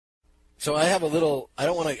So I have a little. I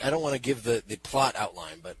don't want to give the plot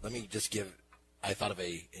outline, but let me just give. I thought of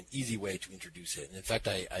an easy way to introduce it. And in fact,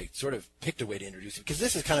 I sort of picked a way to introduce it because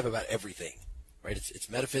this is kind of about everything, right? It's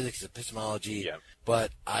metaphysics, it's epistemology. Yeah.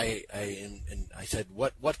 But I said,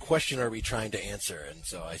 what question are we trying to answer? And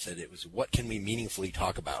so I said it was, what can we meaningfully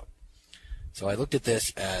talk about? So I looked at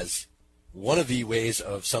this as one of the ways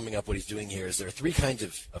of summing up what he's doing here is there are three kinds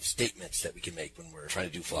of statements that we can make when we're trying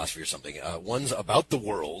to do philosophy or something. One's about the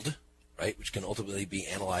world, right, which can ultimately be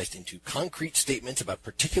analyzed into concrete statements about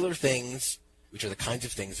particular things, which are the kinds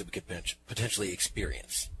of things that we could potentially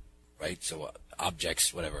experience, right? So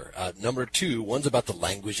objects, whatever. Number two, one's about the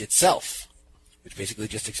language itself, which basically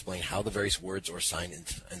just explain how the various words or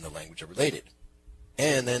signs in the language are related.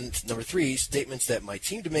 And then number three, statements that might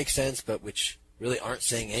seem to make sense, but which really aren't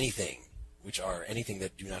saying anything, which are anything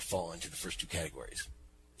that do not fall into the first two categories.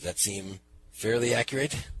 Does that seem fairly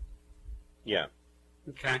accurate? Yeah.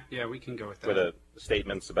 Okay, yeah, we can go with that. Where the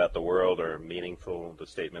statements about the world are meaningful, the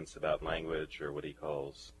statements about language are what he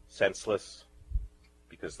calls senseless,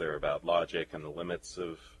 because they're about logic and the limits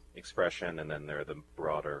of expression, and then there are the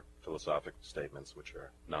broader philosophical statements, which are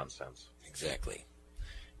nonsense. Exactly.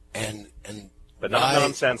 But not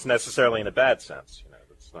nonsense necessarily in a bad sense. You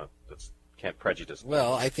know, that's can't prejudice.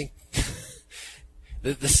 Well, I think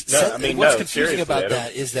what's confusing seriously, about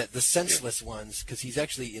that is that the senseless ones, because he's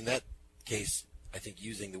actually in that case, I think,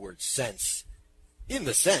 using the word sense in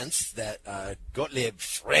the sense that Gottlieb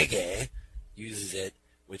Frege uses it,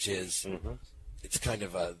 which is it's kind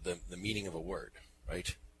of the meaning of a word,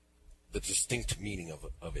 right? The distinct meaning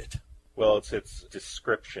of it. Well, it's its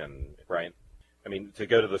description, right? I mean, to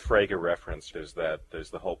go to the Frege reference, there's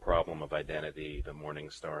the whole problem of identity, the morning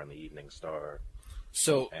star and the evening star.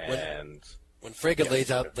 So when Frege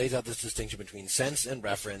lays out this distinction between sense and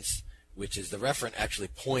reference, which is the referent actually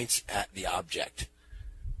points at the object,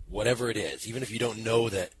 whatever it is, even if you don't know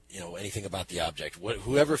that anything about the object.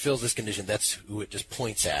 Whoever fills this condition, that's who it just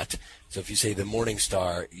points at. So if you say the morning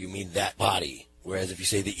star, you mean that body. Whereas if you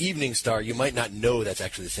say the evening star, you might not know that's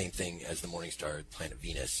actually the same thing as the morning star, planet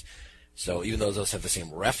Venus. So even though those have the same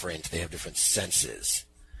referent, they have different senses.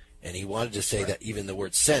 And he wanted to say that even the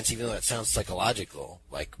word sense, even though it sounds psychological,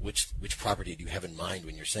 like which property do you have in mind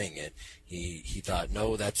when you're saying it, he thought,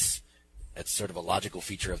 no, that's sort of a logical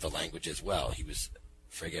feature of the language as well.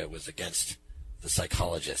 Frege was against the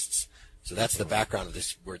psychologists. So that's the background of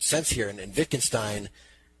this word sense here. And Wittgenstein,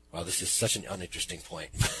 wow, this is such an uninteresting point,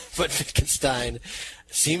 but Wittgenstein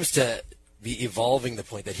seems to be evolving the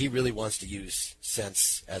point that he really wants to use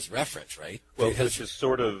sense as reference, right? Well, which is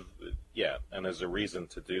sort of, and there's a reason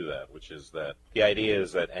to do that, which is that the idea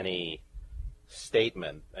is that any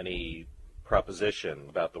statement, any proposition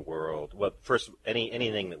about the world,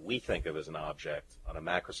 anything that we think of as an object on a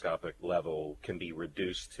macroscopic level can be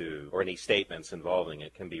reduced to, or any statements involving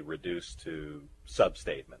it can be reduced to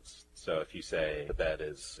substatements. So if you say the bed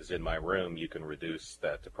is in my room, you can reduce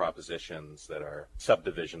that to propositions that are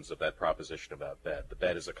subdivisions of that proposition about bed. The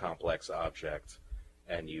bed is a complex object,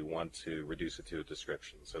 and you want to reduce it to a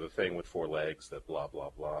description. So the thing with four legs that blah, blah,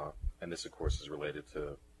 blah, and this, of course, is related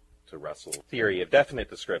to Russell's theory of definite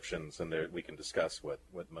descriptions, and there we can discuss what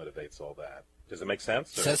motivates all that. Does it make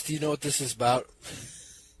sense? Seth, do you know what this is about?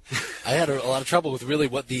 I had a lot of trouble with really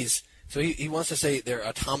what these... So he wants to say they're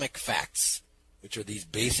atomic facts, which are these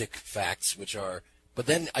basic facts, which are... But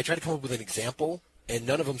then I tried to come up with an example, and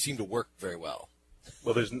none of them seem to work very well.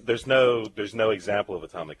 Well, there's no example of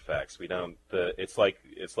atomic facts. We don't... It's like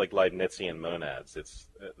Leibnizian monads.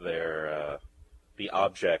 They're... the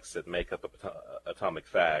objects that make up atomic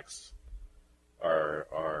facts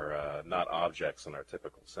are not objects in our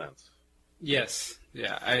typical sense. Yes,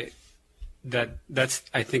 yeah, that's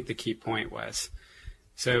I think the key point, Wes.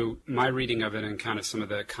 So my reading of it and kind of some of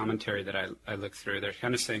the commentary that I looked through, they're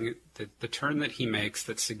kind of saying that the turn that he makes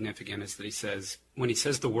that's significant is that when he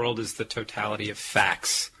says the world is the totality of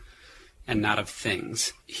facts and not of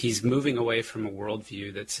things, he's moving away from a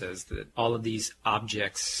worldview that says that all of these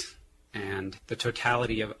objects and the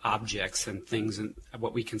totality of objects and things in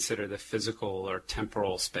what we consider the physical or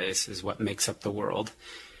temporal space is what makes up the world.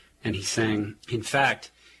 And he's saying, in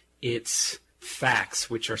fact, it's facts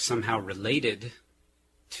which are somehow related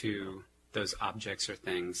to those objects or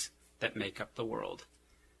things that make up the world.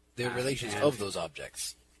 They're relations of those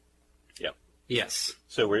objects. Yep. Yes.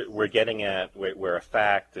 So we're getting at where a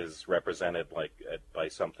fact is represented by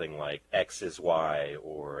something like X is Y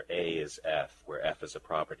or A is F, where F is a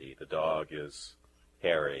property. The dog is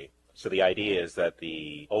Harry. So the idea is that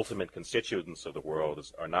the ultimate constituents of the world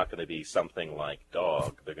are not going to be something like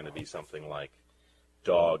dog. They're going to be something like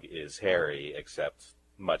dog is Harry, except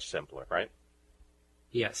much simpler, right?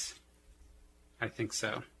 Yes. I think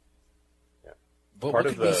so. But what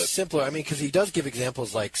could be simpler? I mean, because he does give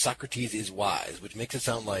examples like Socrates is wise, which makes it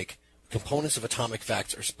sound like components of atomic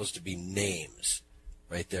facts are supposed to be names,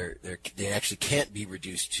 right? They actually can't be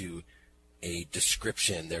reduced to a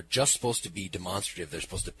description. They're just supposed to be demonstrative. They're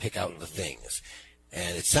supposed to pick out the things.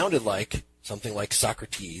 And it sounded like something like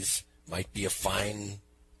Socrates might be a fine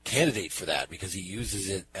candidate for that because he uses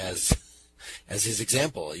it as his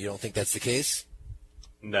example. You don't think that's the case?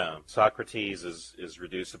 No. Socrates is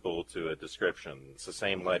reducible to a description. It's the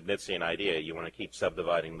same Leibnizian idea. You want to keep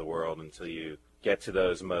subdividing the world until you get to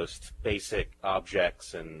those most basic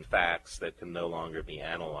objects and facts that can no longer be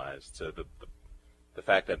analyzed. So the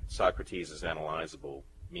fact that Socrates is analyzable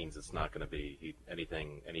means it's not going to be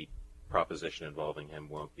any proposition involving him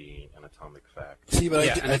won't be an atomic fact. See,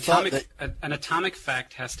 but an atomic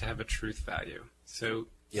fact has to have a truth value. So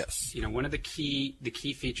yes, one of the key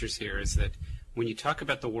features here is that when you talk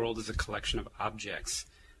about the world as a collection of objects,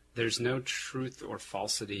 there's no truth or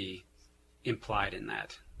falsity implied in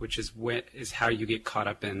that, which is how you get caught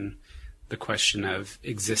up in the question of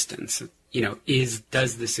existence.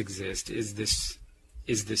 Does this exist? Is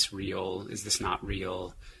this real? Is this not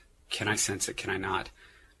real? Can I sense it? Can I not?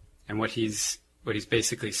 And what he's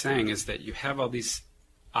basically saying is that you have all these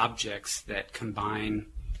objects that combine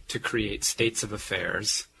to create states of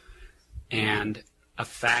affairs, and a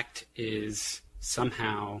fact is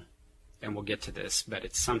somehow, and we'll get to this, but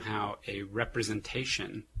it's somehow a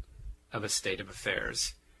representation of a state of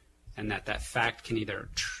affairs, and that fact can either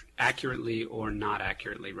accurately or not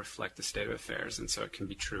accurately reflect the state of affairs, and so it can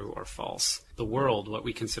be true or false. The world, what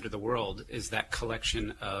we consider the world, is that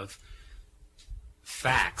collection of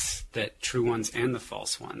facts, the true ones and the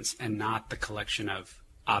false ones, and not the collection of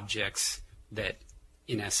objects that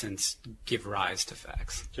in essence give rise to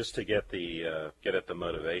facts. Just to get at the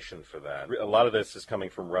motivation for that, a lot of this is coming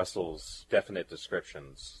from Russell's definite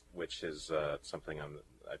descriptions, which is something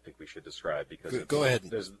I think we should describe because go ahead.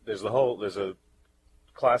 There's a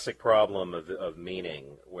classic problem of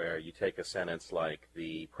meaning where you take a sentence like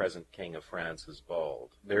the present king of France is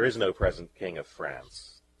bald. There is no present king of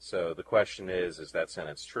France. So the question is that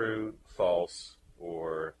sentence true, false,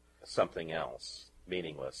 or something else,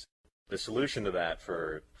 meaningless? The solution to that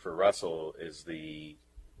for Russell is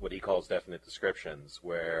what he calls definite descriptions,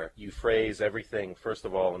 where you phrase everything, first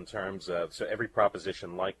of all, in terms of, so every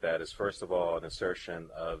proposition like that is, first of all, an assertion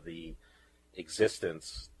of the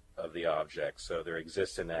existence of the object. So there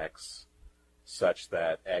exists an X such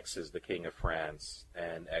that X is the king of France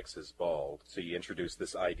and X is bald. So you introduce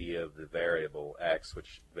this idea of the variable X,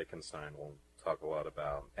 which Wittgenstein will talk a lot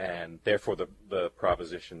about, and therefore the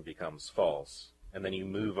proposition becomes false. And then you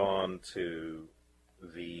move on to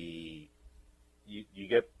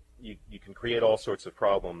you can create all sorts of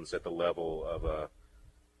problems at the level of a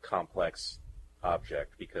complex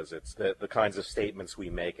object because it's the kinds of statements we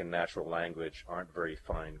make in natural language aren't very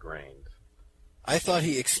fine-grained. I thought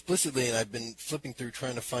he explicitly, and I've been flipping through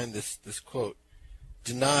trying to find this quote,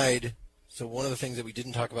 denied. So one of the things that we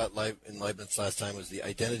didn't talk about in Leibniz last time was the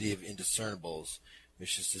identity of indiscernibles,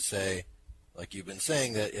 which is to say, like you've been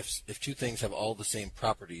saying, that if two things have all the same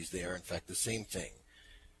properties, they are in fact the same thing.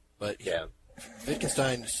 But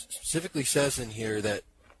Wittgenstein specifically says in here that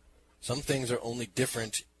some things are only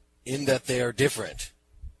different in that they are different.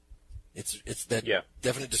 It's that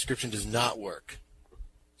definite description does not work.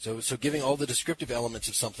 So giving all the descriptive elements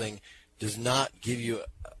of something does not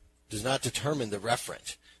determine the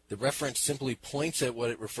referent. The referent simply points at what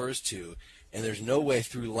it refers to, and there's no way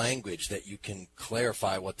through language that you can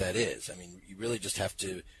clarify what that is. I mean, you really just have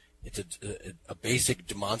to. It's a basic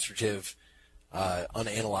demonstrative,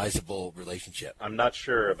 unanalyzable relationship. I'm not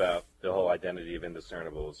sure about the whole identity of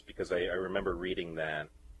indiscernibles because I remember reading that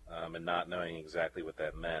and not knowing exactly what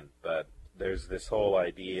that meant, but there's this whole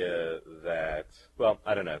idea that, well,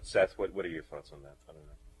 I don't know. Seth, what are your thoughts on that? I don't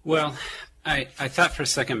know. Well, I thought for a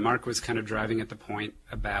second Mark was kind of driving at the point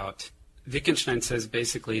about Wittgenstein says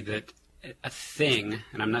basically that a thing,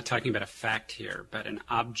 and I'm not talking about a fact here, but an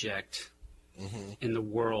object in the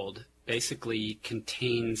world basically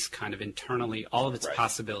contains kind of internally all of its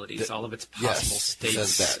possibilities, all of its possible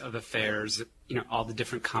states of affairs, all the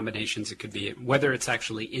different combinations it could be, whether it's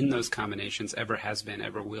actually in those combinations, ever has been,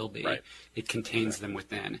 ever will be, it contains them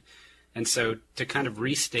within. And so to kind of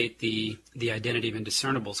restate the identity of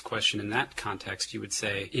indiscernibles question in that context, you would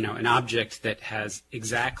say, an object that has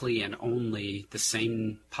exactly and only the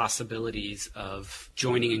same possibilities of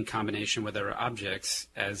joining in combination with other objects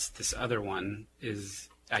as this other one is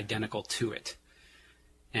identical to it.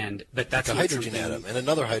 But that's like a hydrogen atom and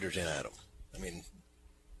another hydrogen atom.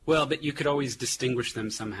 Well, but you could always distinguish them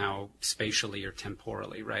somehow spatially or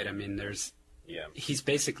temporally, right? I mean, there's he's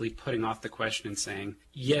basically putting off the question and saying,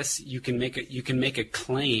 yes, you can make a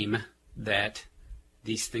claim that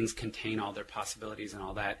these things contain all their possibilities and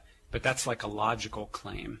all that, but that's like a logical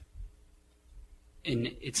claim.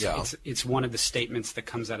 And it's one of the statements that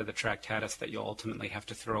comes out of the Tractatus that you'll ultimately have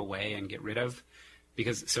to throw away and get rid of,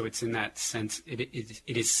 because so it's in that sense it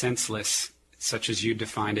is senseless, such as you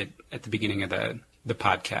defined it at the beginning of the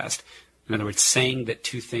podcast. In other words, saying that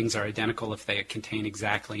two things are identical if they contain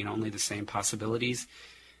exactly and only the same possibilities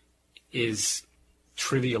is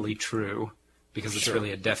trivially true, because it's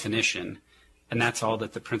really a definition, and that's all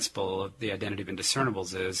that the principle of the identity of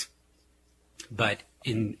indiscernibles is. But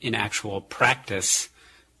in actual practice,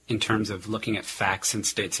 in terms of looking at facts and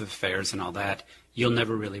states of affairs and all that, you'll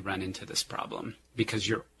never really run into this problem, because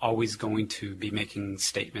you're always going to be making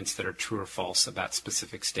statements that are true or false about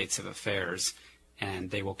specific states of affairs,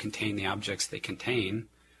 and they will contain the objects they contain.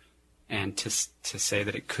 And to say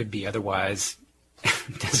that it could be otherwise,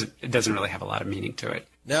 it doesn't really have a lot of meaning to it.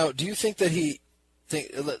 Now, do you think that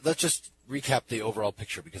let's just recap the overall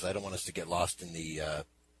picture, because I don't want us to get lost in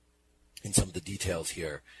in some of the details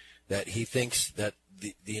here, that he thinks that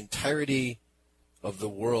the entirety of the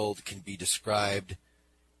world can be described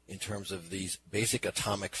in terms of these basic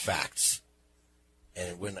atomic facts.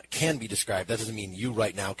 And when it can be described, that doesn't mean you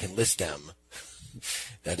right now can list them.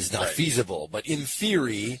 That is not feasible. But in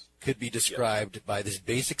theory, could be described by this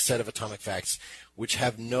basic set of atomic facts, which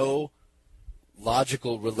have no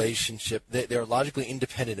logical relationship. They're logically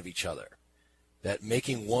independent of each other. That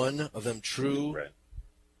making one of them true,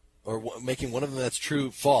 or making one of them that's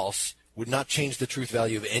true false, would not change the truth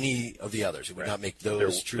value of any of the others. It would not make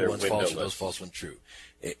those true ones false or those false ones true.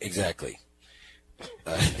 Exactly.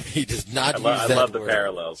 He does not use that word. I love the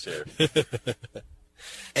parallels here.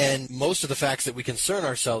 And most of the facts that we concern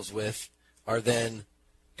ourselves with are then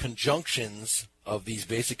conjunctions of these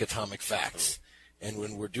basic atomic facts. And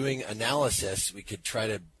when we're doing analysis,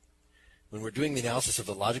 when we're doing the analysis of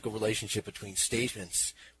the logical relationship between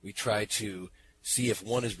statements, we try to see if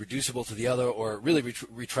one is reducible to the other, or really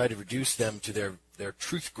we try to reduce them to their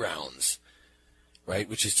truth grounds, right?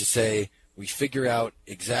 Which is to say, we figure out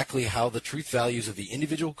exactly how the truth values of the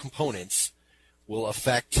individual components will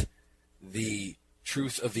affect the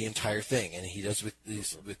truth of the entire thing. And he does with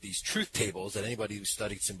these truth tables that anybody who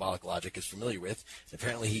studied symbolic logic is familiar with.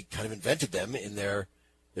 Apparently he kind of invented them in their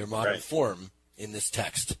modern form in this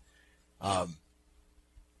text. And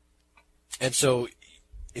so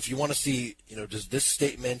if you want to see, does this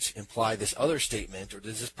statement imply this other statement, or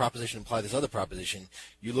does this proposition imply this other proposition,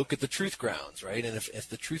 you look at the truth grounds, right? And if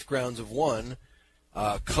the truth grounds of one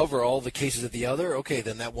cover all the cases of the other, okay,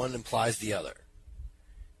 then that one implies the other.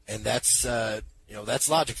 And that's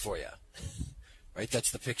logic for you, right?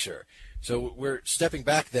 That's the picture. So we're stepping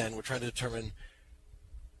back then. We're trying to determine,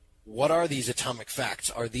 what are these atomic facts?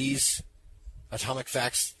 Are these atomic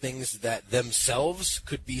facts things that themselves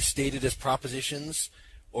could be stated as propositions,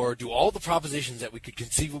 or do all the propositions that we could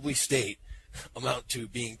conceivably state amount to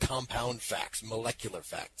being compound facts, molecular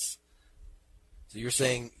facts? So you're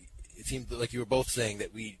saying, it seemed like you were both saying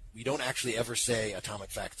that we don't actually ever say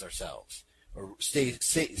atomic facts ourselves, or say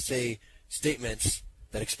statements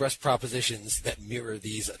that express propositions that mirror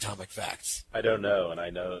these atomic facts. I don't know, and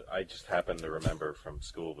I just happen to remember from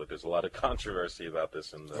school that there's a lot of controversy about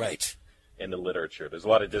this in the literature. There's a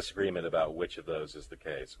lot of disagreement about which of those is the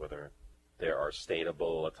case, whether there are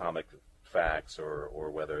statable atomic facts or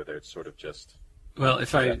whether they're sort of just... Well,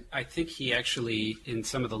 I think he actually, in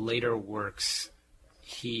some of the later works,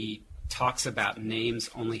 he talks about names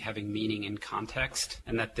only having meaning in context,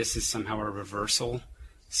 and that this is somehow a reversal.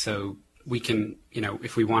 So we can,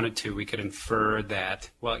 if we wanted to, we could infer that,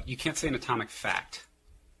 well, you can't say an atomic fact,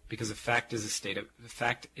 because a fact is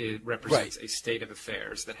it represents a state of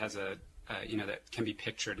affairs that has that can be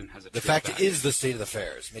pictured and has a truth fact value. Is the state of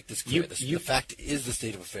affairs. Make this clear. The fact is the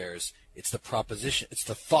state of affairs. It's the proposition. It's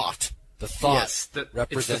the thought. The thought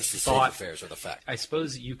represents the state of affairs, or the fact. I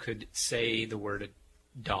suppose you could say the word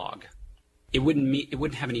dog. It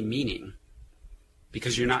wouldn't have any meaning,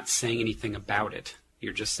 because you're not saying anything about it.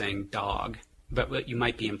 You're just saying dog. But what you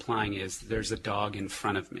might be implying is there's a dog in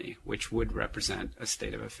front of me, which would represent a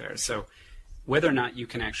state of affairs. So whether or not you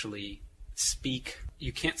can actually speak,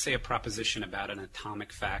 you can't say a proposition about an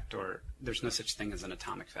atomic fact, or there's no such thing as an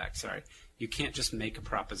atomic fact, sorry. You can't just make a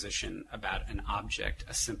proposition about an object,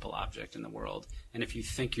 a simple object in the world. And if you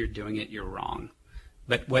think you're doing it, you're wrong.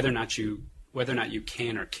 But whether or not you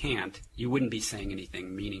can or can't, you wouldn't be saying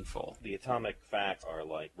anything meaningful. The atomic facts are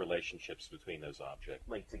like relationships between those objects,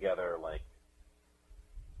 linked together like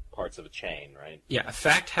parts of a chain, right? Yeah, a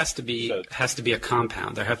fact has to be a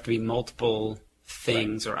compound. There have to be multiple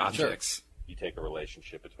things or objects. Sure. you take a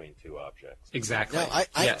relationship between two objects. Exactly. No,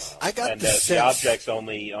 yes. I got And the sense. the objects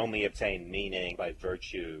only obtain meaning by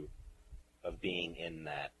virtue of being in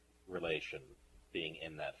that relation, being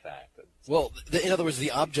in that fact. Well, in other words,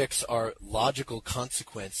 the objects are logical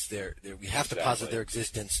consequence. We have to posit their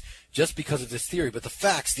existence just because of this theory. But the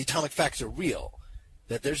facts, the atomic facts, are real.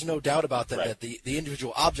 That there's no doubt about that. Right. That the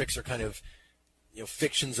individual objects are kind of,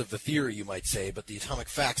 fictions of the theory, you might say. But the atomic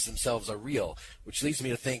facts themselves are real, which leads me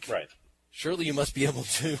to think. Right. Surely you must be able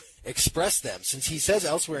to express them. Since he says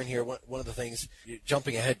elsewhere in here, one of the things,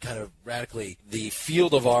 jumping ahead kind of radically, the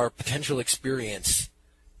field of our potential experience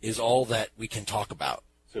is all that we can talk about.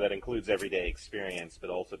 So that includes everyday experience, but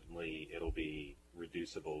ultimately it'll be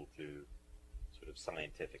reducible to sort of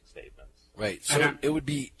scientific statements. Right. So it would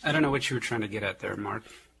be... I don't know what you were trying to get at there, Mark.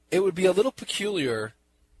 It would be a little peculiar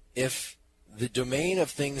if the domain of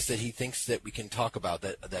things that he thinks that we can talk about,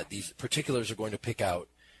 that these particulars are going to pick out,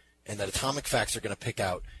 and that atomic facts are going to pick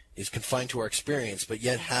out, is confined to our experience, but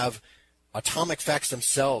yet have atomic facts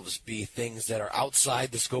themselves be things that are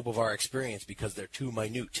outside the scope of our experience because they're too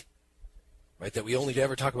minute, right? That we only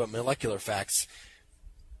ever talk about molecular facts,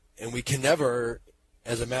 and we can never,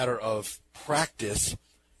 as a matter of practice,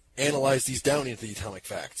 analyze these down into the atomic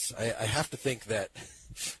facts. I have to think that,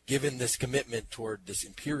 given this commitment toward this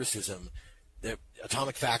empiricism, that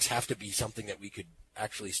atomic facts have to be something that we could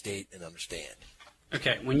actually state and understand.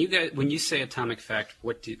 Okay, when you say atomic fact,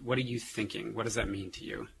 what are you thinking? What does that mean to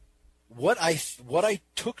you? What I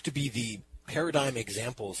took to be the paradigm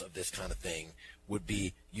examples of this kind of thing would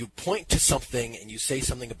be you point to something and you say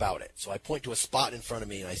something about it. So I point to a spot in front of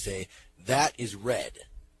me and I say, that is red.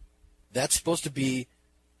 That's supposed to be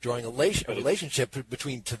drawing a relationship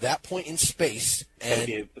between to that point in space and...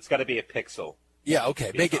 It's got to be a pixel. Yeah,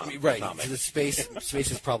 okay. Make it right. Atomic. So the space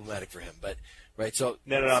is problematic for him, but... Right, so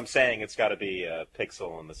No, I'm saying it's got to be a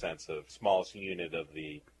pixel in the sense of smallest unit of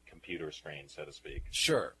the computer screen, so to speak.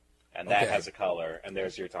 Sure. And that has a color, and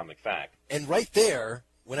there's your atomic fact. And right there,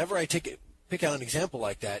 whenever I pick out an example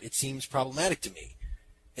like that, it seems problematic to me.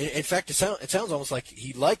 In fact, it sounds almost like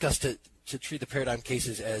he'd like us to treat the paradigm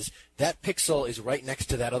cases as that pixel is right next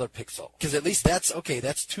to that other pixel. Because at least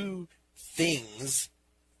that's two things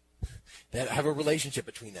that have a relationship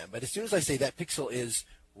between them. But as soon as I say that pixel is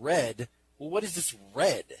red... Well, what is this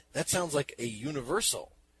red? That sounds like a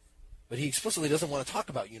universal. But he explicitly doesn't want to talk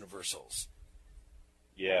about universals.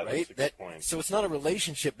 Yeah, right? That's a good point. So it's not a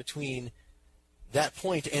relationship between that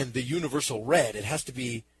point and the universal red. It has to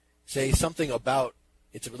be, say, something about,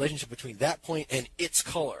 it's a relationship between that point and its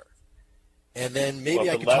color. And then maybe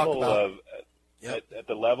I could talk about... At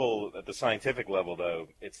the scientific level, though,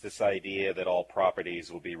 it's this idea that all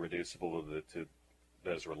properties will be reducible to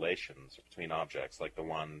those relations between objects, like the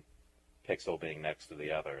one... pixel being next to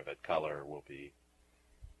the other, that color will be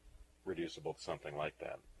reducible to something like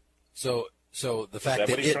that. So the fact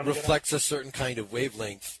that it reflects a certain kind of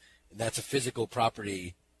wavelength, and that's a physical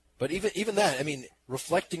property. But even that, I mean,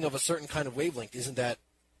 reflecting of a certain kind of wavelength, isn't that,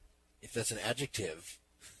 if that's an adjective,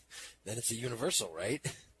 then it's a universal, right?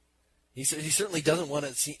 He certainly doesn't want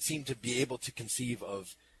to seem to be able to conceive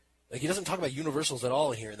of, like, he doesn't talk about universals at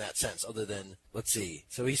all here in that sense, other than, let's see.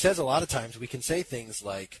 So he says a lot of times we can say things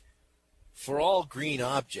like, for all green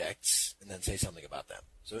objects, and then say something about them.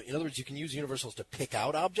 So, in other words, you can use universals to pick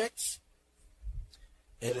out objects.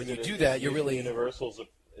 And when you do that, you're really... Universals,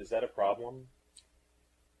 is that a problem?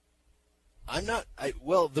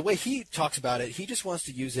 Well, the way he talks about it, he just wants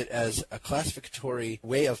to use it as a classificatory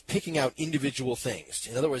way of picking out individual things.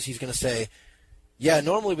 In other words, he's going to say, yeah,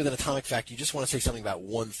 normally with an atomic fact, you just want to say something about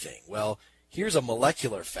one thing. Well, here's a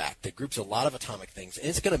molecular fact that groups a lot of atomic things, and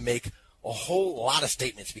it's going to make a whole lot of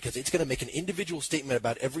statements because it's going to make an individual statement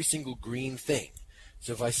about every single green thing.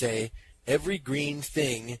 So if I say every green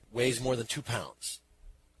thing weighs more than 2 pounds,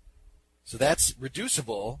 so that's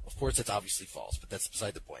reducible. Of course, that's obviously false, but that's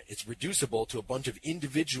beside the point. It's reducible to a bunch of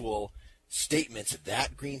individual statements.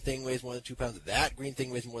 That green thing weighs more than 2 pounds. That green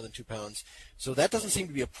thing weighs more than 2 pounds. So that doesn't seem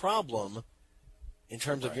to be a problem in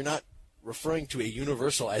terms of you're not referring to a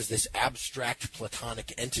universal as this abstract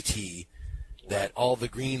Platonic entity that all the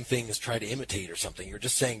green things try to imitate or something. You're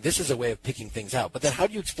just saying this is a way of picking things out. But then how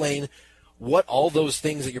do you explain what all those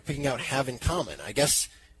things that you're picking out have in common? I guess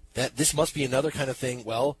that this must be another kind of thing.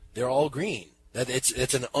 Well, they're all green. That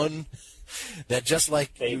that just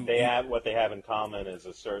like they have what they have in common is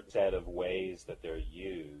a certain set of ways that they're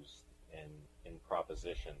used in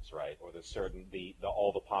propositions, right? Or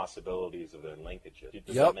all the possibilities of their linkages.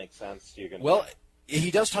 Does that make sense? Well,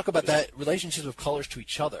 he does talk about that relationships of colors to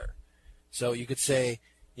each other. So you could say,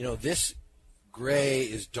 this gray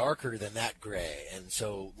is darker than that gray. And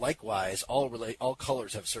so likewise, all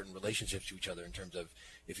colors have certain relationships to each other in terms of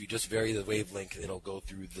if you just vary the wavelength, it'll go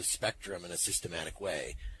through the spectrum in a systematic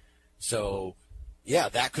way. So, yeah,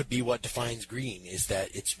 that could be what defines green, is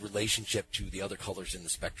that its relationship to the other colors in the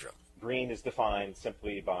spectrum. Green is defined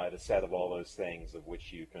simply by the set of all those things of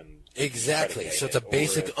which you can Exactly. So it's a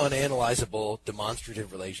basic, it's unanalyzable,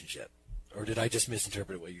 demonstrative relationship. Or did I just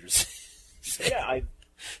misinterpret what you were saying? Yeah,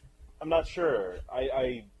 I'm not sure.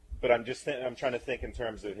 But I'm just I'm trying to think in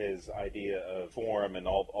terms of his idea of form and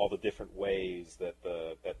all the different ways that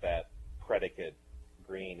that predicate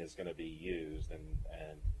green is going to be used, and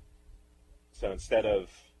so instead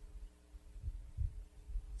of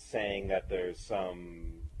saying that there's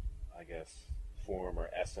some, I guess, form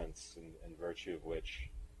or essence in virtue of which,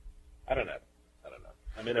 I don't know.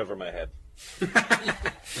 I'm in over my head.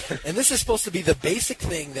 And this is supposed to be the basic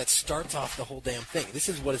thing that starts off the whole damn thing. This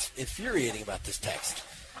is what is infuriating about this text.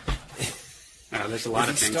 There's a lot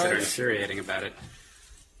of things that are infuriating about it.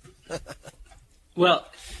 Well,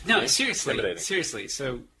 no, seriously.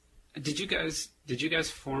 So, did you guys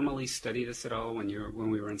formally study this at all when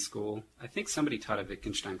we were in school? I think somebody taught a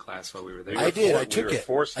Wittgenstein class while we were there. I did. I took it.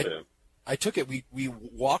 Forced to. I took it. We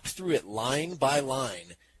walked through it line by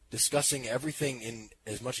line, discussing everything in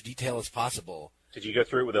as much detail as possible. Did you go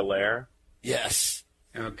through it with Allaire? Yes.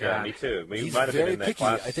 Oh, God. Yeah, me too. He's might have very been in that picky.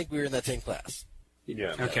 class. I think we were in that same class.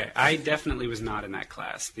 Yeah. Okay, I definitely was not in that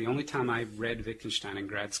class. The only time I read Wittgenstein in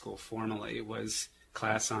grad school formally was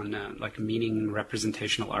class on meaning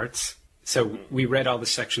representational arts. So we read all the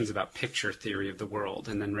sections about picture theory of the world,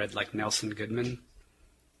 and then read Nelson Goodman,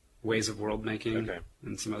 Ways of World Making,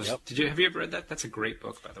 and some others. Yep. Have you ever read that? That's a great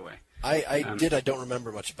book, by the way. I did. I don't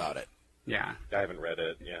remember much about it. Yeah. I haven't read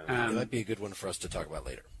it. Yeah. It might be a good one for us to talk about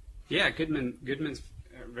later. Yeah, Goodman's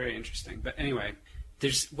very interesting. But anyway,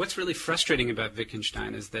 what's really frustrating about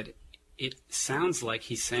Wittgenstein is that it sounds like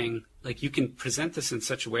he's saying, you can present this in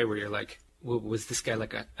such a way where you're like, well, was this guy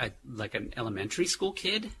like an elementary school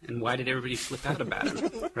kid, and why did everybody flip out about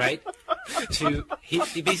him, right?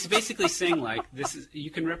 He's basically saying you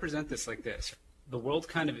can represent this like this. The world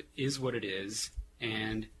kind of is what it is,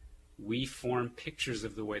 and we form pictures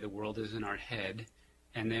of the way the world is in our head,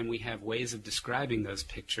 and then we have ways of describing those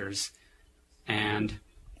pictures, and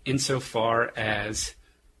insofar as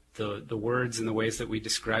the words and the ways that we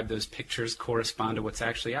describe those pictures correspond to what's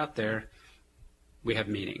actually out there, we have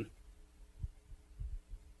meaning.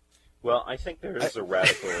 Well, I think there is a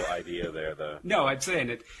radical idea there, though. No, I'm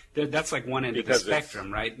saying that's one end of the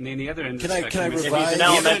spectrum, right? And then the other end of the spectrum, can I revise? The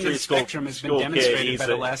other end of the spectrum has been demonstrated by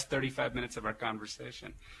the last 35 minutes of our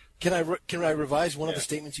conversation. Can I revise one of the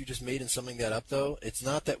statements you just made in summing that up, though? It's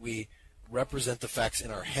not that we represent the facts in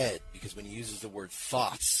our head, because when he uses the word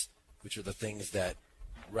thoughts, which are the things that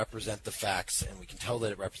represent the facts, and we can tell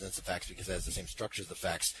that it represents the facts because it has the same structure as the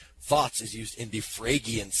facts. Thoughts is used in the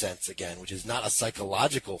Fregean sense again, which is not a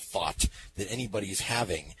psychological thought that anybody is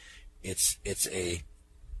having. It's a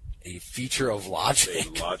feature of logic.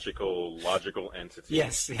 A logical entity.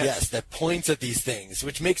 Yes, that points at these things,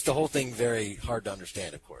 which makes the whole thing very hard to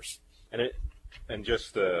understand, of course. And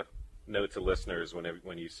just a note to listeners,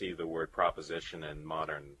 when you see the word proposition in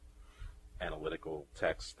modern analytical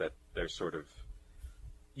texts, that they're sort of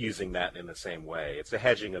using that in the same way. It's a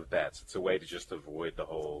hedging of bets. It's a way to just avoid the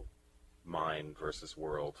whole mind versus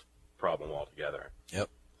world problem altogether. Yep.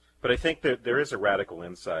 But I think that there is a radical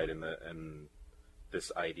insight in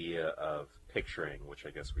this idea of picturing, which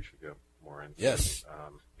I guess we should go more into. Yes.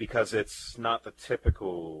 Because it's not the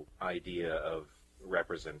typical idea of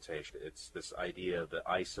representation. It's this idea of the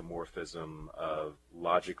isomorphism of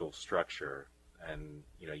logical structure. And,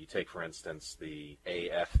 you take, for instance, the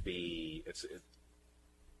AFB.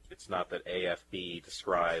 It's not that AFB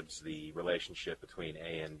describes the relationship between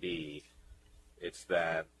A and B. It's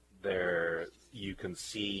that you can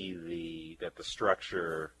see that the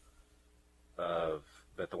structure of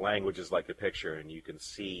that the language is like a picture, and you can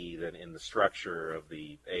see that in the structure of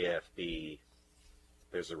the AFB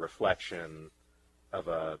there's a reflection of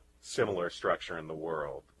a similar structure in the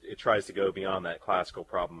world. It tries to go beyond that classical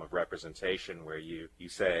problem of representation where you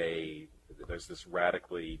say there's this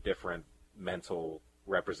radically different mental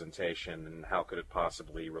representation, and how could it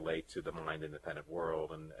possibly relate to the mind-independent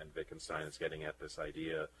world? And Wittgenstein is getting at this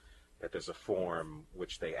idea that there's a form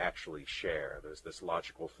which they actually share. There's this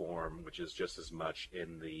logical form which is just as much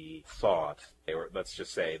in the thought, or let's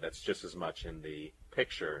just say that's just as much in the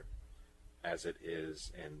picture as it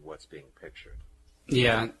is in what's being pictured.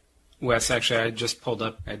 Yeah, Wes, actually, I just pulled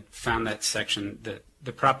up, I found that section,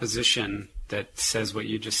 the proposition that says what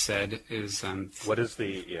you just said is... what is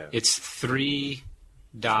the... It's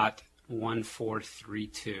 3.1.1.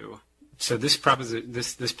 1432. So this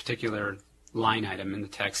particular line item in the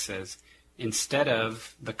text says, instead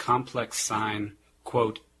of the complex sign,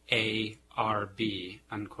 quote, ARB,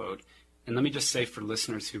 unquote. And let me just say for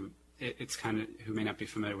listeners who may not be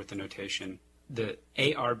familiar with the notation, the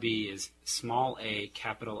ARB is small a,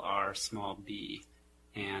 capital R, small b.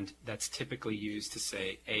 And that's typically used to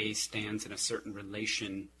say A stands in a certain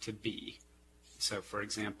relation to B. So, for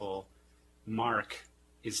example, Mark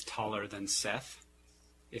is taller than Seth.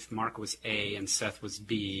 If Mark was A and Seth was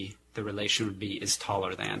B, the relation would be is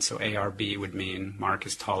taller than. So ARB would mean Mark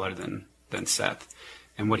is taller than Seth.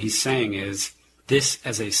 And what he's saying is this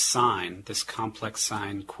as a sign, this complex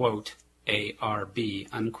sign, quote, ARB,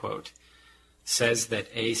 unquote, says that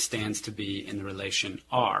A stands to be in the relation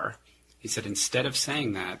R. He said instead of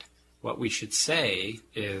saying that, what we should say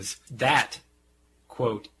is that,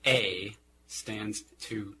 quote, A stands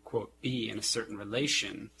to, quote, B in a certain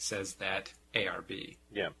relation says that ARB.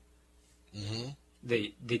 Yeah. Mm-hmm.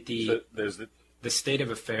 The state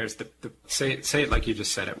of affairs, say it like you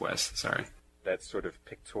just said it, Wes, sorry. That sort of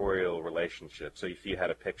pictorial relationship. So if you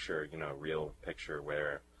had a picture, a real picture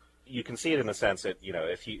where you can see it in the sense that,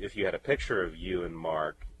 if you had a picture of you and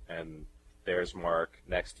Mark and there's Mark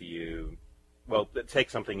next to you, well, take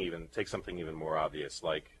something even more obvious,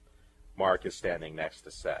 like Mark is standing next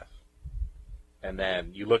to Seth. And then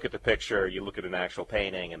you look at the picture, you look at an actual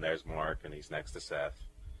painting, and there's Mark, and he's next to Seth.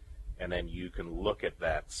 And then you can look at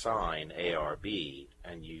that sign, ARB,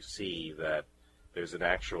 and you see that there's an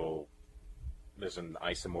isomorphism.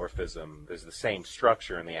 There's the same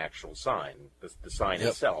structure in the actual sign. The sign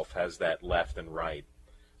itself has that left and right.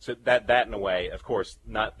 So that in a way, of course,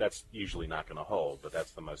 that's usually not going to hold, but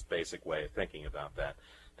that's the most basic way of thinking about that.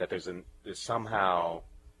 That there's somehow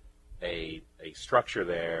a structure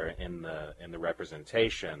there in the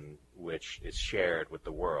representation which is shared with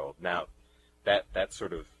the world. Now, that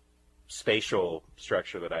sort of spatial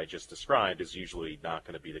structure that I just described is usually not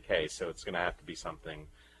going to be the case, so it's going to have to be something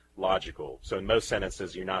logical. So in most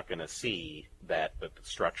sentences, you're not going to see that, but the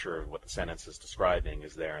structure of what the sentence is describing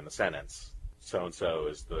is there in the sentence. So-and-so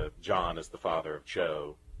is John is the father of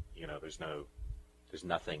Joe. There's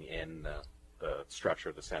nothing in the structure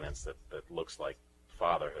of the sentence that looks like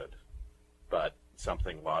fatherhood, but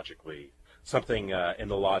something in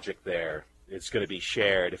the logic there, it's going to be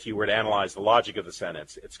shared. If you were to analyze the logic of the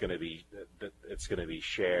sentence, it's going to be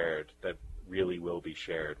shared. That really will be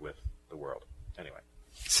shared with the world. Anyway.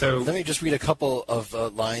 So let me just read a couple of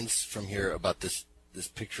lines from here about this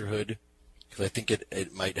picturehood, because I think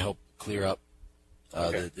it might help clear up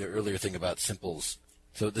the earlier thing about simples.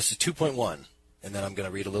 So this is 2.1, and then I'm going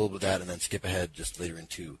to read a little bit of that and then skip ahead just later in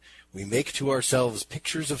 2. We make to ourselves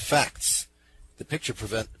pictures of facts. The picture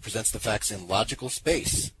presents the facts in logical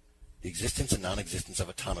space, the existence and non-existence of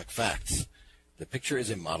atomic facts. The picture is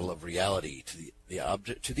a model of reality.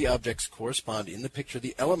 To the objects correspond in the picture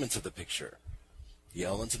the elements of the picture. The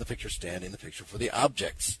elements of the picture stand in the picture for the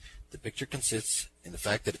objects. The picture consists in the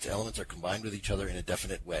fact that its elements are combined with each other in a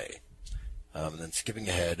definite way. And then skipping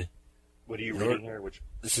ahead. What are you reading here?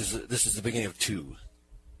 This is the beginning of 2.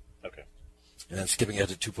 Okay. And then skipping ahead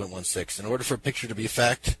to 2.16. In order for a picture to be a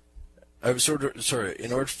fact,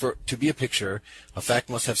 in order to be a picture, a fact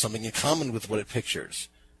must have something in common with what it pictures.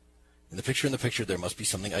 In the picture, there must be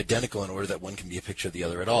something identical in order that one can be a picture of the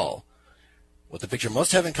other at all. What the picture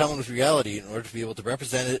must have in common with reality in order to be able to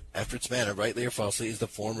represent it after its manner, rightly or falsely, is the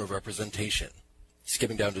form of representation.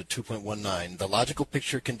 Skipping down to 2.19, the logical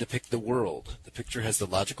picture can depict the world. The picture has the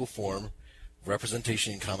logical form of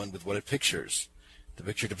representation in common with what it pictures. The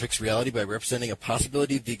picture depicts reality by representing a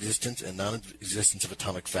possibility of the existence and non-existence of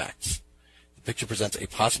atomic facts. The picture presents a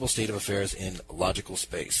possible state of affairs in logical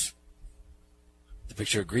space. The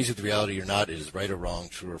picture agrees with reality or not, it is right or wrong,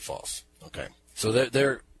 true or false. Okay.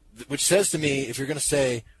 So which says to me, if you're going to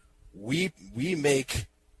say, we make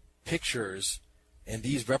pictures and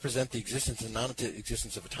these represent the existence and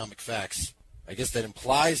non-existence of atomic facts, I guess that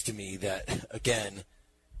implies to me that, again,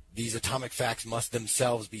 these atomic facts must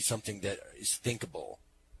themselves be something that is thinkable,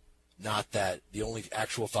 not that the only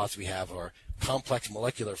actual thoughts we have are complex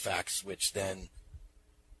molecular facts, which then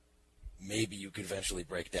maybe you could eventually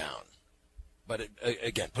break down. But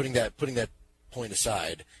again, putting that point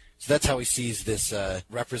aside, so that's how he sees this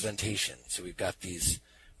representation. So we've got these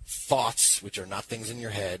thoughts, which are not things in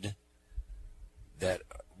your head, that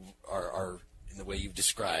are in the way you've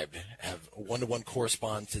described, have a one-to-one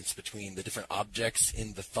correspondence between the different objects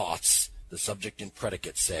in the thoughts, the subject and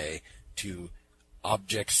predicate, say, to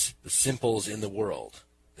objects, the simples in the world.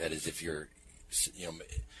 That is, if you're,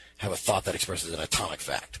 have a thought that expresses an atomic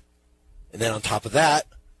fact. And then on top of that,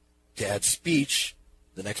 to add speech,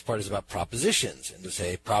 The next part is about propositions, and to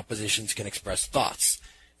say propositions can express thoughts.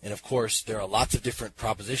 And of course, there are lots of different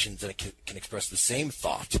propositions that can express the same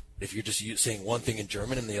thought. If you're just saying one thing in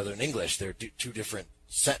German and the other in English, they're two different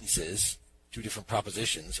sentences, two different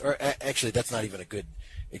propositions. Or actually, that's not even a good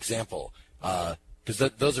example,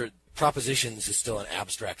 because those are propositions is still an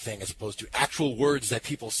abstract thing as opposed to actual words that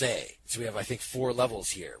people say. So we have, I think, 4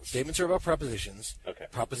 levels here. Statements are about propositions. Okay.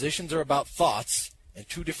 Propositions are about thoughts, and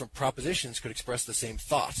two different propositions could express the same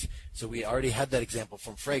thought. So we already had that example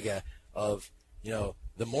from Frege of,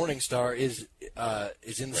 the morning star is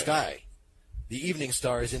in the sky. The evening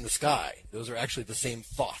star is in the sky. Those are actually the same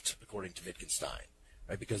thought, according to Wittgenstein,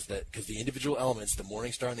 right? Because the individual elements, the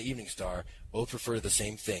morning star and the evening star, both refer to the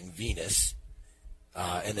same thing, Venus.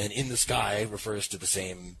 And then in the sky refers to the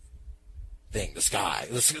same thing, the sky.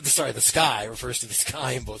 The sky refers to the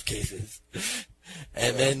sky in both cases.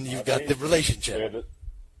 And then you've got the relationship.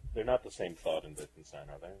 They're not the same thought in Wittgenstein,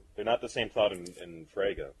 are they? They're not the same thought in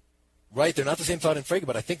Frege. Right, they're not the same thought in Frege,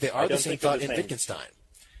 but I think they are the same thought in Wittgenstein.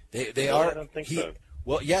 They are. I don't think so.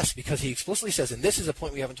 Well, yes, because he explicitly says, and this is a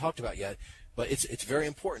point we haven't talked about yet, but it's very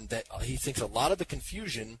important that he thinks a lot of the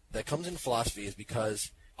confusion that comes in philosophy is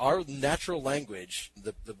because our natural language,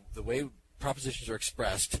 the way propositions are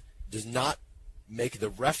expressed, does not make the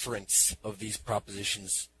reference of these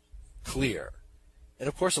propositions clear. And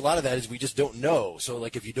of course, a lot of that is we just don't know. So,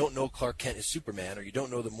 like, if you don't know Clark Kent is Superman, or you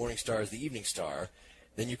don't know the morning star is the evening star,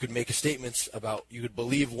 then you could make a statement about, you could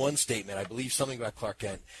believe one statement, I believe something about Clark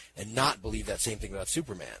Kent, and not believe that same thing about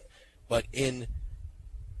Superman. But in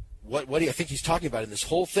what I think he's talking about in this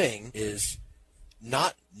whole thing is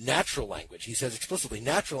not natural language. He says explicitly,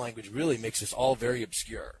 natural language really makes this all very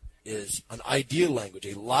obscure, is an ideal language,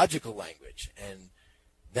 a logical language, and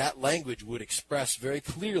that language would express very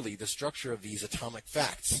clearly the structure of these atomic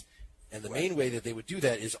facts. And the main way that they would do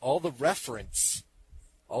that is all the reference,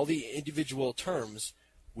 all the individual terms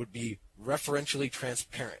would be referentially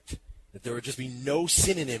transparent, that there would just be no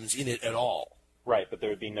synonyms in it at all. Right, but there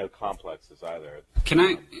would be no complexes either.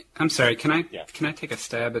 I'm sorry, can I take a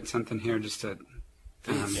stab at something here just to...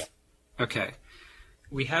 Yeah. Okay.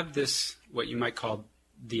 We have this, what you might call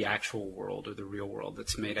the actual world or the real world,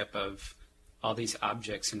 that's made up of all these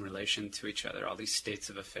objects in relation to each other, all these states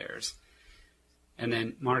of affairs. And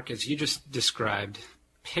then, Mark, as you just described,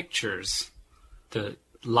 pictures, the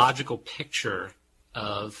logical picture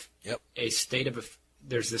of a state of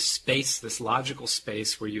there's this space, this logical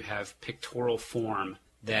space where you have pictorial form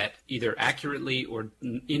that either accurately or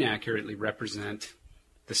inaccurately represent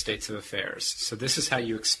the states of affairs. So this is how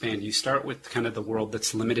you expand. You start with kind of the world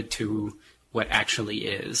that's limited to what actually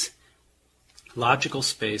is. Logical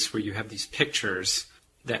space where you have these pictures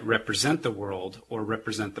that represent the world or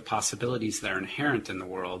represent the possibilities that are inherent in the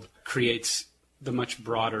world creates the much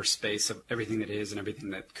broader space of everything that is and everything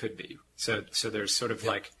that could be. So there's sort of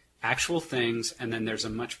like actual things, and then there's a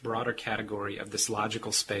much broader category of this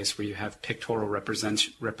logical space where you have pictorial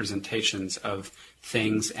representations of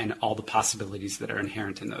things and all the possibilities that are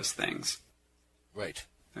inherent in those things. Right.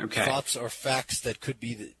 Okay. Thoughts are facts that could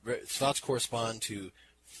be, thoughts correspond to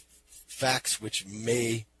facts which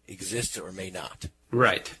may exist or may not.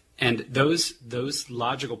 Right. And those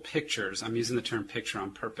logical pictures, I'm using the term picture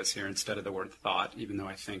on purpose here instead of the word thought, even though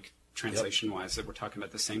I think translation-wise that we're talking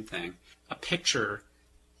about the same thing. A picture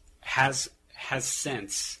has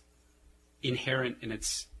sense inherent in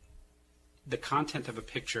the content of a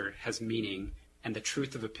picture has meaning, and the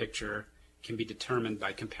truth of a picture can be determined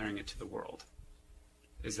by comparing it to the world.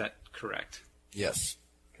 Is that correct? Yes.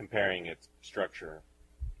 Comparing its structure,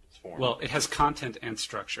 its form. Well, it has content and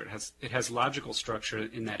structure. It has logical structure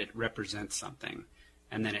in that it represents something,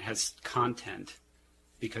 and then it has content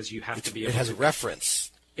because you have to be able to... It has a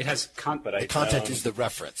reference. It has the content is the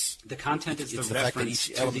reference. The content is it's the reference reference fact that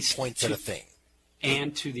each element to points at a thing.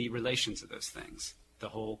 And to the relations of those things. The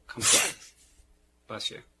whole complex. Bless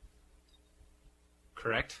you.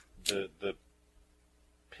 Correct? The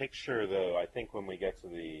picture, though, I think when we get to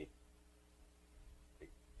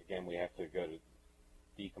again, we have to go to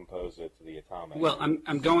decompose it to the atomic. Well,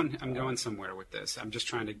 I'm going somewhere with this. I'm just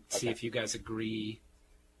trying to see if you guys agree.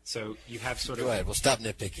 So you have sort of... Go ahead. We'll stop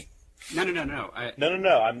nitpicking. No.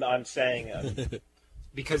 No. I'm saying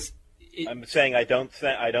because I'm saying I don't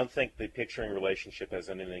think the picturing relationship has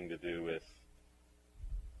anything to do with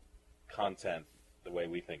content the way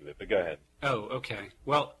we think of it. But go ahead. Oh, okay.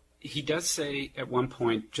 Well, he does say at one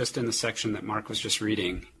point, just in the section that Mark was just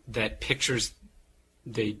reading, that pictures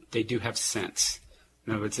they do have sense.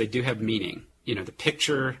 In other words, they do have meaning.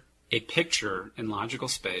 A picture in logical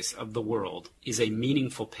space of the world is a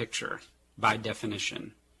meaningful picture by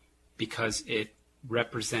definition, because it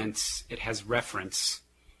has reference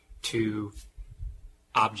to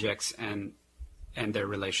objects and their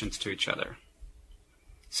relations to each other.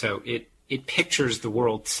 So it pictures the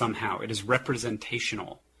world somehow. It is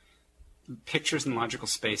representational. Pictures in logical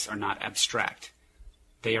space are not abstract.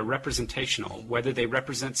 They are representational, whether they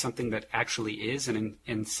represent something that actually is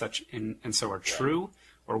and so are true,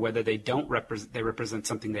 or whether they they represent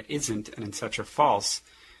something that isn't and in such are false,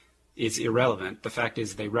 is irrelevant. The fact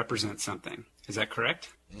is they represent something. Is that correct?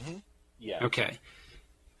 Mm-hmm. Yeah. Okay.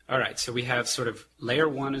 All right, so we have sort of layer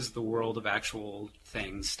 1 is the world of actual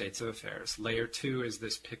things, states of affairs. Layer 2 is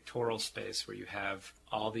this pictorial space where you have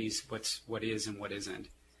all these what is and what isn't.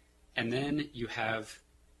 And then you have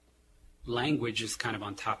language is kind of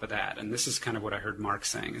on top of that. And this is kind of what I heard Mark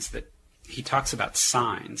saying, is that he talks about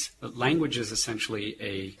signs. Language is essentially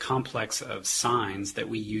a complex of signs that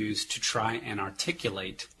we use to try and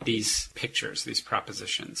articulate these pictures, these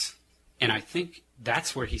propositions. And I think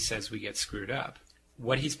that's where he says we get screwed up.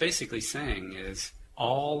 What he's basically saying is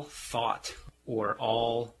all thought or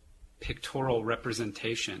all pictorial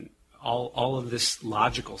representation, all of this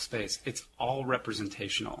logical space, it's all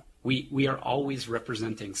representational. We are always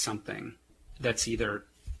representing something that's either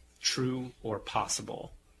true or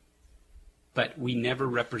possible. But we never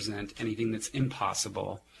represent anything that's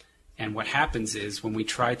impossible. And what happens is when we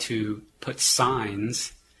try to put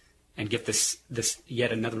signs and get this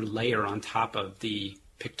yet another layer on top of the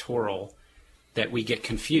pictorial, that we get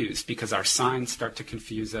confused because our signs start to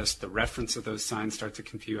confuse us, the reference of those signs start to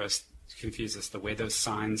confuse us, the way those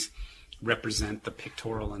signs represent the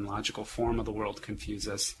pictorial and logical form of the world confuse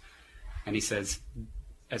us. And he says,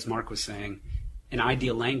 as Mark was saying, an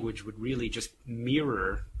ideal language would really just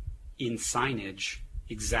mirror in signage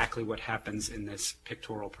exactly what happens in this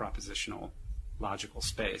pictorial propositional logical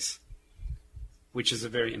space, which is a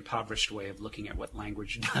very impoverished way of looking at what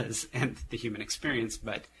language does and the human experience,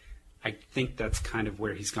 but I think that's kind of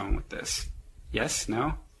where he's going with this. Yes?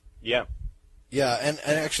 No? Yeah. Yeah, and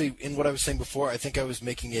actually, in what I was saying before, I think I was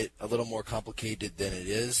making it a little more complicated than it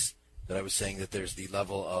is. That I was saying that there's the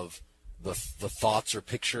level of the thoughts or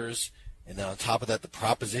pictures, and then on top of that, the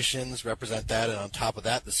propositions represent that, and on top of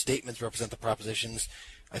that, the statements represent the propositions.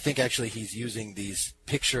 I think actually he's using these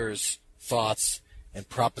pictures, thoughts, and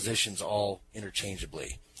propositions all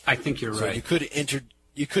interchangeably. I think you're right. So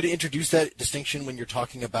you could introduce that distinction when you're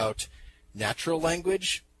talking about natural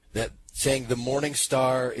language, that saying the morning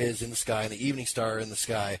star is in the sky and the evening star in the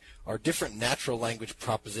sky are different natural language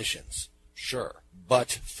propositions. Sure.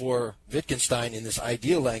 But for Wittgenstein in this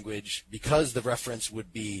ideal language, because the reference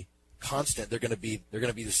would be constant, they're going to be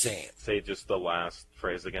the same. Say just the last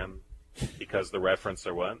phrase again. Because the reference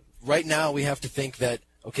are what? Right now we have to think that,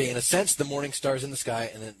 okay, in a sense the morning star is in the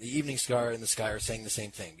sky and the evening star in the sky are saying the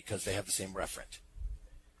same thing because they have the same referent.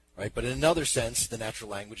 Right? But in another sense, the natural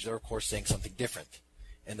language, they're of course saying something different.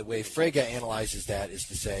 And the way Frege analyzes that is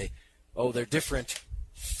to say, oh, they're different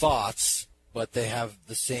thoughts, but they have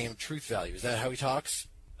the same truth value. Is that how he talks?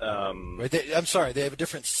 Right? I'm sorry, they have a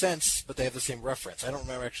different sense, but they have the same reference. I don't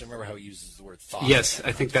remember how he uses the word thought. Yes,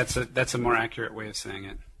 I think that's a more accurate way of saying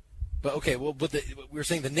it. But okay, well, we were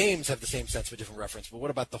saying the names have the same sense but different reference. But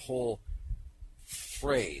what about the whole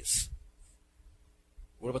phrase?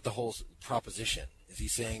 What about the whole proposition? Is he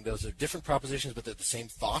saying those are different propositions but they're the same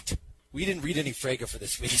thought? We didn't read any Frege for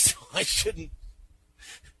this week, so I shouldn't.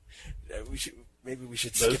 Maybe we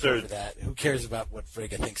should skip over that. Who cares about what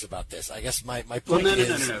Frege thinks about this? I guess my point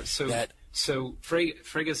is that. So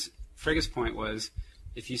Frege's point was,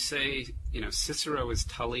 if you say, Cicero is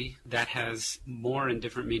Tully, that has more and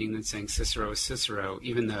different meaning than saying Cicero is Cicero,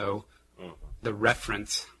 even though the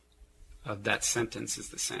reference of that sentence is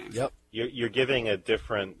the same. Yep.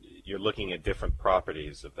 You're looking at different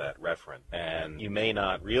properties of that referent, and you may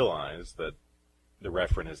not realize that the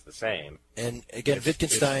referent is the same. And again,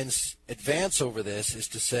 Wittgenstein's advance over this is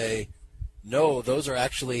to say, no, those are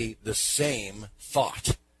actually the same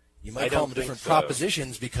thought. You might call them different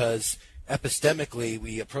propositions because epistemically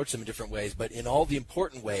we approach them in different ways, but in all the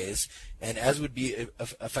important ways, and as would be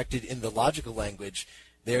affected in the logical language,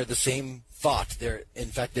 they're the same thought.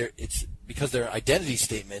 It's because they're identity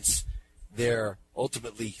statements, they're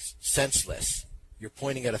ultimately senseless. You're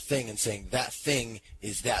pointing at a thing and saying that thing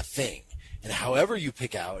is that thing. And however you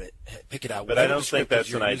pick it out. But I don't think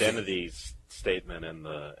that's an identity statement in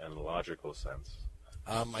the logical sense.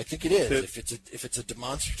 I think it is. If it's a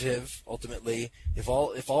demonstrative, ultimately, if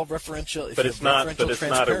all referential. But it's not. But it's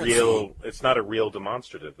not a real. It's not a real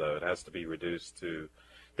demonstrative, though. It has to be reduced to.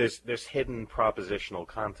 There's hidden propositional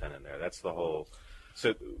content in there. That's the whole.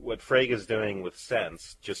 So what Frege is doing with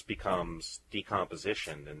sense just becomes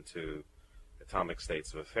decomposition into atomic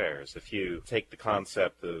states of affairs. If you take the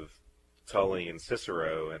concept of Tully and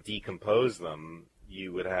Cicero and decompose them,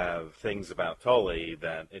 you would have things about Tully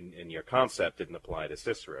that in your concept didn't apply to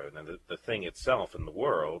Cicero. Now the thing itself in the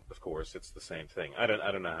world, of course, it's the same thing. I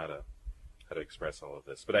don't know how to express all of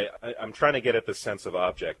this, but I'm trying to get at the sense of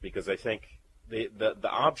object, because I think the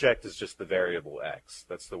object is just the variable X.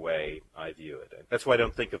 That's the way I view it. And that's why I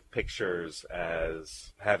don't think of pictures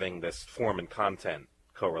as having this form and content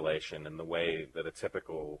correlation in the way that a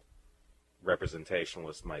typical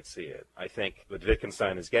representationalist might see it. I think what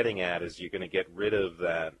Wittgenstein is getting at is you're going to get rid of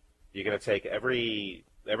that. You're going to take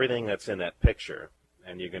everything that's in that picture,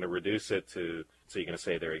 and you're going to reduce it to, so you're going to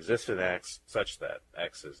say there exists an X such that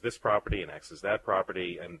X is this property and X is that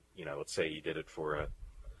property, and, let's say you did it for a,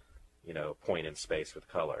 point in space with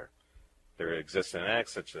color. There exists an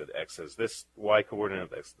X such that X has this Y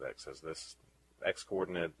coordinate, X has this X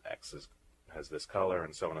coordinate, X has this color,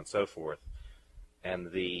 and so on and so forth.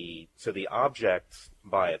 And so the object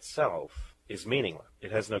by itself is meaningless.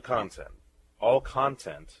 It has no content. All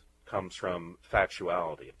content comes from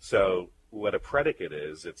factuality. So what a predicate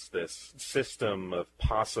is, it's this system of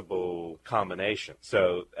possible combinations.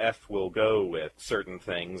 So F will go with certain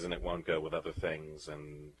things and it won't go with other things.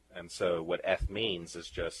 And so what F means is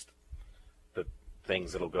just the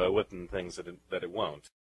things it'll go with and things that it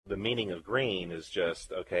won't. The meaning of green is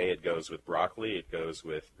just, okay, it goes with broccoli, it goes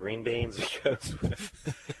with green beans, it goes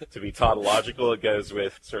with, to be tautological, it goes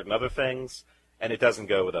with certain other things, and it doesn't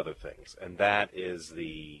go with other things. And that is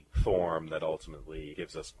the form that ultimately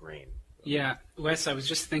gives us green. Yeah, Wes, I was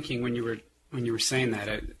just thinking when you were saying that,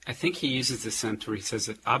 I think he uses this sentence where he says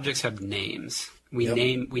that objects have names. We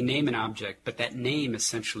name an object, but that name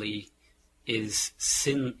essentially is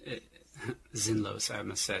sinnlos, I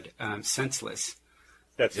almost said, senseless.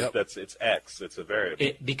 It's X. It's a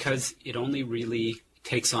variable. Because it only really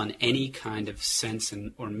takes on any kind of sense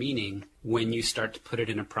or meaning when you start to put it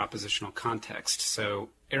in a propositional context. So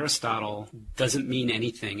Aristotle doesn't mean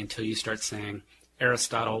anything until you start saying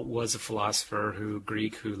Aristotle was a philosopher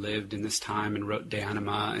Greek who lived in this time and wrote De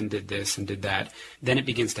Anima and did this and did that. Then it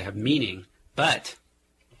begins to have meaning. But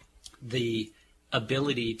the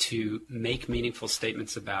ability to make meaningful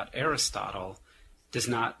statements about Aristotle does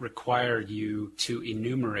not require you to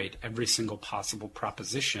enumerate every single possible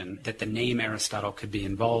proposition that the name Aristotle could be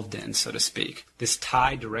involved in, so to speak. This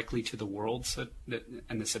tie directly to the world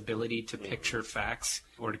and this ability to picture facts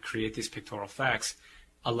or to create these pictorial facts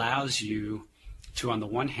allows you to, on the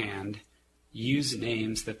one hand, use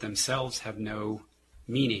names that themselves have no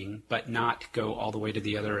meaning, but not go all the way to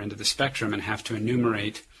the other end of the spectrum and have to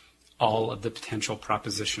enumerate all of the potential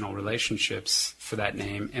propositional relationships for that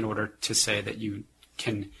name in order to say that you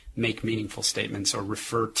can make meaningful statements or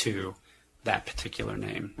refer to that particular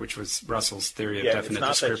name, which was Russell's theory of definite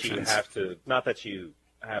descriptions. Not that you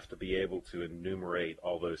have to be able to enumerate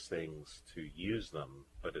all those things to use them,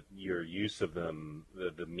 but your use of them,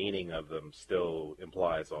 the meaning of them still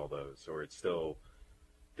implies all those, or it still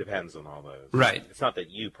depends on all those. Right. It's not that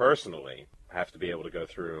you personally have to be able to go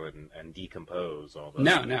through and decompose all those.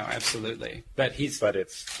 No, absolutely. But it's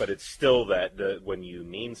still that when you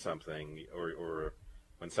mean something or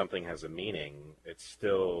when something has a meaning, it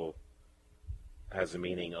still has a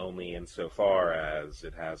meaning only insofar as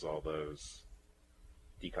it has all those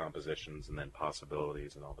decompositions and then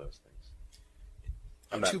possibilities and all those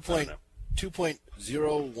things.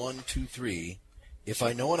 2.0123, if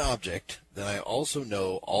I know an object, then I also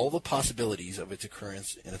know all the possibilities of its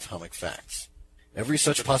occurrence in atomic facts. Every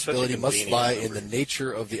such possibility must lie in the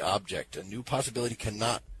nature of the object. A new possibility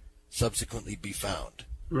cannot subsequently be found.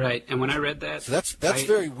 Right, and when I read that... So that's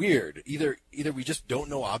very weird. Either we just don't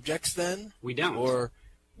know objects then... We don't. Or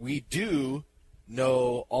we do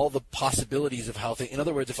know all the possibilities of how things... In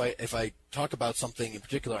other words, if I talk about something in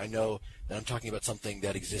particular, I know that I'm talking about something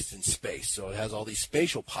that exists in space. So it has all these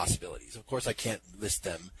spatial possibilities. Of course, I can't list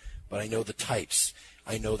them, but I know the types.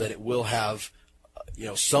 I know that it will have,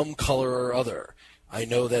 some color or other. I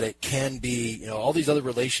know that it can be, all these other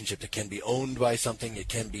relationships. It can be owned by something. It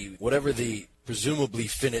can be whatever the presumably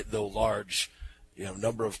finite, though large,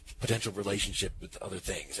 number of potential relationships with other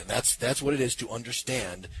things. And that's what it is to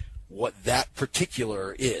understand what that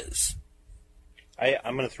particular is.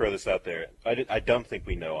 I'm going to throw this out there. I don't think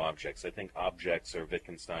we know objects. I think objects are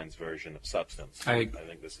Wittgenstein's version of substance. I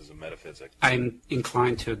think this is a metaphysic. I'm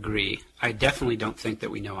inclined to agree. I definitely don't think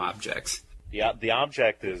that we know objects. The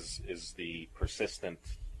object is the persistent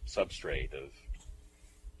substrate of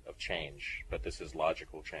change, but this is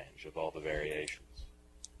logical change of all the variations.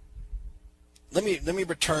 Let me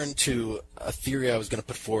return to a theory I was going to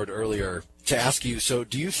put forward earlier to ask you. So,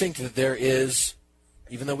 do you think that there is,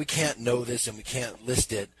 even though we can't know this and we can't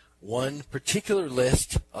list it, one particular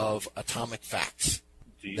list of atomic facts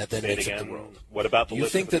that then makes up the world. What about the Do you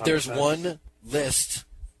list think of that there's atomic facts? one list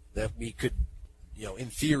that we could, in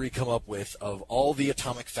theory, come up with of all the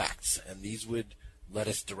atomic facts, and these would let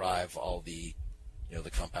us derive all the, the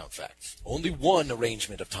compound facts? Only one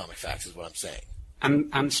arrangement of atomic facts is what I'm saying.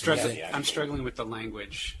 I'm struggling. Yeah. I'm struggling with the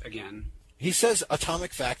language again. He says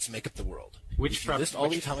atomic facts make up the world. Which If you list all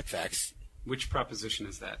the atomic facts Which proposition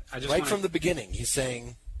is that? I just right wanna, from the beginning. He's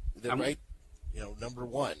saying that number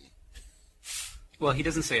one. Well, he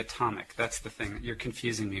doesn't say atomic. That's the thing. You're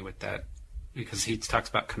confusing me with that because he talks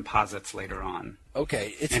about composites later on.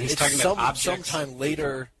 Okay, And he's it's talking about objects. sometime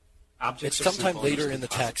later. Objects It's are sometime simple, later just in the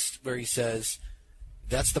composites. text where he says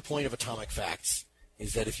that's the point of atomic facts,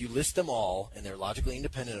 is that if you list them all and they're logically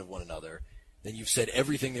independent of one another, then you've said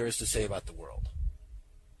everything there is to say about the world.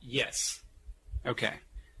 Yes. Okay.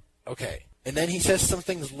 Okay. And then he says some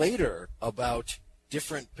things later about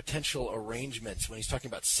different potential arrangements when he's talking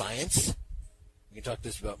about science. We can talk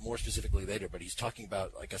this about more specifically later, but he's talking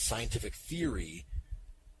about like a scientific theory,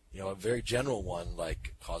 a very general one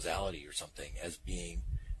like causality or something, as being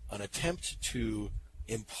an attempt to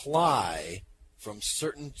imply from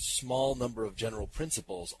certain small number of general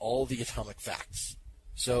principles all the atomic facts.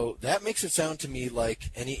 So that makes it sound to me like,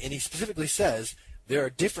 and he specifically says, there are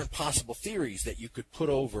different possible theories that you could put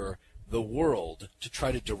over the world to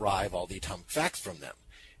try to derive all the atomic facts from them.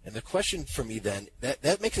 And the question for me then,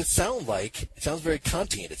 that makes it sounds very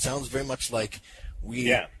Kantian. It sounds very much like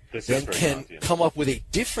we then can come up with a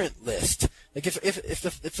different list. Like if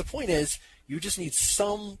the point is you just need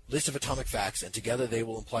some list of atomic facts and together they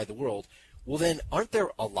will imply the world, well then aren't there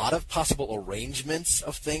a lot of possible arrangements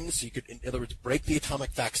of things? So you could, in other words, break the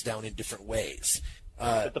atomic facts down in different ways.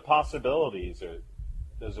 But the possibilities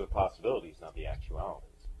those are possibilities, not the actualities.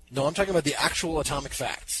 No, I'm talking about the actual atomic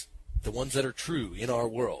facts, the ones that are true in our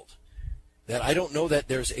world. That I don't know that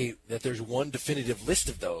there's one definitive list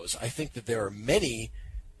of those. I think that there are many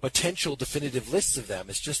potential definitive lists of them.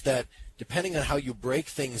 It's just that depending on how you break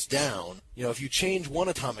things down, if you change one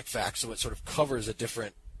atomic fact so it sort of covers a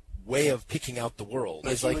different way of picking out the world.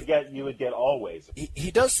 But you would get all ways.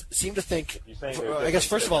 He does seem to think. I guess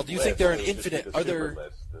first of all, do you think there are an infinite?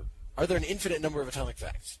 Are there an infinite number of atomic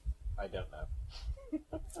facts? I don't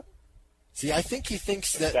know. See, I think he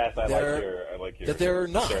thinks that Seth, I there are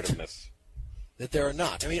not. assertiveness. That there are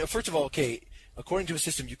not. I mean, first of all, okay, according to a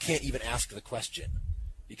system, you can't even ask the question,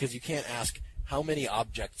 because you can't ask how many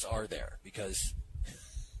objects are there, because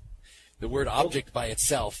the word object by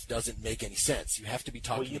itself doesn't make any sense. You have to be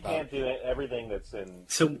talking about. Well, you can't do everything that's in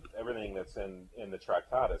the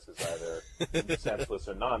Tractatus is either senseless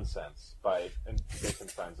or nonsense by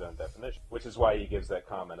Wittgenstein's own definition, which is why he gives that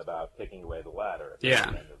comment about kicking away the ladder.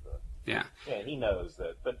 Yeah. Yeah, he knows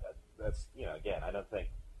that, but that's again, I don't think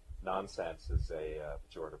nonsense is a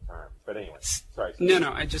pejorative term. But anyway, sorry.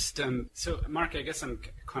 No, I just so Mark, I guess I'm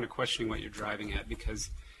kind of questioning what you're driving at, because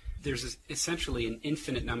there's essentially an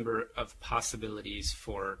infinite number of possibilities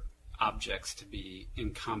for objects to be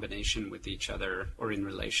in combination with each other or in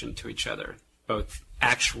relation to each other. Both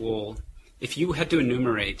actual, if you had to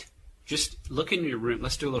enumerate, just look in your room,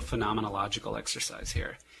 let's do a little phenomenological exercise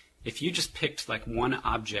here. If you just picked like one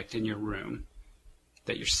object in your room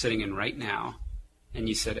that you're sitting in right now, and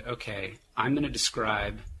you said, okay, I'm going to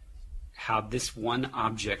describe how this one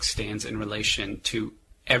object stands in relation to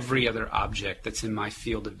every other object that's in my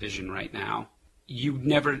field of vision right now, you'd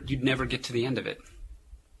never get to the end of it.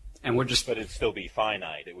 And but it'd still be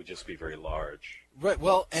finite. It would just be very large. Right.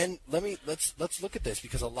 Well, and let's look at this,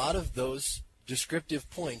 because a lot of those descriptive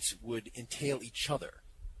points would entail each other.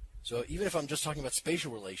 So even if I'm just talking about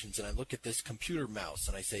spatial relations and I look at this computer mouse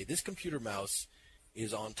and I say this computer mouse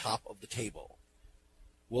is on top of the table,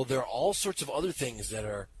 well, there are all sorts of other things that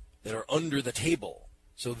are under the table.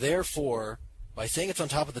 So therefore, by saying it's on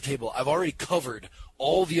top of the table, I've already covered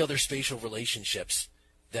all the other spatial relationships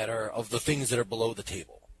that are of the things that are below the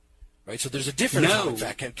table. Right? So there's a different atomic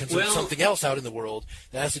fact concerning something else out in the world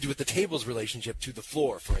that has to do with the table's relationship to the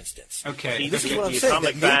floor, for instance. Okay. See, this is what I'm the saying.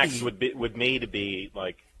 Atomic facts would me to be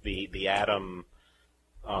like the atom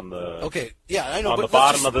on the I know, on the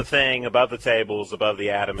bottom of the thing, above the tables, above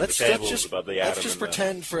the atom, and the tables above the atom. Let's just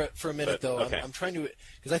pretend for a minute, though. Okay. I'm trying to,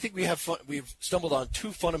 because I think we've stumbled on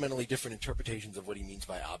two fundamentally different interpretations of what he means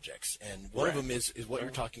by objects, and one of them is what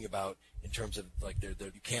you're talking about in terms of like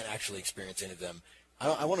you can't actually experience any of them.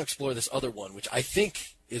 I want to explore this other one, which I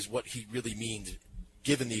think is what he really means,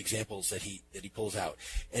 given the examples that he pulls out.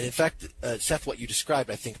 And in fact, Seth, what you described,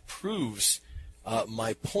 I think, proves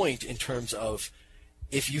my point in terms of,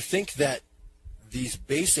 if you think that these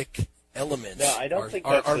basic elements No, I don't think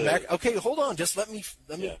that's okay, hold on. Just let me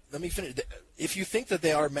finish. If you think that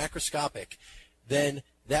they are macroscopic, then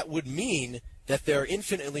that would mean that there are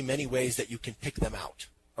infinitely many ways that you can pick them out.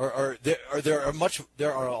 Or there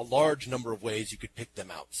are a large number of ways you could pick them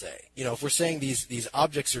out, say. If we're saying these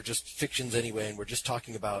objects are just fictions anyway, and we're just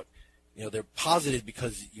talking about, they're posited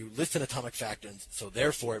because you list an atomic fact, and so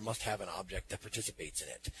therefore it must have an object that participates in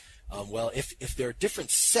it. Well, if there are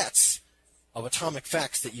different sets of atomic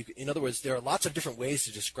facts in other words, there are lots of different ways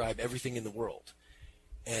to describe everything in the world.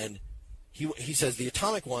 And he says the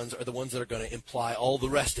atomic ones are the ones that are going to imply all the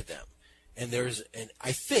rest of them. And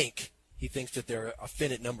I think he thinks that there are a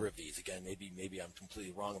finite number of these. Again, maybe I'm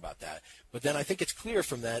completely wrong about that. But then I think it's clear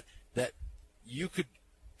from that you could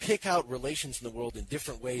pick out relations in the world in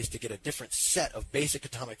different ways to get a different set of basic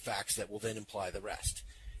atomic facts that will then imply the rest.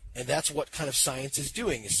 And that's what kind of science is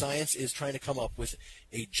doing. Science is trying to come up with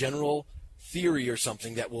a general theory or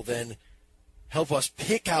something that will then help us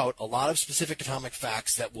pick out a lot of specific atomic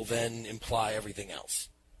facts that will then imply everything else.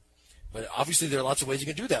 But obviously there are lots of ways you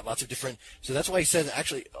can do that, lots of different. So that's why he says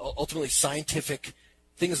actually ultimately scientific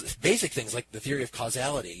things, basic things like the theory of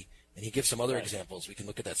causality, and he gives some other examples, we can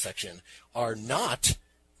look at that section, are not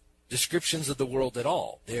descriptions of the world at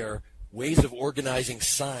all. They're ways of organizing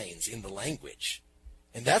signs in the language.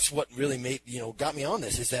 And that's what really got me on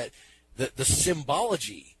this, is that the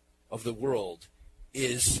symbology of the world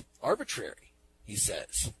is arbitrary, he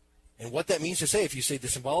says. And what that means to say, if you say the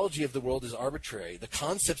symbology of the world is arbitrary, the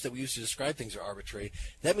concepts that we use to describe things are arbitrary,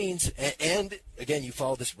 that means, and again, you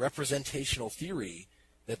follow this representational theory,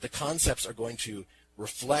 that the concepts are going to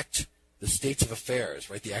reflect the states of affairs,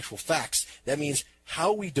 right, the actual facts. That means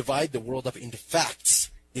how we divide the world up into facts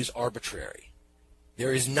is arbitrary.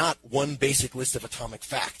 There is not one basic list of atomic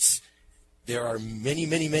facts. There are many,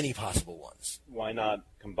 many, many possible ones. Why not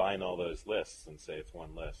combine all those lists and say it's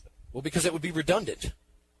one list? Well, because it would be redundant.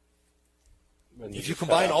 If you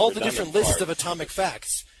combine all the different lists of atomic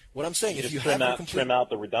facts, what I'm saying, if you have trim out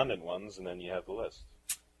the redundant ones, and then you have the list.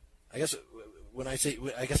 I guess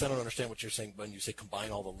I don't understand what you're saying when you say combine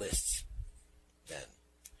all the lists. Then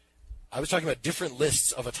I was talking about different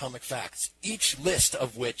lists of atomic facts, each list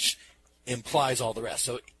of which implies all the rest.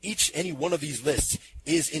 So any one of these lists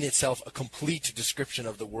is in itself a complete description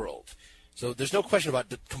of the world. So there's no question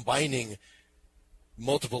about combining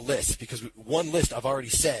multiple lists, because one list I've already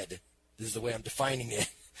said, this is the way I'm defining it,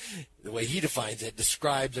 the way he defines it,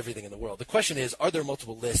 describes everything in the world. The question is, are there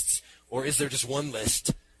multiple lists, or is there just one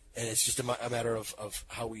list, and it's just a matter of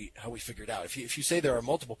how we figure it out? If you say there are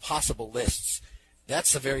multiple possible lists,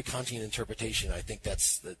 that's a very Kantian interpretation. I think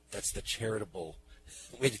that's the charitable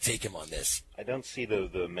way to take him on this. I don't see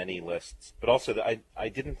the many lists, but also I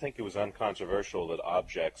didn't think it was uncontroversial that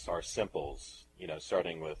objects are simples,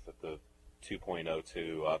 starting with the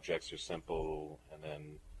 2.02 objects are simple, and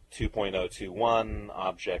then 2.021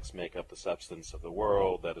 objects make up the substance of the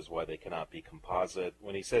world. That is why they cannot be composite.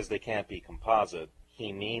 When he says they can't be composite,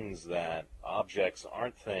 he means that objects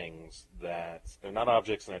aren't things they're not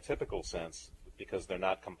objects in their typical sense, because they're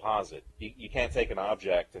not composite. You can't take an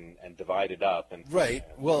object and divide it up. Right.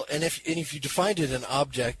 Well, and if you defined it an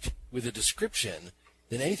object with a description,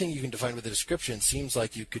 then anything you can define with a description seems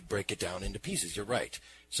like you could break it down into pieces. You're right.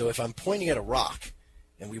 So if I'm pointing at a rock,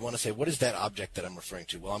 and we want to say, what is that object that I'm referring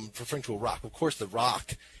to? Well, I'm referring to a rock. Of course, the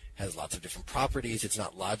rock has lots of different properties. It's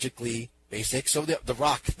not logically basic. So the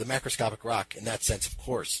rock, the macroscopic rock, in that sense, of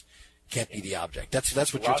course, can't be the object. That's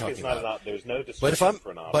what you're talking about. There's no description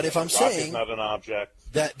for an object. But if I'm saying is not an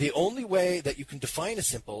object, that the only way that you can define a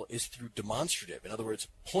simple is through demonstrative. In other words,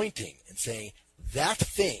 pointing and saying, that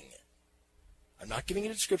thing, I'm not giving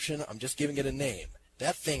it a description, I'm just giving it a name.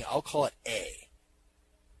 That thing, I'll call it A,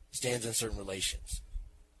 stands in certain relations.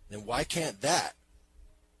 Then why can't that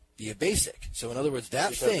be a basic? So in other words,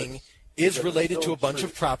 that thing is related to a bunch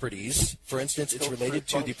of properties. For instance, it's related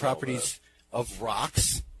to the properties of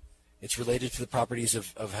rocks. It's related to the properties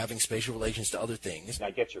of having spatial relations to other things.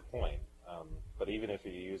 I get your point. But even if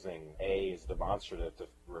you're using A as demonstrative to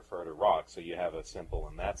refer to rocks, so you have a simple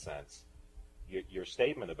in that sense, your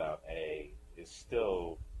statement about A is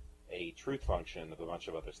still a truth function of a bunch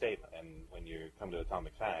of other statements. And when you come to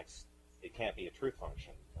atomic facts, it can't be a truth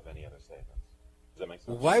function of any other statements. Does that make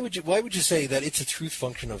sense? Why would you say that it's a truth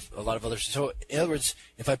function of a lot of others? So in other words,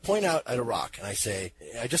 if I point out at a rock and I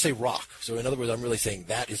just say rock. So in other words, I'm really saying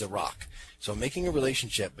that is a rock. So I'm making a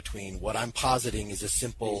relationship between what I'm positing is a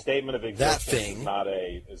simple the statement of existence that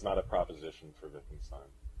thing is not a proposition for Wittgenstein.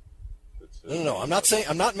 No. I'm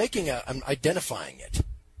identifying it.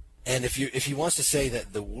 And if he wants to say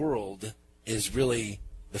that the world is really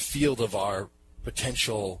the field of our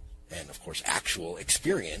potential and, of course, actual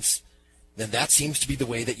experience, then that seems to be the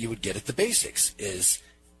way that you would get at the basics, is,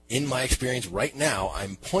 in my experience right now,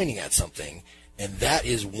 I'm pointing at something, and that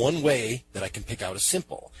is one way that I can pick out as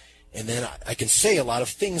simple. And then I can say a lot of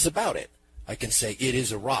things about it. I can say it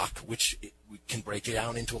is a rock, which we can break it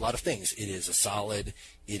down into a lot of things. It is a solid.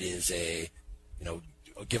 It is a,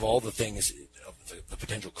 give all the things, the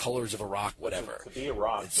potential colors of a rock, whatever. To be a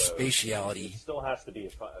rock, it's spatiality. It still has to be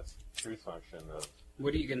a truth function of,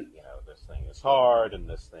 what are you going to... this thing is hard, and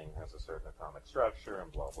this thing has a certain atomic structure,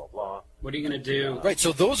 and blah, blah, blah. What are you going to do? Right,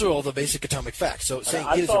 so those are all the basic atomic facts. So saying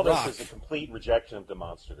it is a rock... I saw this as a complete rejection of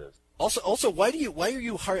demonstratives. Also, why are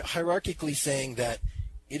you hierarchically saying that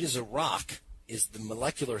it is a rock is the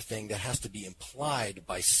molecular thing that has to be implied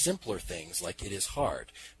by simpler things like it is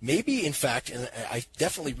hard? Maybe, in fact, and I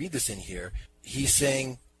definitely read this in here, he's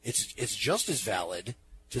saying it's just as valid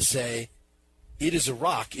to say it is a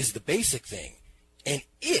rock is the basic thing, and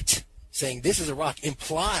it saying this is a rock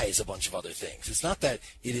implies a bunch of other things. It's not that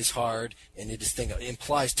it is hard and it is thing. It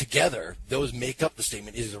implies together those make up the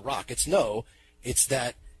statement it is a rock. It's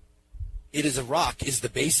that it is a rock is the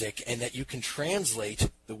basic, and that you can translate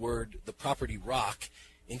the property rock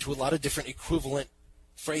into a lot of different equivalent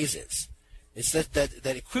phrases. It's that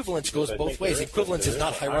equivalence goes both ways. Equivalence is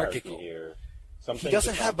not hierarchical. He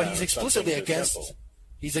doesn't have, but he's explicitly against.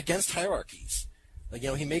 He's against hierarchies. Like,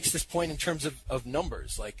 he makes this point in terms of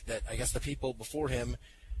numbers, like that. I guess the people before him,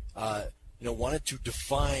 wanted to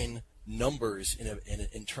define numbers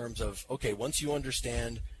in terms of, okay, once you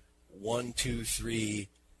understand 1, 2, 3,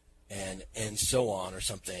 and so on or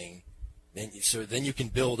something, then you can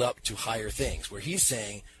build up to higher things. Where he's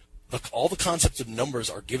saying, look, all the concepts of numbers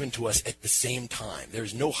are given to us at the same time.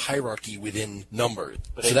 There's no hierarchy within numbers.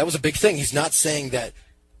 So that was a big thing. He's not saying that,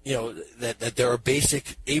 that there are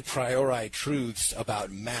basic a priori truths about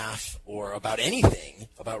math or about anything,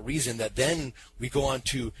 about reason, that then we go on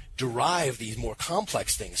to derive these more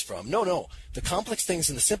complex things from. No. The complex things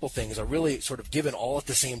and the simple things are really sort of given all at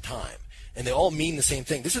the same time. And they all mean the same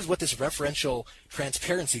thing. This is what this referential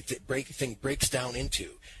transparency thing breaks down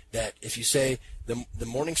into. That if you say the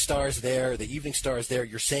morning star is there, the evening star is there,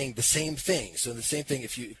 you're saying the same thing. So the same thing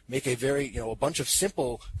if you make a bunch of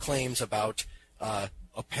simple claims about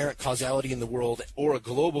apparent causality in the world, or a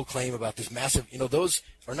global claim about this massive, those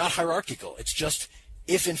are not hierarchical. It's just,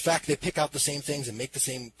 if in fact they pick out the same things and make the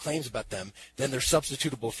same claims about them, then they're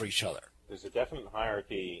substitutable for each other. There's a definite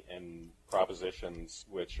hierarchy in propositions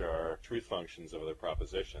which are truth functions of other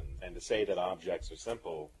propositions. And to say that objects are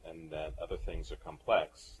simple and that other things are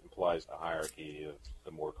complex implies a hierarchy of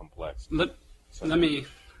the more complex. Let me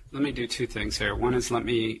do two things here. One is, let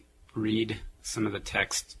me read some of the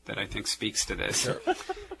text that I think speaks to this. Sure.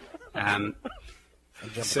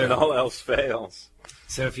 So when all else fails.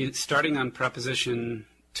 So if you starting on proposition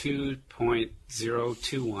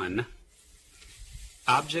 2.021,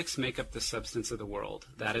 objects make up the substance of the world.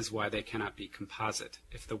 That is why they cannot be composite.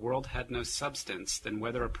 If the world had no substance, then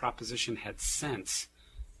whether a proposition had sense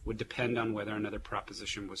would depend on whether another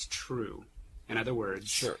proposition was true. In other words,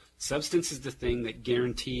 sure, substance is the thing that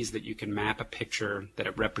guarantees that you can map a picture that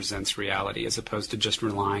it represents reality, as opposed to just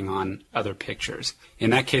relying on other pictures.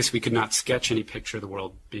 In that case, we could not sketch any picture of the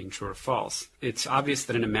world being true or false. It's obvious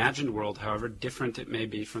that an imagined world, however different it may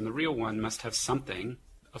be from the real one, must have something,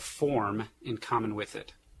 a form, in common with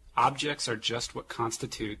it. Objects are just what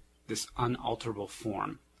constitute this unalterable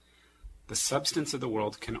form. The substance of the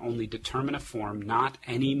world can only determine a form, not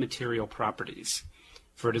any material properties.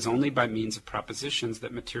 For it is only by means of propositions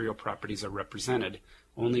that material properties are represented,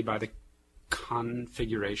 only by the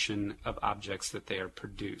configuration of objects that they are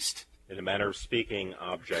produced. In a manner of speaking,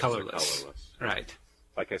 objects are colorless. Right.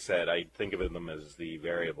 Like I said, I think of them as the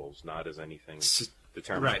variables, not as anything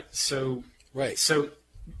determined. Right. So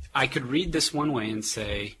I could read this one way and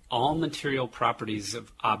say all material properties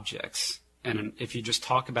of objects, and if you just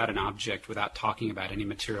talk about an object without talking about any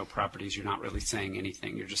material properties, you're not really saying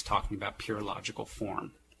anything. You're just talking about pure logical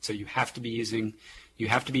form. So you have to be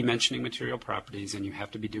mentioning material properties, and you have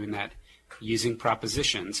to be doing that using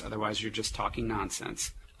propositions. Otherwise, you're just talking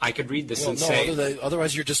nonsense. I could read this say...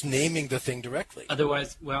 Otherwise, you're just naming the thing directly.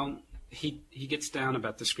 Otherwise, he gets down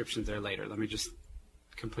about descriptions there later. Let me just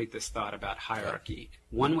complete this thought about hierarchy.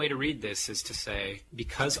 One way to read this is to say,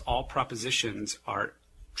 because all propositions are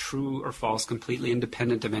true or false, completely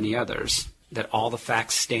independent of any others, that all the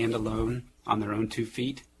facts stand alone on their own 2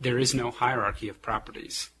 feet, there is no hierarchy of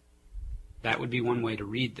properties. That would be one way to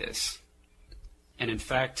read this. And in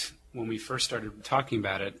fact, when we first started talking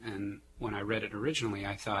about it, and when I read it originally,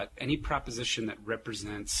 I thought any proposition that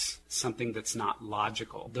represents something that's not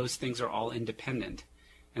logical, those things are all independent.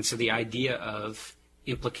 And so the idea of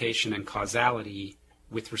implication and causality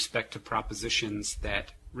with respect to propositions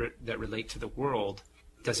that relate to the world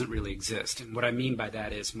doesn't really exist. And what I mean by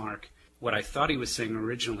that is, Mark, what I thought he was saying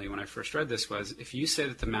originally when I first read this was, if you say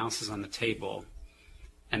that the mouse is on the table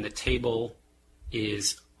and the table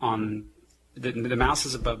is on the mouse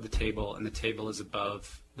is above the table and the table is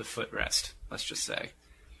above the footrest, let's just say.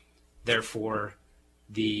 Therefore,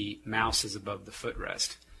 the mouse is above the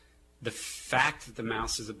footrest. The fact that the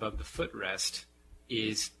mouse is above the footrest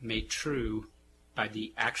is made true by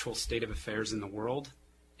the actual state of affairs in the world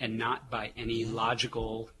and not by any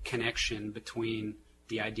logical connection between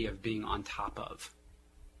the idea of being on top of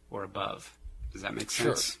or above. Does that make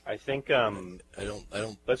sense? Sure. I think I don't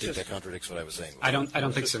think that contradicts what I was saying. I don't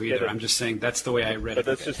think so either. I'm just saying that's the way I read it. But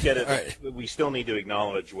let's just get it. Right. We still need to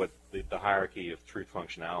acknowledge what the hierarchy of truth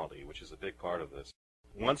functionality, which is a big part of this.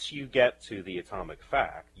 Once you get to the atomic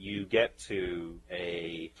fact, you get to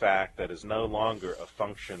a fact that is no longer a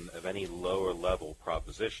function of any lower level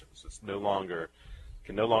propositions. It's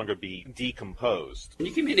can no longer be decomposed. Can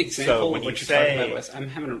you give me an example of what you're talking about, Wes? I'm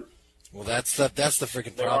having a... Well, that's the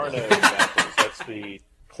freaking There problem. are no examples. That's the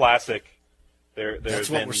classic. There's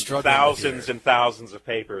been thousands and thousands of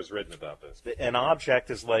papers written about this. An object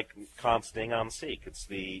is like Kant's Ding an sich. It's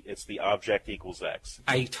the object equals X.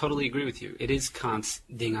 I totally agree with you. It is Kant's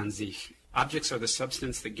Ding an sich. Objects are the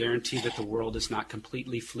substance that guarantee that the world is not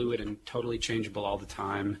completely fluid and totally changeable all the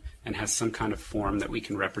time and has some kind of form that we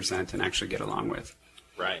can represent and actually get along with.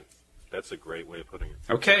 Right. That's a great way of putting it.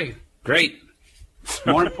 Okay, great.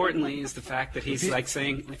 More importantly is the fact that he's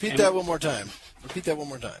saying... Repeat that one more time.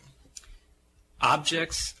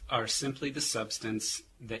 Objects are simply the substance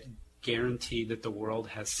that guarantee that the world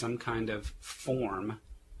has some kind of form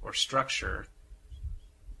or structure,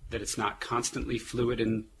 that it's not constantly fluid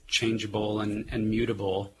and changeable and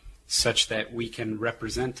mutable, such that we can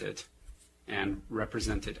represent it and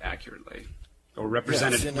represent it accurately, or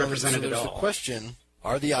represent it at all. So there's the question: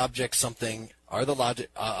 are the objects something? Are the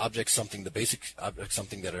objects something? The basic objects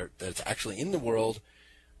something that's actually in the world?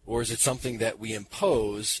 Or is it something that we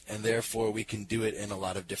impose, and therefore we can do it in a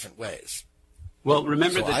lot of different ways? Well,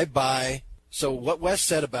 remember So what Wes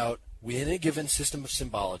said about within a given system of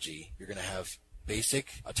symbology, you're going to have basic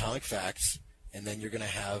atomic facts, and then you're going to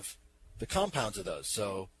have the compounds of those.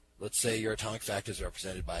 So let's say your atomic fact is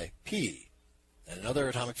represented by P, and another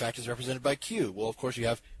atomic fact is represented by Q. Well, of course, you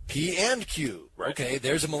have P and Q. Right. Okay,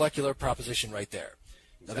 there's a molecular proposition right there.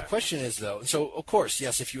 Now, the question is, though, so, of course,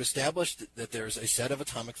 yes, if you establish that there's a set of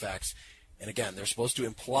atomic facts, and again, they're supposed to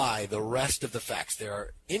imply the rest of the facts. There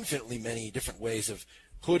are infinitely many different ways of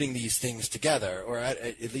putting these things together, or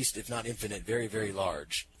at least, if not infinite, very, very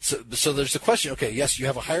large. So there's the question, okay, yes, you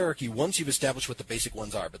have a hierarchy once you've established what the basic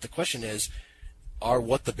ones are, but the question is, are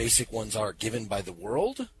what the basic ones are given by the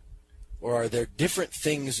world? Or are there different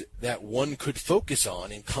things that one could focus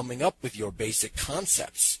on in coming up with your basic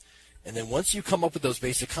concepts? And then once you come up with those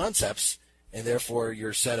basic concepts, and therefore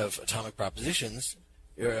your set of atomic propositions,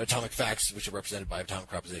 your atomic facts, which are represented by atomic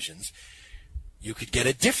propositions, you could get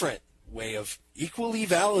a different way of equally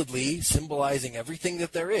validly symbolizing everything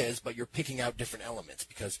that there is, but you're picking out different elements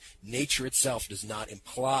because nature itself does not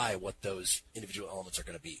imply what those individual elements are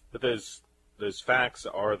going to be. But those facts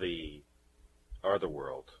are the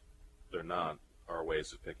world. They're not our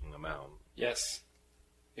ways of picking them out. Yes.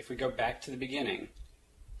 If we go back to the beginning,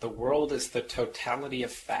 the world is the totality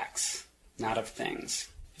of facts, not of things.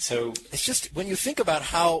 So it's just when you think about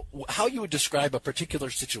how you would describe a particular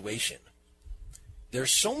situation,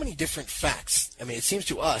 there's so many different facts. I mean, it seems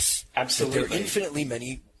to us absolutely that there are infinitely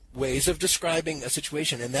many ways of describing a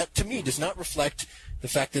situation, and that to me does not reflect the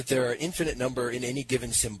fact that there are an infinite number in any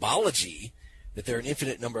given symbology, that there are an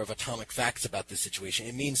infinite number of atomic facts about this situation.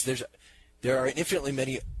 It means there are infinitely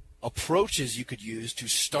many approaches you could use to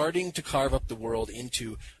starting to carve up the world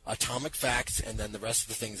into atomic facts and then the rest of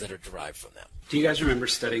the things that are derived from them. Do you guys remember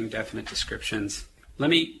studying definite descriptions?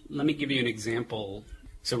 Let me give you an example.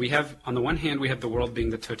 So we have, on the one hand, we have the world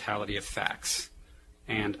being the totality of facts,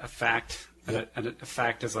 and a fact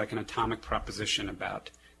is like an atomic proposition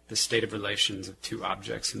about the state of relations of two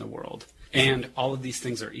objects in the world, and all of these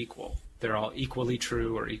things are equal. They're all equally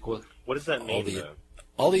true or equal. What does that mean?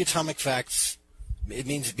 All the atomic facts. It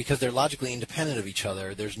means because they're logically independent of each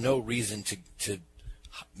other, there's no reason to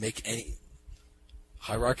make any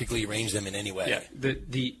hierarchically arrange them in any way. Yeah.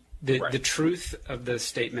 The truth of the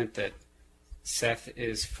statement that Seth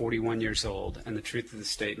is 41 years old, and the truth of the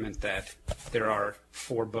statement that there are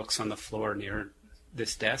 4 books on the floor near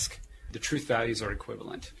this desk, the truth values are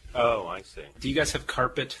equivalent. Oh, I see. Do you guys have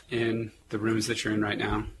carpet in the rooms that you're in right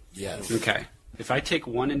now? Yes. Okay. If I take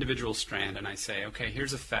one individual strand and I say, okay,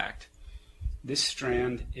 here's a fact. This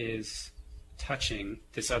strand is touching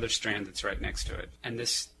this other strand that's right next to it. And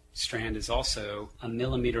this strand is also a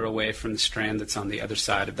millimeter away from the strand that's on the other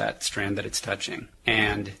side of that strand that it's touching.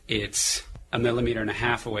 And it's a millimeter and a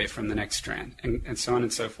half away from the next strand, and so on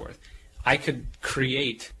and so forth. I could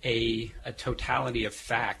create a totality of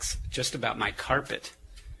facts just about my carpet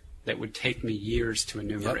that would take me years to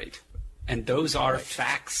enumerate. Yep. And those are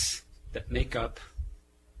facts that make up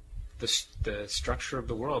the structure of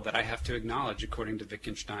the world that I have to acknowledge according to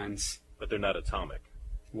Wittgenstein's. But they're not atomic.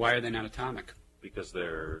 Why are they not atomic? Because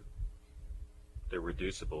they're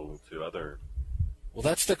reducible to other. Well,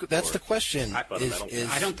 that's the question. I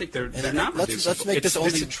don't think they're not reducible. Let's make this only.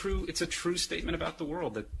 It's a true statement about the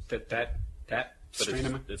world that But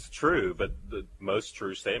it's true, but most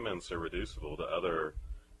true statements are reducible to other.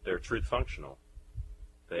 They're truth functional.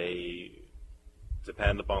 They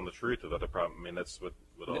depend upon the truth of other problems. I mean, that's what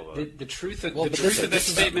all the truth of this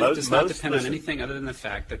statement does not depend on anything other than the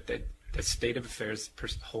fact that the state of affairs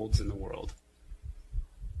holds in the world.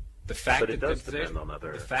 The fact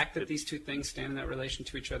that these two things stand in that relation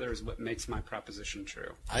to each other is what makes my proposition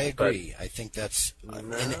true. I agree. I think that's,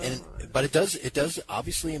 but it does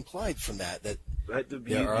obviously imply from that you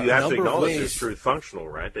have to acknowledge it's truth functional,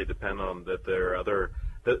 right? They depend on that there are other.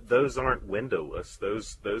 Those aren't windowless.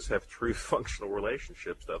 Those have truth functional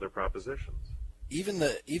relationships to other propositions. Even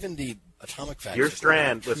the atomic factors. Your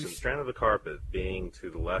strand, strand of the carpet being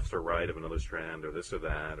to the left or right of another strand, or this or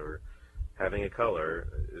that, or having a color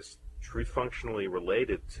is truth functionally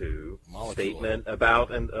related to statement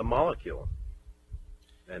about a molecule.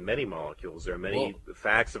 And many molecules. There are many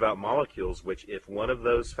facts about molecules which, if one of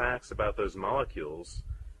those facts about those molecules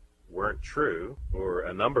weren't true, or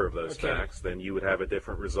a number of those facts, then you would have a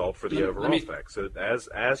different result for the overall fact. So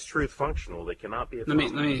as truth functional, they cannot be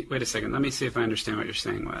atomic. Let me wait a second. Let me see if I understand what you're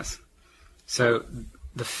saying, Wes. So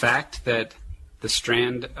the fact that the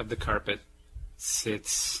strand of the carpet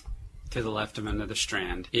sits to the left of another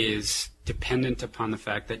strand is dependent upon the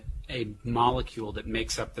fact that a molecule that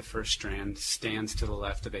makes up the first strand stands to the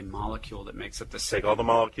left of a molecule that makes up the second. Take all the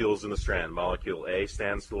molecules in the strand. Molecule A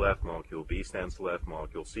stands to the left, molecule B stands to the left,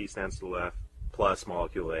 molecule C stands to the left, plus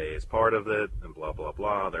molecule A is part of it, and blah, blah,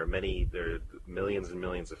 blah. There are millions and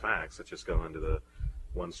millions of facts that just go into the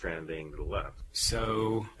one strand being to the left.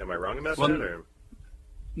 So... Am I wrong about that? Or?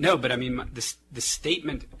 No, but I mean, the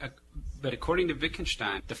statement... But according to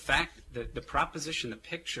Wittgenstein, the fact that the proposition, the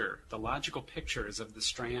picture, the logical picture is of the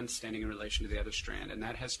strand standing in relation to the other strand, and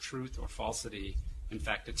that has truth or falsity. In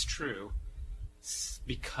fact, it's true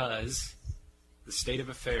because the state of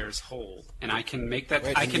affairs hold, and I can make that.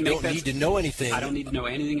 Right, I can make that. You don't need to know anything. I don't need to know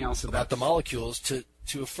anything else about the molecules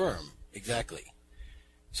to affirm exactly.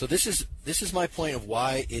 So this is my point of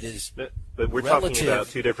why it is. But we're talking about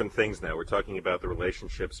two different things now. We're talking about the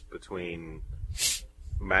relationships between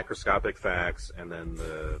macroscopic facts and then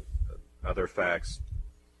the other facts.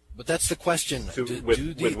 But that's the question. With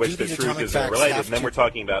which the truth is related. And then we're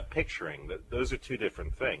talking about picturing. Those are two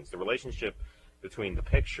different things. The relationship between the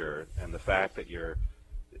picture and the fact that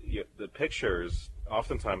the pictures,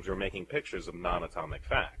 oftentimes we're making pictures of non-atomic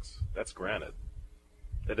facts. That's granted.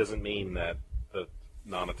 That doesn't mean that the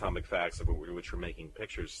non-atomic facts of which we're making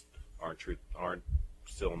pictures aren't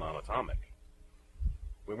still non-atomic.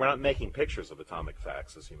 We're not making pictures of atomic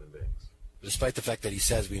facts as human beings. Despite the fact that he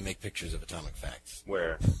says we make pictures of atomic facts.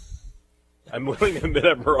 Where? I'm willing to admit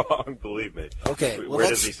I'm wrong, believe me. Okay. Where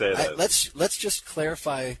does he say that? Let's just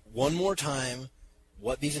clarify one more time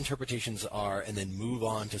what these interpretations are and then move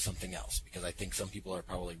on to something else, because I think some people are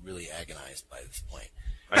probably really agonized by this point.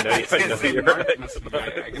 I know you're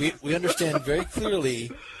right. We understand very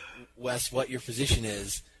clearly, Wes, what your position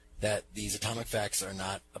is, that these atomic facts are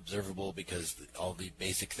not observable because all the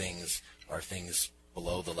basic things are things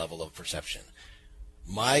below the level of perception.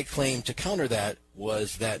 My claim to counter that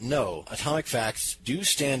was that no, atomic facts do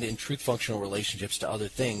stand in truth functional relationships to other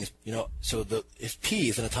things. So if P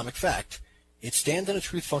is an atomic fact, it stands in a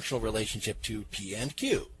truth functional relationship to P and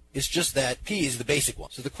Q. It's just that P is the basic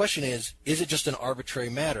one. So the question is it just an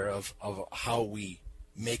arbitrary matter of how we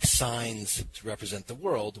make signs to represent the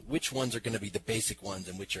world, which ones are going to be the basic ones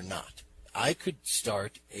and which are not? I could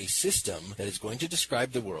start a system that is going to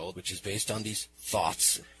describe the world, which is based on these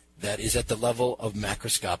thoughts, that is at the level of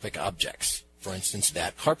macroscopic objects. For instance,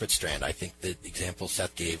 that carpet strand, I think the example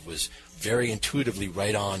Seth gave was very intuitively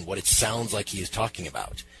right on what it sounds like he is talking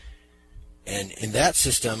about. And in that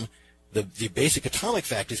system, the basic atomic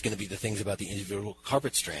fact is going to be the things about the individual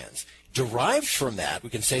carpet strands. Derived from that, we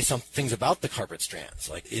can say some things about the carpet strands,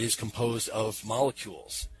 like it is composed of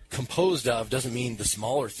molecules. composed of doesn't mean the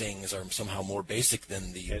smaller things are somehow more basic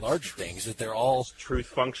than the larger things, that they're all... It's truth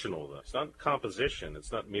functional, though. It's not composition.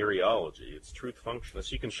 It's not mereology. It's truth functional.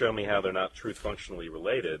 So you can show me how they're not truth functionally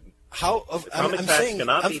related. I'm facts saying,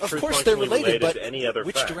 cannot be of truth course they're functionally related, but to any other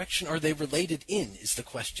which fact. direction are they related in is the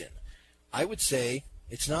question. I would say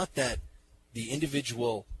it's not that the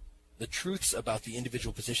truths about the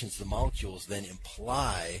individual positions of the molecules then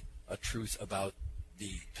imply a truth about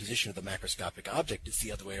the position of the macroscopic object. It's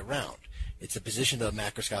the other way around. It's the position of the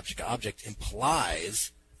macroscopic object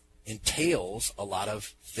entails a lot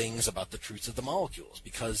of things about the truths of the molecules,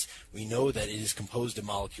 because we know that it is composed of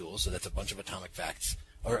molecules, so that's a bunch of a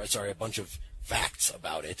bunch of facts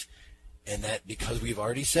about it, and that because we've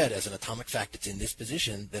already said as an atomic fact it's in this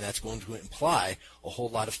position, then that's going to imply a whole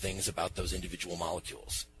lot of things about those individual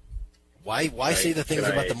molecules. Why say the things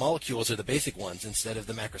about the molecules are the basic ones instead of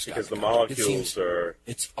the macroscopic? Because the molecules are...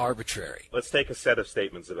 It's arbitrary. Let's take a set of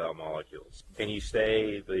statements about molecules. Can you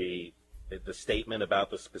say the statement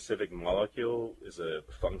about the specific molecule is a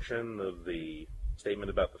function of the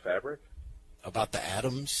statement about the fabric? About the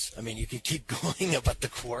atoms? I mean, you can keep going about the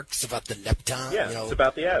quarks, about the lepton. Yeah, it's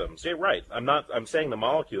about the atoms. Yeah, right. I'm saying the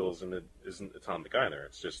molecules isn't atomic either.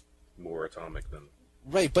 It's just more atomic than...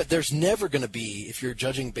 Right, but there's never going to be, if you're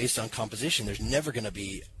judging based on composition, there's never going to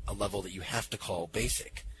be a level that you have to call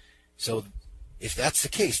basic. So if that's the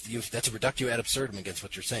case, that's a reductio ad absurdum against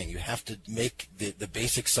what you're saying. You have to make the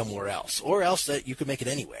basic somewhere else, or else that you could make it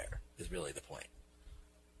anywhere, is really the point.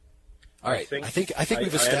 All right, I think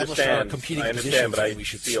we've established our competing positions, and we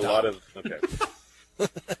should stop. A lot of... Okay.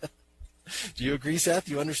 Do you agree, Seth?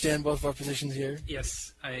 You understand both of our positions here?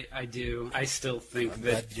 Yes, I do. I still think I'm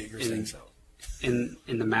that glad you're saying so. In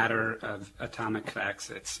the matter of atomic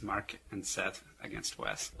facts, it's Mark and Seth against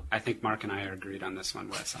Wes. I think Mark and I are agreed on this one,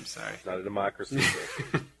 Wes. I'm sorry. It's not a democracy.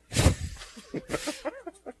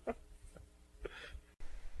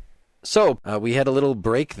 So we had a little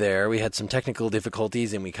break there. We had some technical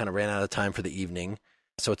difficulties, and we kind of ran out of time for the evening.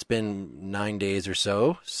 So it's been 9 days or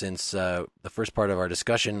so since the first part of our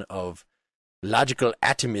discussion of logical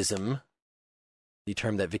atomism, the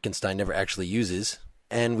term that Wittgenstein never actually uses.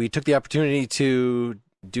 And we took the opportunity to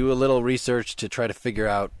do a little research to try to figure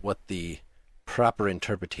out what the proper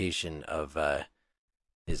interpretation of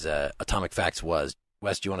his atomic facts was.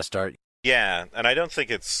 Wes, do you want to start? Yeah, and I don't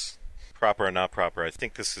think it's proper or not proper. I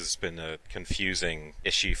think this has been a confusing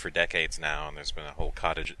issue for decades now, and there's been a whole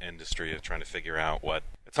cottage industry of trying to figure out what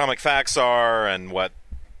atomic facts are and what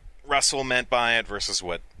Russell meant by it versus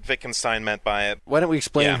what Wittgenstein meant by it. Why don't we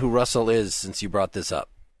explain who Russell is, since you brought this up?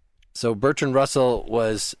 So Bertrand Russell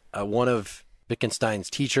was one of Wittgenstein's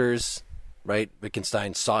teachers, right?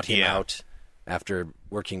 Wittgenstein sought him out after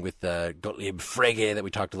working with Gottlieb Frege that we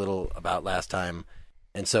talked a little about last time.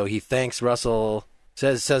 And so he thanks Russell,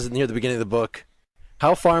 says near the beginning of the book,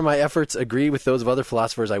 "How far my efforts agree with those of other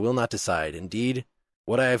philosophers I will not decide. Indeed,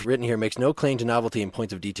 what I have written here makes no claim to novelty in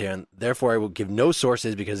points of detail, and therefore I will give no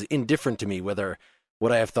sources because it's indifferent to me whether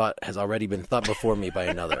what I have thought has already been thought before me by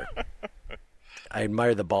another." I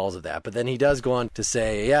admire the balls of that. But then he does go on to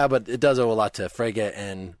say, yeah, but it does owe a lot to Frege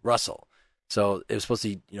and Russell. So it was supposed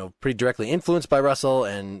to be, pretty directly influenced by Russell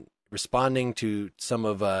and responding to some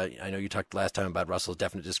of, I know you talked last time about Russell's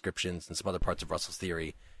definite descriptions and some other parts of Russell's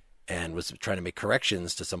theory, and was trying to make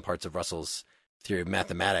corrections to some parts of Russell's theory of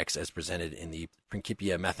mathematics as presented in the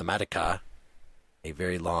Principia Mathematica, a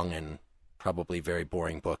very long and probably very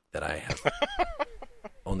boring book that I have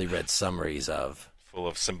only read summaries of. Full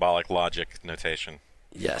of symbolic logic notation.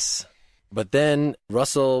 Yes. But then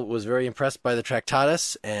Russell was very impressed by the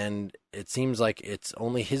Tractatus, and it seems like it's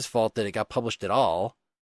only his fault that it got published at all.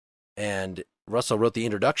 And Russell wrote the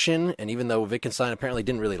introduction, and even though Wittgenstein apparently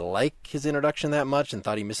didn't really like his introduction that much and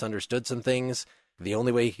thought he misunderstood some things, the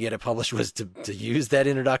only way he could get it published was to use that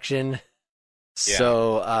introduction. Yeah.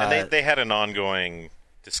 So, and they had an ongoing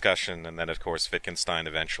discussion, and then, of course, Wittgenstein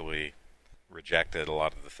eventually rejected a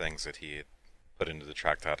lot of the things that he had put into the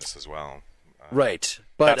Tractatus as well. Right.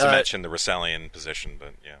 But, not to mention the Russellian position,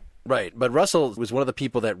 but yeah. Right. But Russell was one of the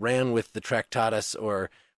people that ran with the Tractatus, or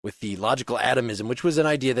with the logical atomism, which was an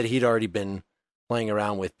idea that he'd already been playing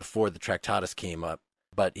around with before the Tractatus came up.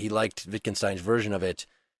 But he liked Wittgenstein's version of it.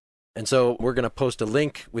 And so we're going to post a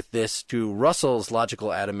link with this to Russell's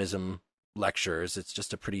logical atomism lectures. It's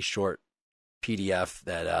just a pretty short PDF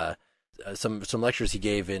that some lectures he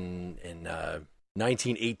gave in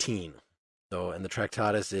 1918. So, and the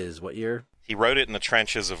Tractatus is what year? He wrote it in the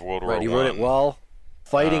trenches of World War I. Right, he wrote it while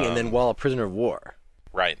fighting and then while a prisoner of war.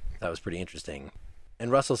 Right. That was pretty interesting.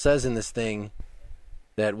 And Russell says in this thing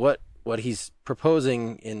that what he's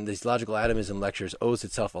proposing in these logical atomism lectures owes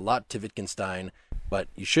itself a lot to Wittgenstein, But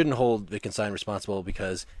you shouldn't hold Wittgenstein responsible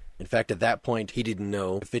because, in fact, at that point, he didn't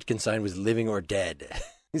know if Wittgenstein was living or dead,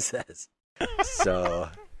 he says. So...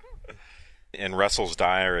 In Russell's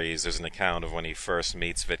diaries, there's an account of when he first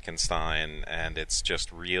meets Wittgenstein, and it's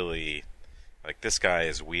just really, like, this guy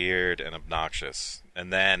is weird and obnoxious.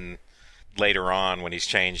 And then later on, when he's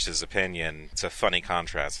changed his opinion, it's a funny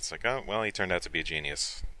contrast. It's like, oh, well, he turned out to be a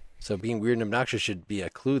genius. So being weird and obnoxious should be a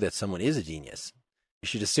clue that someone is a genius. You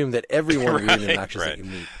should assume that everyone weird and obnoxious that you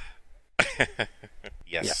meet.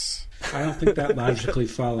 Yes. I don't think that logically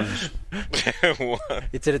follows.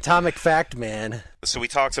 It's an atomic fact, man. So we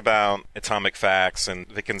talked about atomic facts and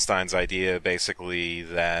Wittgenstein's idea, basically,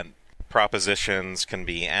 that propositions can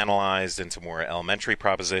be analyzed into more elementary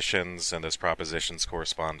propositions, and those propositions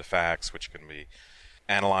correspond to facts, which can be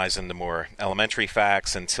analyzed into more elementary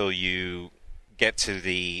facts until you get to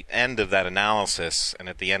the end of that analysis, and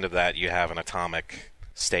at the end of that you have an atomic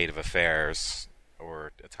state of affairs,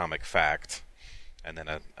 or atomic fact, and then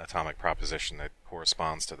an atomic proposition that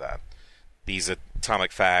corresponds to that. These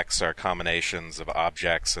atomic facts are combinations of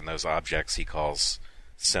objects, and those objects he calls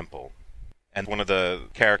simple. And one of the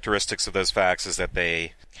characteristics of those facts is that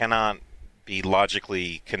they cannot be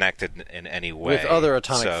logically connected in any way. With other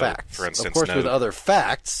atomic facts. For instance, of course, with other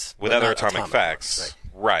facts. With other atomic facts.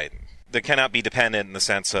 Right. They cannot be dependent in the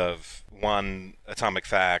sense of one atomic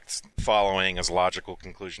fact following as a logical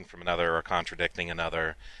conclusion from another or contradicting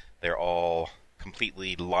another. They're all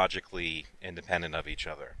completely logically independent of each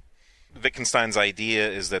other. Wittgenstein's idea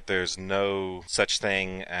is that there's no such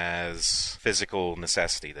thing as physical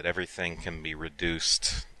necessity, that everything can be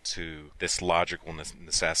reduced to this logical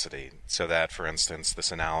necessity, so that, for instance,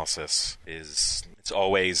 this analysis it's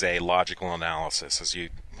always a logical analysis, as you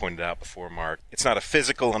pointed out before, Mark. It's not a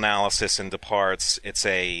physical analysis into parts, it's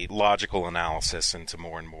a logical analysis into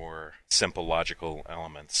more and more simple logical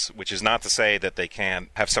elements, which is not to say that they can't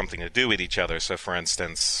have something to do with each other. So, for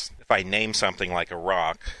instance, if I name something like a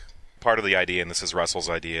rock, part of the idea, and this is Russell's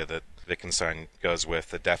idea that Wittgenstein goes with,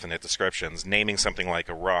 the definite descriptions, naming something like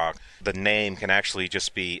a rock, the name can actually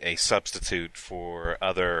just be a substitute for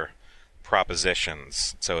other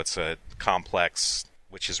propositions. So it's a complex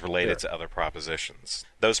which is related to other propositions.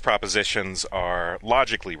 Those propositions are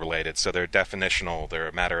logically related, so they're definitional, they're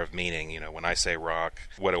a matter of meaning. You know, when I say rock,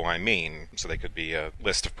 what do I mean? So they could be a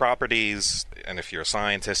list of properties, and if you're a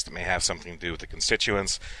scientist, it may have something to do with the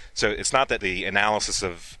constituents. So it's not that the analysis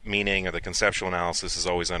of meaning or the conceptual analysis is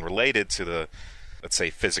always unrelated to the, let's say,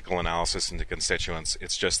 physical analysis into constituents.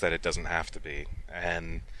 It's just that it doesn't have to be.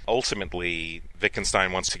 And ultimately,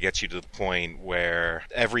 Wittgenstein wants to get you to the point where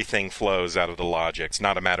everything flows out of the logic. It's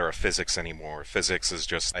not a matter of physics anymore. Physics is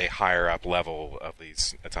just a higher up level of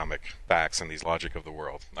these atomic facts and these logic of the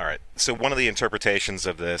world. All right. So one of the interpretations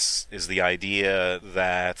of this is the idea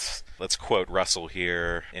that, let's quote Russell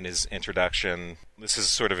here in his introduction. This is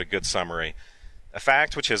sort of a good summary. A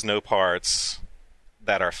fact which has no parts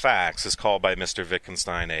that are facts is called by Mr.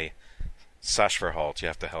 Wittgenstein a Sachverhalt. You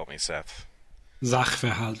have to help me, Seth.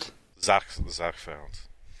 Sachverhalt. Sachverhalt.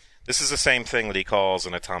 This is the same thing that he calls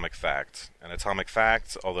an atomic fact. An atomic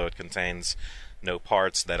fact, although it contains no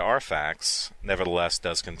parts that are facts, nevertheless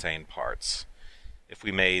does contain parts. If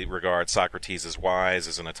we may regard Socrates as wise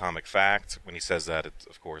as an atomic fact, when he says that,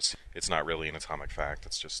 of course, it's not really an atomic fact.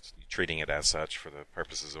 It's just treating it as such for the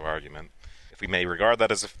purposes of argument. If we may regard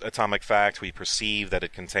that as an atomic fact, we perceive that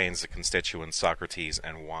it contains the constituents Socrates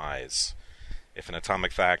and wise. If an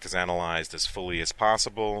atomic fact is analyzed as fully as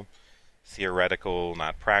possible, theoretical,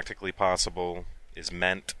 not practically possible, is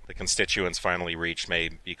meant, the constituents finally reached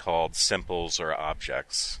may be called simples or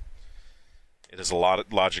objects. It is a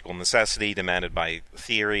logical necessity demanded by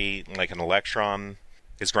theory, like an electron.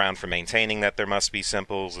 His ground for maintaining that there must be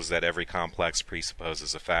simples is that every complex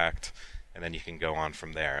presupposes a fact, and then you can go on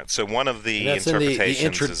from there. So one of the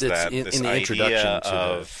interpretations is that this in the idea introduction to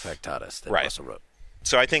of the Tractatus that right. Russell wrote.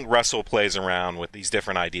 So I think Russell plays around with these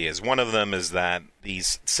different ideas. One of them is that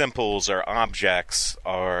these simples or objects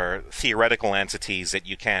are theoretical entities that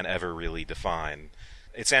you can't ever really define.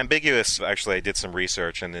 It's ambiguous. Actually, I did some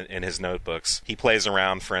research in his notebooks. He plays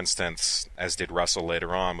around, for instance, as did Russell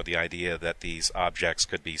later on, with the idea that these objects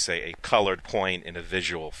could be, say, a colored point in a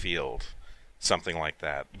visual field, something like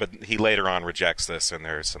that. But he later on rejects this, and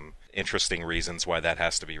there are some interesting reasons why that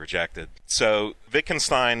has to be rejected. So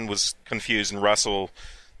Wittgenstein was confused, and Russell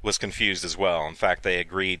was confused as well. In fact, they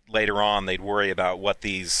agreed later on they'd worry about what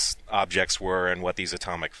these objects were and what these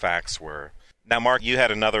atomic facts were. Now, Mark, you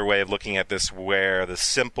had another way of looking at this where the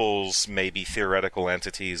simples may be theoretical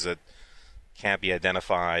entities that can't be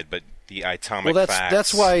identified, but the atomic facts...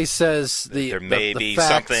 that's why he says there may be facts,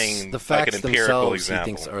 something the facts like an empirical themselves example.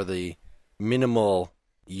 He thinks are the minimal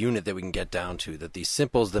unit that we can get down to, that these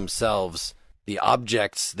simples themselves, the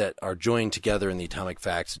objects that are joined together in the atomic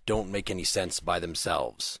facts, don't make any sense by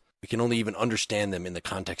themselves. We can only even understand them in the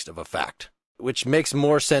context of a fact, which makes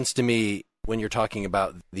more sense to me when you're talking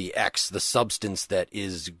about the X, the substance that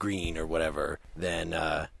is green or whatever, than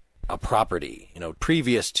a property.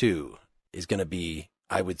 Previous to is going to be,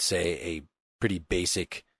 I would say, a pretty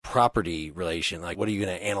basic property relation. Like, what are you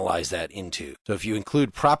going to analyze that into? So if you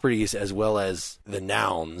include properties as well as the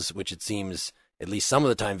nouns, which it seems at least some of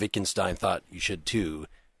the time Wittgenstein thought you should too,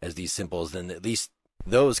 as these simples, then at least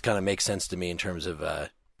those kind of make sense to me in terms of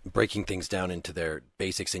breaking things down into their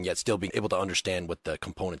basics and yet still being able to understand what the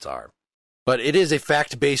components are. But it is a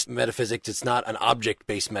fact-based metaphysics. It's not an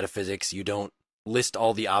object-based metaphysics. You don't list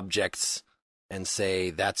all the objects and say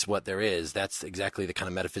that's what there is. That's exactly the kind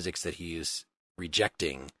of metaphysics that he is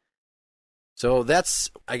rejecting. So that's,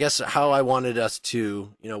 I guess, how I wanted us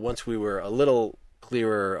to, once we were a little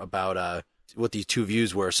clearer about what these two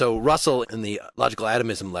views were. So Russell, in the Logical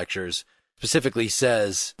Atomism lectures, specifically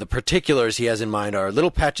says the particulars he has in mind are little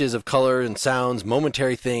patches of color and sounds,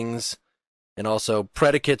 momentary things, and also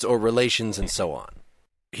predicates or relations and so on.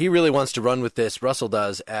 He really wants to run with this, Russell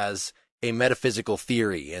does, as a metaphysical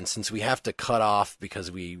theory. And since we have to cut off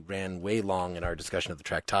because we ran way long in our discussion of the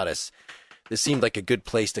Tractatus, this seemed like a good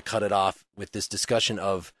place to cut it off with this discussion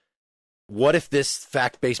of what if this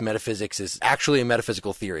fact-based metaphysics is actually a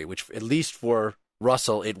metaphysical theory, which at least for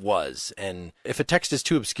Russell it was. And if a text is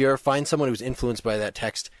too obscure, find someone who's influenced by that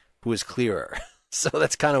text who is clearer. So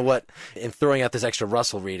that's kind of what, in throwing out this extra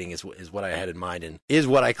Russell reading, is what I had in mind, and is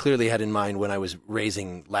what I clearly had in mind when I was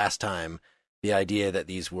raising last time the idea that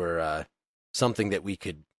these were something that we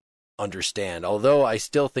could understand. Although I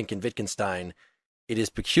still think in Wittgenstein it is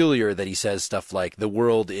peculiar that he says stuff like the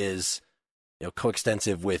world is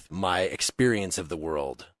coextensive with my experience of the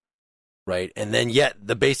world, right? And then yet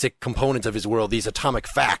the basic components of his world, these atomic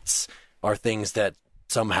facts, are things that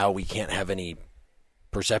somehow we can't have any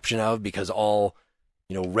perception of because all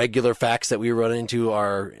regular facts that we run into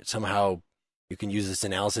are somehow, you can use this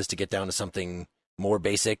analysis to get down to something more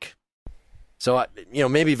basic. So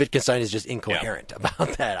maybe Wittgenstein is just incoherent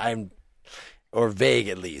about that. Or vague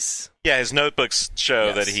at least. Yeah, his notebooks show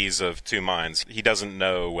Yes. that he's of two minds. He doesn't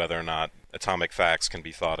know whether or not atomic facts can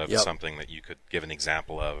be thought of Yep. as something that you could give an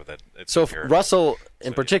example of. That it's So empirical. Russell,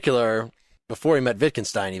 in particular, before he met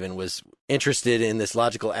Wittgenstein even, was interested in this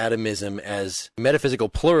logical atomism as metaphysical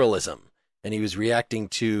pluralism. And he was reacting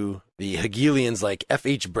to the Hegelians like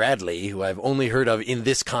F.H. Bradley, who I've only heard of in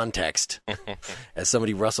this context, as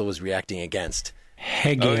somebody Russell was reacting against.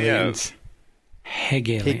 Hegelians.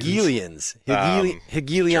 Hegelians.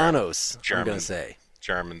 Hegelianos, I'm German. going to say.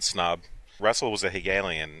 German snob. Russell was a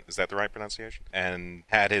Hegelian, is that the right pronunciation? And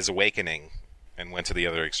had his awakening and went to the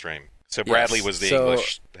other extreme. So Bradley Yes. was the So-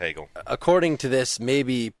 English Hegel. According to this,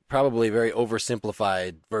 probably a very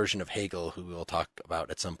oversimplified version of Hegel, who we'll talk about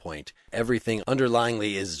at some point, everything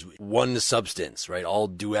underlyingly is one substance, right? All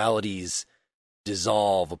dualities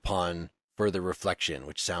dissolve upon further reflection,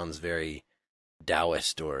 which sounds very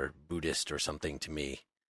Taoist or Buddhist or something to me.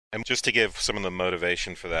 And just to give some of the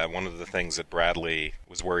motivation for that, one of the things that Bradley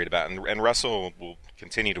was worried about, and Russell will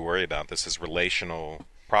continue to worry about this, is relational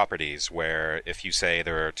properties, where if you say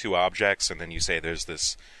there are two objects and then you say there's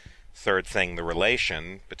this third thing, the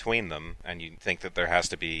relation between them, and you think that there has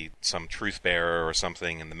to be some truth bearer or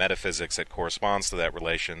something in the metaphysics that corresponds to that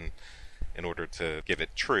relation in order to give it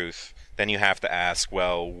truth, then you have to ask,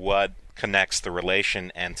 well, what connects the relation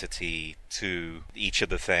entity to each of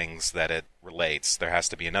the things that it relates? There has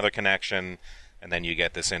to be another connection, and then you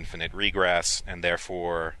get this infinite regress, and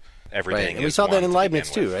therefore everything Right. And we is saw one that in to Leibniz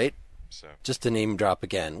begin too, with. right? So, Just to name drop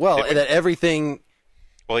again. Well, It- that everything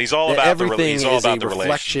well, he's all that about everything he's all is a about the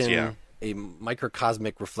relations. reflection, Yeah, a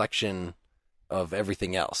microcosmic reflection of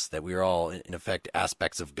everything else, that we are all, in effect,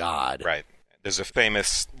 aspects of God. right. There's a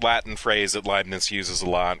famous Latin phrase that Leibniz uses a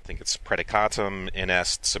lot. I think it's predicatum in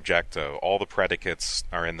est subjecto. All the predicates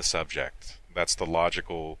are in the subject. That's the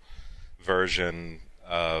logical version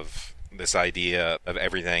of this idea of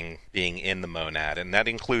everything being in the monad, and that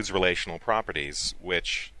includes relational properties,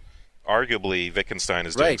 which arguably Wittgenstein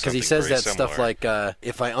is doing Right, because he something says very that stuff similar. like,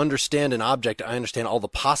 if I understand an object, I understand all the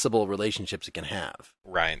possible relationships it can have.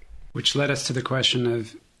 Right. Which led us to the question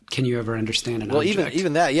of, can you ever understand an Well, object?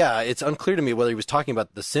 even that, yeah, it's unclear to me whether he was talking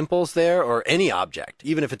about the simples there or any object,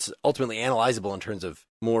 even if it's ultimately analyzable in terms of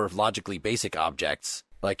more logically basic objects.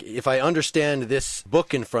 Like, if I understand this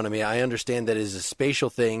book in front of me, I understand that it is a spatial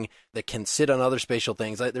thing that can sit on other spatial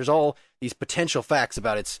things. There's all these potential facts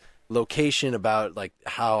about its location, about like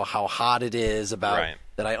how hot it is, about Right.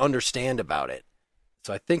 that I understand about it.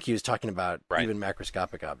 So I think he was talking about Right. even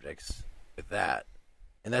macroscopic objects with that.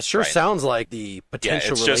 And that sure Right. sounds like the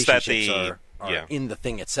potential it's just that relationships are yeah. in the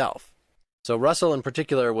thing itself. So Russell in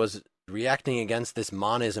particular was reacting against this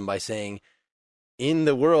monism by saying, in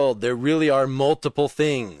the world, there really are multiple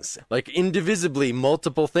things, like indivisibly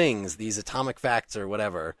multiple things, these atomic facts or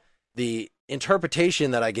whatever. The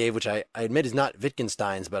interpretation that I gave, which I admit is not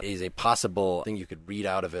Wittgenstein's, but is a possible thing you could read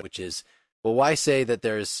out of it, which is, well, why say that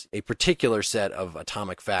there's a particular set of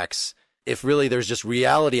atomic facts if really there's just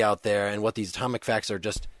reality out there, and what these atomic facts are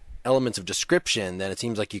just elements of description? Then it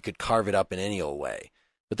seems like you could carve it up in any old way.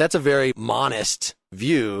 But that's a very monist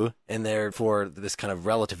view, and therefore this kind of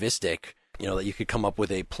relativistic, that you could come up with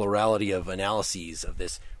a plurality of analyses of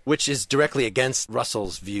this, which is directly against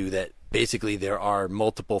Russell's view that basically there are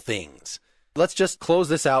multiple things. Let's just close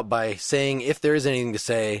this out by saying, if there is anything to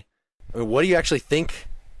say, what do you actually think?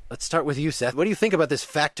 Let's start with you, Seth. What do you think about this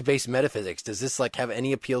fact-based metaphysics? Does this have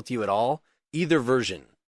any appeal to you at all? Either version.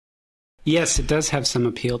 Yes, it does have some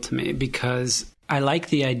appeal to me, because I like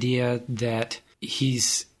the idea that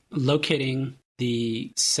he's locating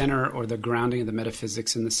the center or the grounding of the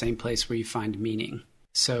metaphysics in the same place where you find meaning.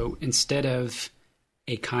 So instead of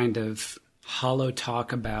a kind of hollow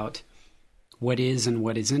talk about what is and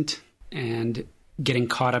what isn't, and getting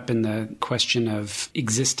caught up in the question of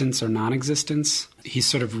existence or non-existence, he's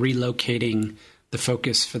sort of relocating the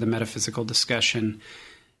focus for the metaphysical discussion.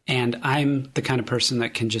 And I'm the kind of person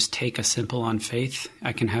that can just take a simple on faith.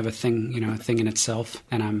 I can have a thing in itself,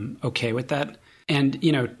 and I'm okay with that. And,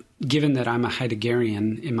 given that I'm a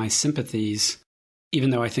Heideggerian in my sympathies,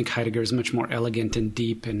 even though I think Heidegger is much more elegant and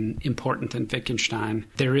deep and important than Wittgenstein,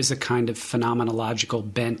 there is a kind of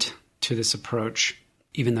phenomenological bent to this approach,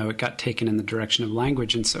 even though it got taken in the direction of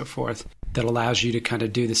language and so forth, that allows you to kind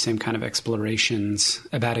of do the same kind of explorations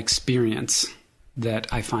about experience that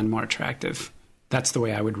I find more attractive. That's the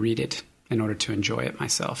way I would read it in order to enjoy it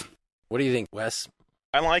myself. What do you think, Wes?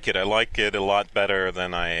 I like it. I like it a lot better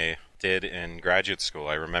than I did in graduate school.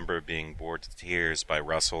 I remember being bored to tears by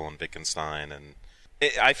Russell and Wittgenstein, and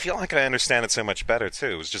I feel like I understand it so much better, too.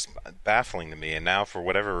 It was just baffling to me, and now, for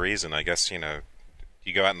whatever reason, I guess, you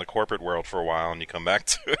go out in the corporate world for a while and you come back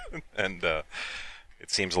to it, and it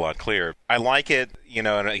seems a lot clearer. I like it, and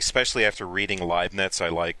especially after reading Leibniz, I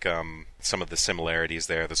like some of the similarities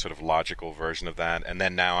there, the sort of logical version of that. And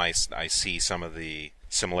then now I see some of the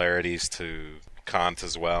similarities to Kant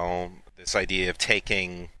as well. This idea of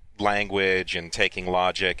taking language and taking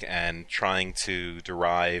logic and trying to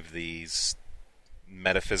derive these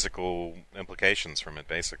metaphysical implications from it,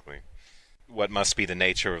 basically. What must be the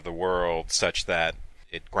nature of the world such that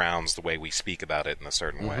it grounds the way we speak about it in a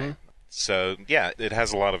certain way. So, yeah, it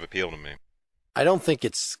has a lot of appeal to me. I don't think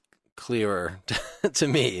it's clearer to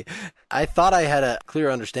me. I thought I had a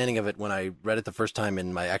clear understanding of it when I read it the first time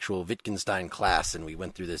in my actual Wittgenstein class, and we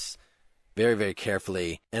went through this very, very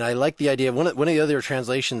carefully. And I like the idea of one of the other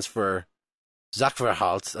translations for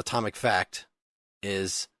Sachverhalt, atomic fact,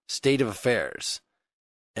 is state of affairs.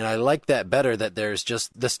 And I like that better, that there's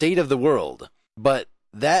just the state of the world. But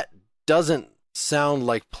that doesn't sound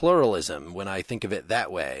like pluralism when I think of it that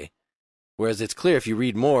way. Whereas it's clear if you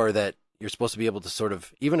read more that you're supposed to be able to sort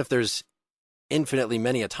of, even if there's infinitely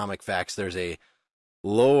many atomic facts, there's a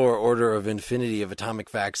lower order of infinity of atomic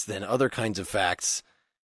facts than other kinds of facts.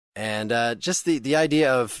 And just the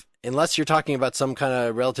idea of, unless you're talking about some kind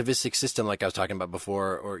of relativistic system like I was talking about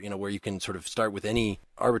before, or, where you can sort of start with any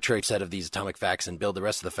arbitrary set of these atomic facts and build the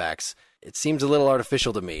rest of the facts, it seems a little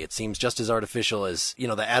artificial to me. It seems just as artificial as,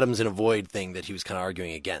 the atoms in a void thing that he was kind of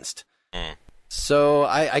arguing against. So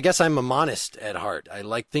I guess I'm a monist at heart. I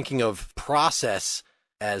like thinking of process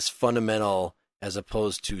as fundamental as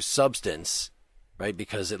opposed to substance, right?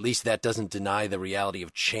 Because at least that doesn't deny the reality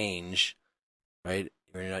of change, right?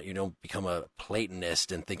 You don't become a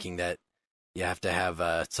Platonist and thinking that you have to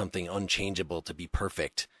have something unchangeable to be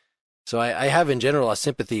perfect. So I have in general a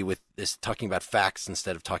sympathy with this talking about facts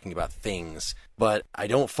instead of talking about things, but I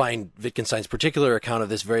don't find Wittgenstein's particular account of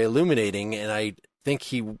this very illuminating, and I think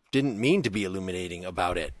he didn't mean to be illuminating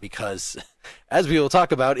about it because, as we will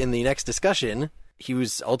talk about in the next discussion, he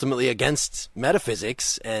was ultimately against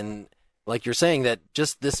metaphysics, and like you're saying, that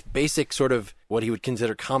just this basic sort of what he would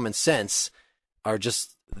consider common sense are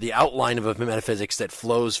just the outline of a metaphysics that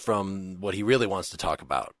flows from what he really wants to talk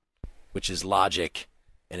about, which is logic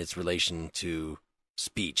and its relation to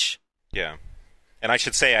speech. Yeah. And I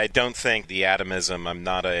should say, I don't think the atomism, I'm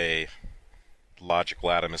not a logical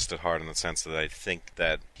atomist at heart in the sense that I think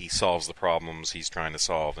that he solves the problems he's trying to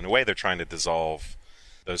solve. In a way, they're trying to dissolve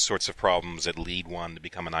those sorts of problems that lead one to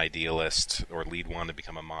become an idealist or lead one to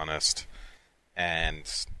become a monist. And,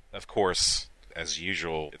 of course, as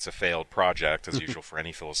usual, it's a failed project, as usual for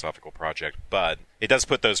any philosophical project, but it does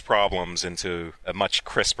put those problems into a much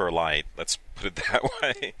crisper light, let's put it that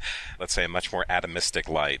way. Let's say a much more atomistic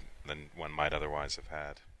light than one might otherwise have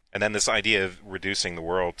had. And then this idea of reducing the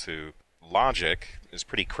world to logic is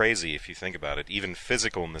pretty crazy if you think about it. Even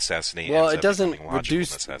physical necessity well, ends it up doesn't becoming logical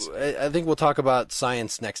reduce. necessity. I think we'll talk about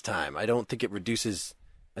science next time. I don't think it reduces.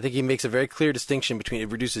 I think he makes a very clear distinction between it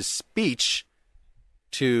reduces speech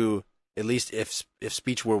to, at least if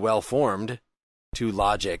speech were well formed, to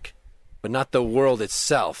logic, but not the world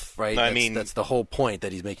itself, right? That's the whole point,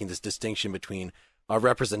 that he's making this distinction between our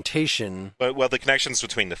representation. But the connections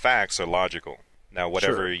between the facts are logical. Now,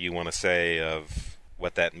 whatever Sure. you want to say of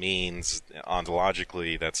what that means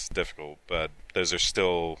ontologically, that's difficult, but those are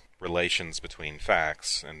still relations between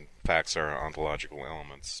facts, and facts are ontological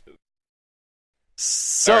elements.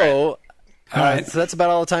 So, All right. so that's about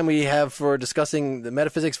all the time we have for discussing the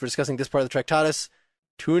metaphysics, for discussing this part of the Tractatus.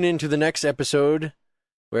 Tune in to the next episode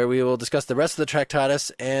where we will discuss the rest of the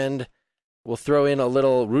Tractatus, and we'll throw in a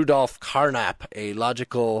little Rudolf Carnap, a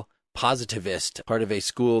logical positivist, part of a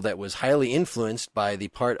school that was highly influenced by the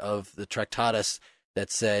part of the Tractatus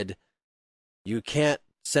that said you can't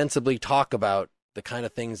sensibly talk about the kind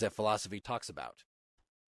of things that philosophy talks about.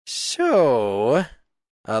 So,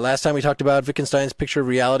 last time we talked about Wittgenstein's picture of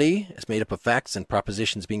reality as made up of facts and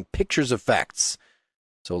propositions being pictures of facts.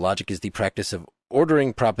 So logic is the practice of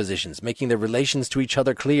ordering propositions, making their relations to each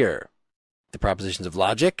other clear. The propositions of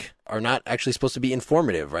logic are not actually supposed to be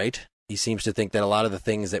informative, right? He seems to think that a lot of the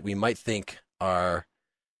things that we might think are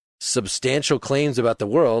substantial claims about the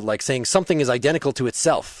world, like saying something is identical to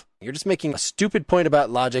itself. You're just making a stupid point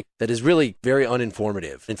about logic that is really very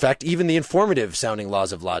uninformative. In fact, even the informative sounding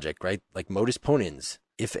laws of logic, right? Like modus ponens.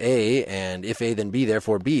 If A and if A then B,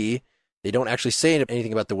 therefore B, they don't actually say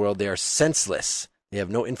anything about the world. They are senseless. They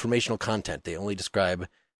have no informational content. They only describe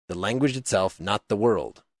the language itself, not the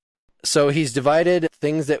world. So he's divided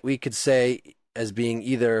things that we could say as being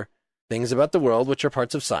either things about the world, which are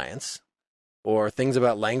parts of science, or things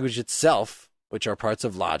about language itself, which are parts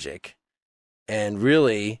of logic. And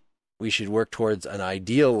really, we should work towards an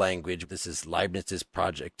ideal language. This is Leibniz's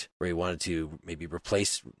project, where he wanted to maybe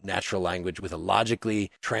replace natural language with a logically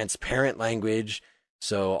transparent language.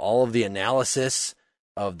 So all of the analysis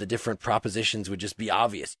of the different propositions would just be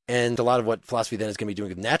obvious. And a lot of what philosophy then is going to be doing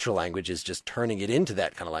with natural language is just turning it into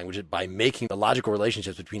that kind of language by making the logical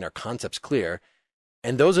relationships between our concepts clear.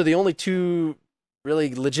 And those are the only two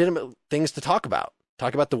really legitimate things to talk about.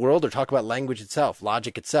 Talk about the world or talk about language itself,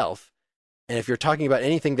 logic itself. And if you're talking about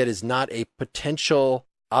anything that is not a potential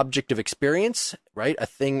object of experience, right, a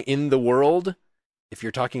thing in the world, if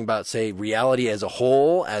you're talking about, say, reality as a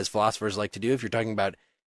whole, as philosophers like to do, if you're talking about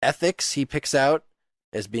ethics, he picks out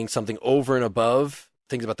as being something over and above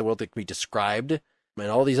things about the world that can be described, and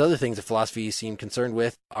all these other things that philosophy seem concerned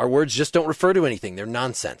with, our words just don't refer to anything. They're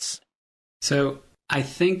nonsense. So I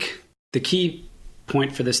think the key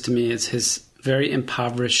point for this to me is his very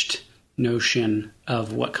impoverished notion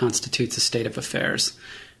of what constitutes a state of affairs,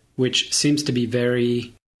 which seems to be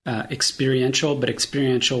very experiential, but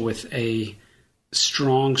experiential with a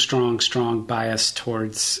strong bias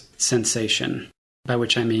towards sensation, by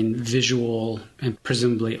which I mean visual and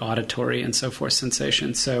presumably auditory and so forth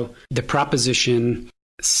sensation. So the proposition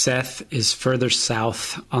Seth is further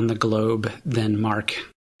south on the globe than Mark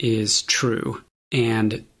is true.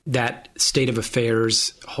 And that state of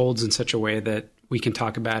affairs holds in such a way that we can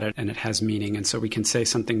talk about it and it has meaning. And so we can say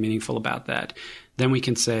something meaningful about that. Then we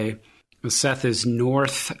can say, well, Seth is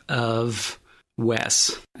north of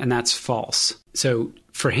Wes, and that's false. So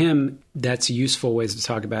for him, that's useful ways to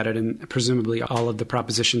talk about it. And presumably all of the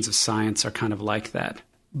propositions of science are kind of like that.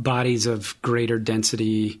 Bodies of greater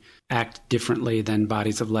density act differently than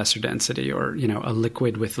bodies of lesser density, or, you know, a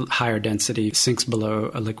liquid with higher density sinks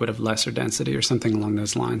below a liquid of lesser density or something along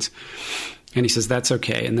those lines. And he says that's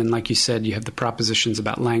okay. And then, like you said, you have the propositions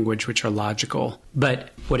about language, which are logical.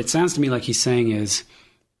 But what it sounds to me like he's saying is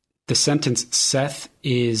the sentence, Seth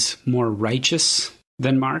is more righteous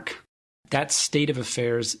than Mark, that state of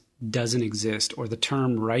affairs doesn't exist, or the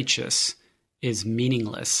term righteous is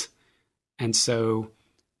meaningless. And so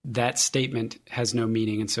that statement has no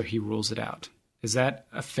meaning, and so he rules it out. Is that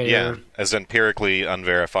a fair... Yeah, as empirically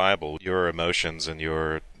unverifiable. Your emotions and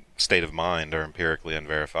your state of mind are empirically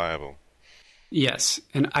unverifiable. Yes,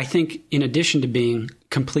 and I think in addition to being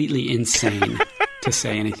completely insane to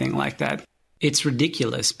say anything like that, it's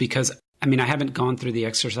ridiculous because, I mean, I haven't gone through the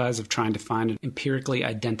exercise of trying to find an empirically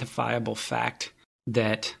identifiable fact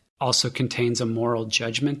that also contains a moral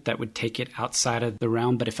judgment that would take it outside of the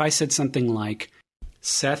realm. But if I said something like,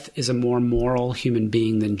 Seth is a more moral human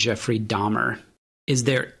being than Jeffrey Dahmer. Is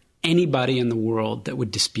there anybody in the world that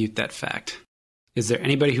would dispute that fact? Is there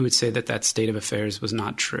anybody who would say that that state of affairs was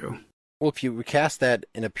not true? Well, if you recast that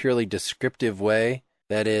in a purely descriptive way,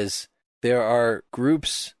 that is, there are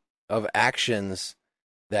groups of actions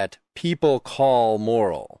that people call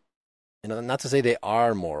moral. Not to say they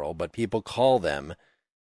are moral, but people call them.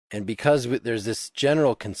 And because there's this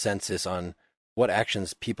general consensus on what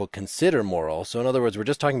actions people consider moral, so in other words, we're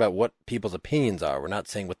just talking about what people's opinions are, we're not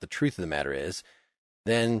saying what the truth of the matter is,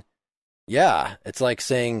 then yeah, it's like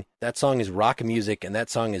saying that song is rock music and that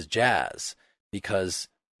song is jazz, because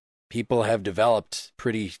people have developed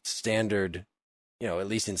pretty standard, at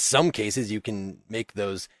least in some cases, you can make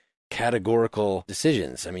those categorical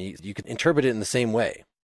decisions. I mean, you can interpret it in the same way.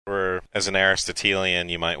 Or as an Aristotelian,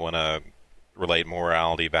 you might want to relate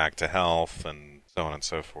morality back to health and so on and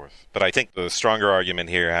so forth. But I think the stronger argument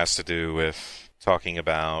here has to do with talking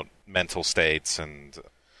about mental states, and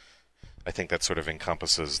I think that sort of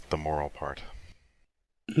encompasses the moral part.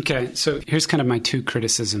 Okay, so here's kind of my two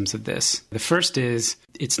criticisms of this. The first is,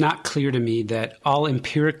 it's not clear to me that all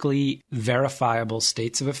empirically verifiable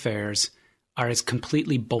states of affairs are as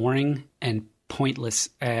completely boring and pointless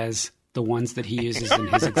as the ones that he uses in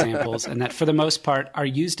his examples, and that for the most part are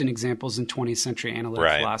used in examples in 20th century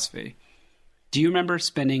analytic philosophy. Do you remember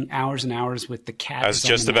spending hours and hours with the cat? I was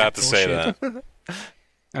just about to say that.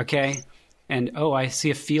 Okay. And, I see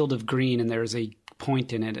a field of green and there's a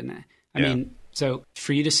point in it. And I mean, so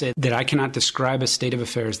for you to say that I cannot describe a state of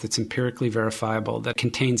affairs that's empirically verifiable, that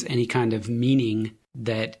contains any kind of meaning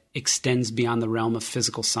that extends beyond the realm of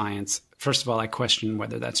physical science, first of all, I question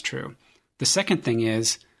whether that's true. The second thing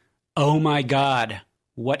is, oh my God,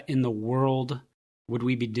 what in the world would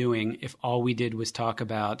we be doing if all we did was talk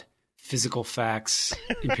about physical facts,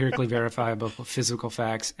 empirically verifiable physical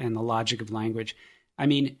facts, and the logic of language? I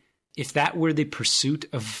mean, if that were the pursuit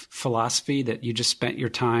of philosophy, that you just spent your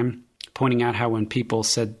time pointing out how when people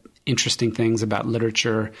said interesting things about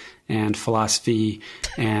literature and philosophy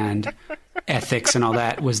and ethics and all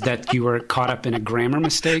that, was that you were caught up in a grammar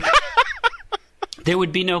mistake, there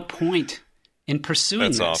would be no point in pursuing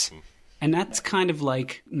this. That's awesome. And that's kind of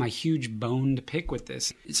like my huge bone to pick with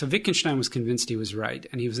this. So Wittgenstein was convinced he was right,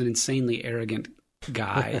 and he was an insanely arrogant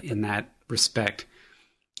guy in that respect.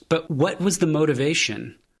 But what was the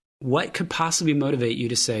motivation? What could possibly motivate you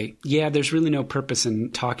to say, yeah, there's really no purpose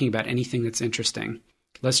in talking about anything that's interesting.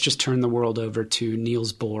 Let's just turn the world over to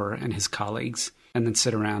Niels Bohr and his colleagues and then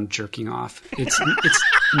sit around jerking off. It's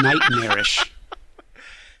nightmarish.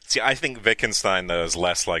 See, I think Wittgenstein, though, is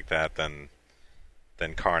less like that than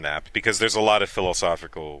Carnap, because there's a lot of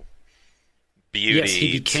philosophical beauty. Yes,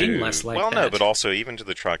 he became less like that. Well, no, but also even to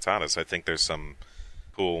the Tractatus, I think there's some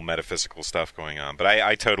cool metaphysical stuff going on. But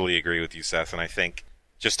I totally agree with you, Seth, and I think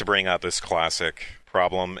just to bring out this classic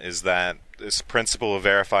problem is that this principle of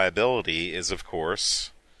verifiability is, of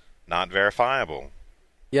course, not verifiable.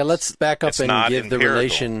 Yeah, let's back up It's and not give the empirical.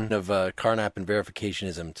 relation of Carnap and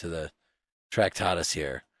verificationism to the Tractatus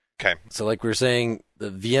here. Okay. So like we were saying, the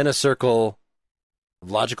Vienna Circle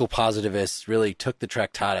logical positivists really took the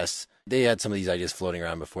Tractatus. They had some of these ideas floating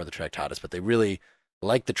around before the Tractatus, but they really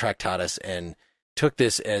liked the Tractatus and took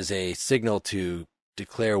this as a signal to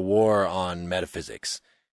declare war on metaphysics.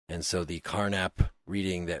 And so the Carnap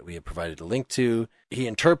reading that we have provided a link to, he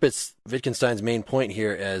interprets Wittgenstein's main point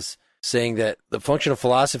here as saying that the function of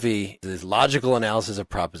philosophy is logical analysis of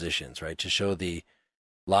propositions, right, to show the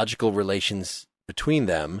logical relations between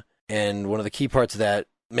them. And one of the key parts of that,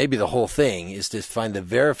 maybe the whole thing, is to find the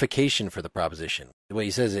verification for the proposition. The way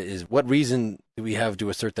he says it is, what reason do we have to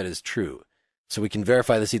assert that is true? So we can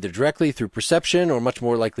verify this either directly through perception or much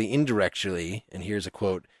more likely indirectly. And here's a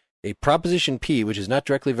quote: a proposition P, which is not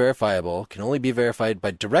directly verifiable, can only be verified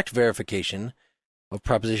by direct verification of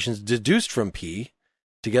propositions deduced from P,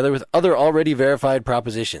 together with other already verified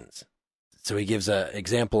propositions. So he gives an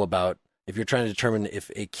example about if you're trying to determine if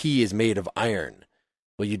a key is made of iron.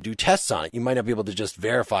 Well, you do tests on it. You might not be able to just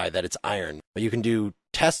verify that it's iron, but you can do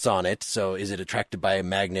tests on it. So is it attracted by a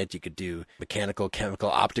magnet? You could do mechanical, chemical,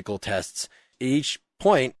 optical tests. At each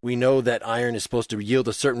point, we know that iron is supposed to yield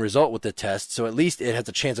a certain result with the test, so at least it has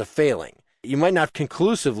a chance of failing. You might not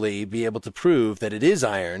conclusively be able to prove that it is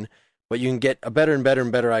iron, but you can get a better and better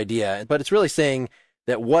and better idea. But it's really saying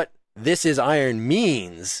that what this is iron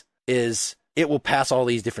means is it will pass all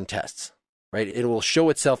these different tests. Right? It will show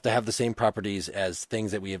itself to have the same properties as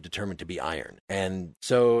things that we have determined to be iron. And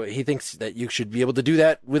so he thinks that you should be able to do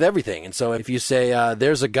that with everything. And so if you say,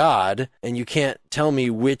 there's a God, and you can't tell me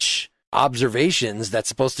which observations that's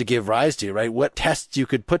supposed to give rise to, right? What tests you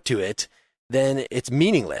could put to it, then it's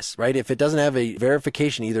meaningless, right? If it doesn't have a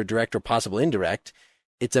verification, either direct or possible indirect,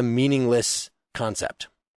 it's a meaningless concept.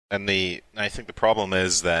 And I think the problem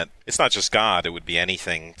is that it's not just God, it would be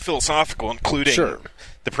anything philosophical, including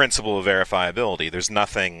the principle of verifiability. There's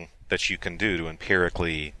nothing that you can do to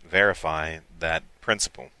empirically verify that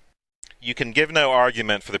principle. You can give no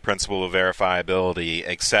argument for the principle of verifiability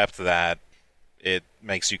except that it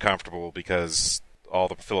makes you comfortable because all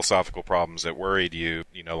the philosophical problems that worried you,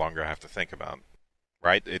 you no longer have to think about,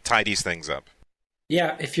 right? It tidies things up.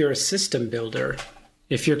 Yeah, if you're a system builder,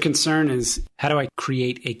 if your concern is how do I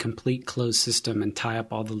create a complete closed system and tie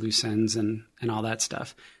up all the loose ends and all that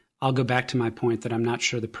stuff, I'll go back to my point that I'm not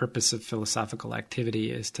sure the purpose of philosophical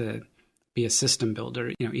activity is to be a system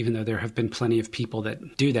builder. Even though there have been plenty of people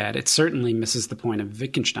that do that, it certainly misses the point of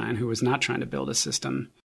Wittgenstein, who was not trying to build a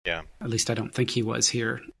system. Yeah. At least I don't think he was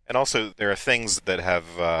here. And also, there are things that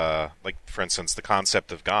have, like, for instance, the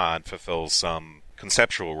concept of God fulfills some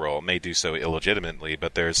conceptual role. It may do so illegitimately,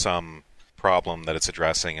 but there's some problem that it's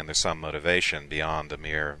addressing, and there's some motivation beyond a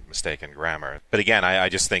mere mistaken grammar. But again, I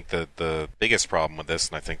just think that the biggest problem with this,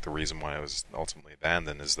 and I think the reason why it was ultimately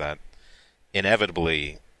abandoned, is that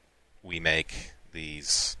inevitably we make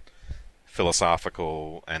these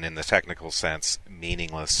philosophical and, in the technical sense,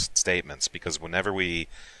 meaningless statements, because whenever we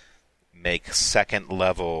make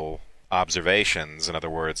second-level observations, in other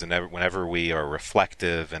words, whenever we are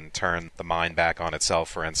reflective and turn the mind back on itself,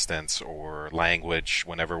 for instance, or language,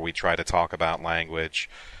 whenever we try to talk about language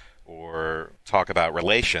or talk about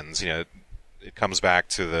relations, it comes back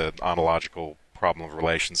to the ontological problem of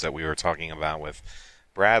relations that we were talking about with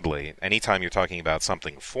Bradley. Anytime you're talking about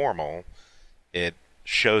something formal, it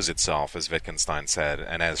shows itself, as Wittgenstein said,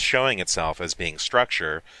 and as showing itself as being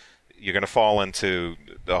structure, you're going to fall into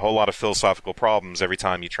a whole lot of philosophical problems every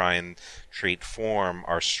time you try and treat form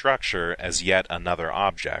or structure as yet another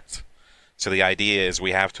object. So the idea is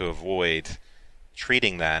we have to avoid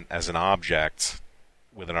treating that as an object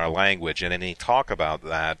within our language, and any talk about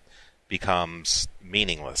that becomes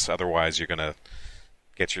meaningless. Otherwise, you're going to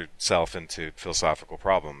get yourself into philosophical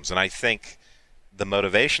problems. And I think the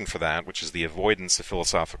motivation for that, which is the avoidance of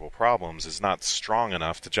philosophical problems, is not strong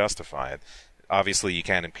enough to justify it. Obviously, you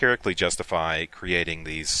can't empirically justify creating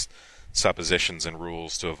these suppositions and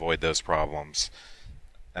rules to avoid those problems.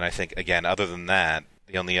 And I think, again, other than that,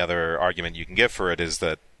 the only other argument you can give for it is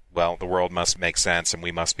that, well, the world must make sense and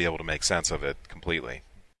we must be able to make sense of it completely.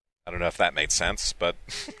 I don't know if that made sense, but...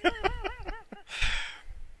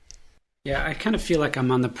 Yeah, I kind of feel like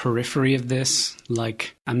I'm on the periphery of this.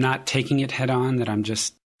 Like, I'm not taking it head on, that I'm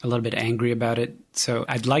just a little bit angry about it. So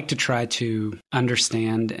I'd like to try to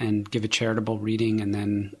understand and give a charitable reading and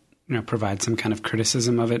then, provide some kind of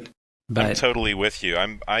criticism of it. But I'm totally with you.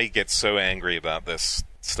 I get so angry about this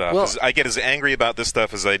stuff. Well, I get as angry about this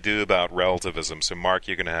stuff as I do about relativism. So, Mark,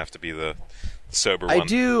 you're going to have to be the sober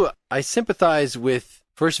one. I sympathize with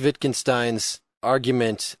first Wittgenstein's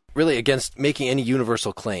argument really against making any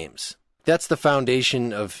universal claims. That's the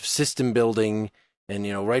foundation of system building,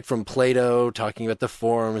 and right from Plato talking about the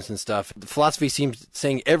forms and stuff. The philosophy seems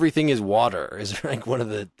saying everything is water is like one of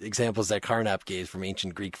the examples that Carnap gave from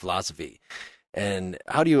ancient Greek philosophy. And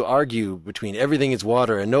how do you argue between everything is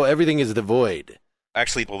water and no, everything is the void?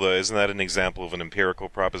 Actually, although, isn't that an example of an empirical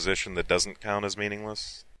proposition that doesn't count as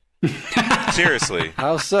meaningless? Seriously.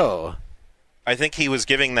 How so? I think he was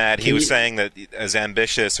giving that. He was saying that as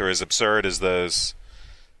ambitious or as absurd as those.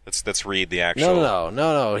 Let's read the actual.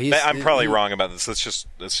 No. I'm probably wrong about this.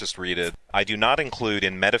 Let's just read it. I do not include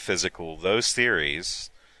in metaphysical those theories,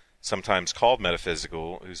 sometimes called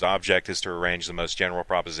metaphysical, whose object is to arrange the most general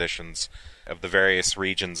propositions of the various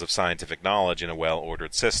regions of scientific knowledge in a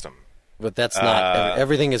well-ordered system. But that's not.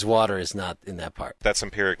 Everything is water is not in that part. That's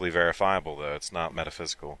empirically verifiable, though. It's not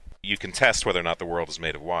metaphysical. You can test whether or not the world is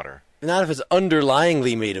made of water. Not if it's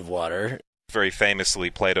underlyingly made of water. Very famously,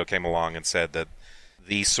 Plato came along and said that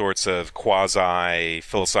these sorts of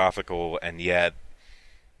quasi-philosophical and yet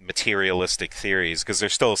materialistic theories, because they're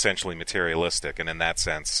still essentially materialistic, and in that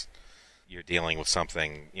sense, you're dealing with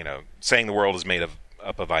something, saying the world is made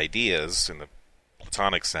up of ideas in the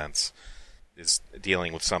Platonic sense is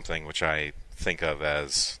dealing with something which I think of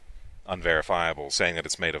as unverifiable. Saying that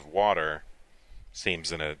it's made of water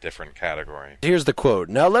seems in a different category. Here's the quote.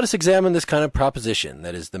 Now let us examine this kind of proposition,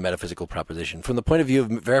 that is the metaphysical proposition, from the point of view of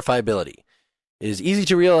verifiability. It is easy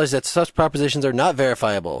to realize that such propositions are not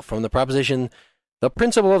verifiable. From the proposition, the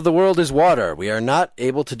principle of the world is water, we are not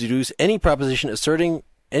able to deduce any proposition asserting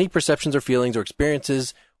any perceptions or feelings or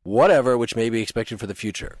experiences whatever which may be expected for the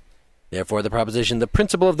future. Therefore, the proposition, the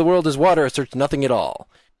principle of the world is water, asserts nothing at all.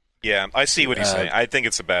 Yeah, I see what he's saying. I think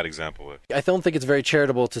it's a bad example. I don't think it's very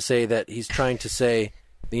charitable to say that he's trying to say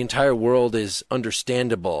the entire world is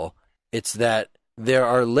understandable. It's that there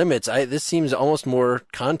are limits. This seems almost more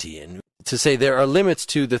Kantian to say there are limits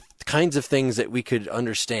to the kinds of things that we could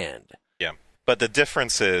understand. Yeah, but the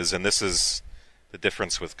difference is, and this is the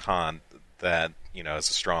difference with Kant, that, as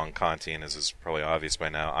a strong Kantian, as is probably obvious by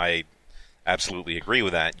now, I absolutely agree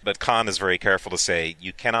with that. But Kant is very careful to say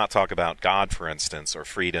you cannot talk about God, for instance, or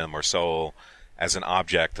freedom or soul as an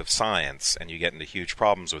object of science, and you get into huge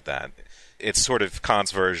problems with that. It's sort of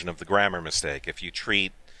Kant's version of the grammar mistake. If you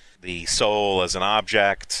treat the soul as an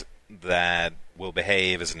object that will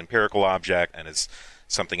behave as an empirical object and is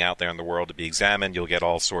something out there in the world to be examined, you'll get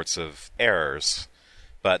all sorts of errors.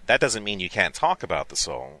 But that doesn't mean you can't talk about the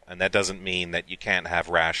soul, and that doesn't mean that you can't have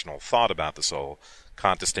rational thought about the soul.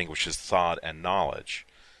 Kant distinguishes thought and knowledge.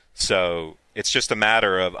 So it's just a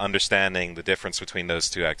matter of understanding the difference between those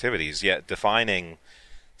two activities. Yet defining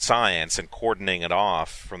science and cordoning it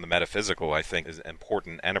off from the metaphysical, I think, is an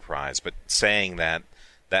important enterprise. But saying that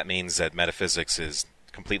means that metaphysics is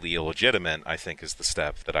completely illegitimate, I think, is the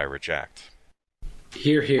step that I reject.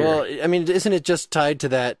 Hear, hear. Well, I mean, isn't it just tied to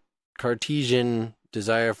that Cartesian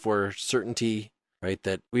desire for certainty, right?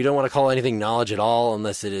 That we don't want to call anything knowledge at all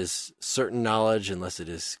unless it is certain knowledge, unless it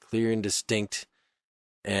is clear and distinct.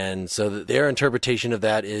 And so their interpretation of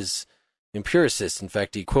that is empiricist. In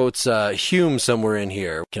fact, he quotes Hume somewhere in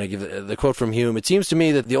here. Can I give the quote from Hume? "It seems to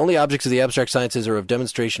me that the only objects of the abstract sciences or of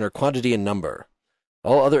demonstration are quantity and number.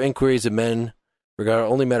 All other inquiries of men regard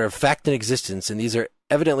only matter of fact and existence, and these are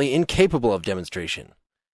evidently incapable of demonstration.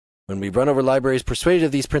 When we run over libraries persuaded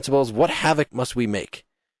of these principles, what havoc must we make?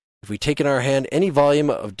 If we take in our hand any volume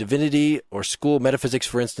of divinity or school metaphysics,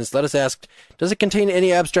 for instance, let us ask, does it contain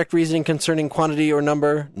any abstract reasoning concerning quantity or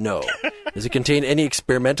number? No. Does it contain any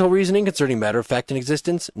experimental reasoning concerning matter of fact and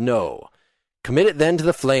existence? No. Commit it then to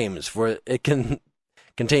the flames, for it can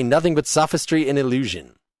contain nothing but sophistry and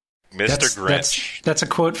illusion." Mr. Grinch. That's a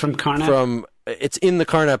quote from Carnap? It's in the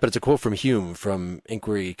Carnap, but it's a quote from Hume from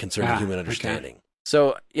Inquiry Concerning Human Understanding. Okay.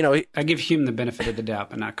 So, I give Hume the benefit of the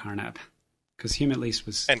doubt, but not Carnap. Because Hume at least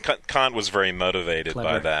was... And Kant was very motivated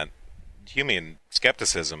by that Humean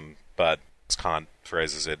skepticism, but as Kant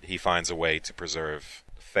phrases it, he finds a way to preserve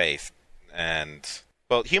faith. And,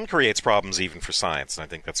 well, Hume creates problems even for science, and I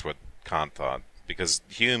think that's what Kant thought, because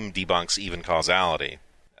Hume debunks even causality.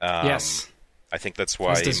 Yes. I think that's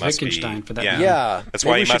why he must Wittgenstein be. For that yeah. That's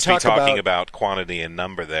why he must be talking about quantity and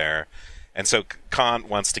number there. And so Kant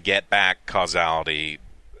wants to get back causality,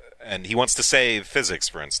 and he wants to save physics,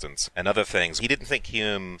 for instance, and other things. He didn't think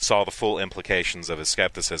Hume saw the full implications of his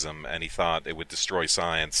skepticism, and he thought it would destroy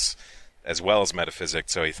science as well as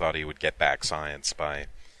metaphysics, so he thought he would get back science by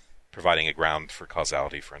providing a ground for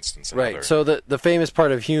causality, for instance. Right. So the famous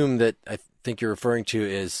part of Hume that I think you're referring to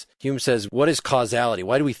is Hume says, what is causality?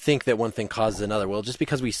 Why do we think that one thing causes another? Well, just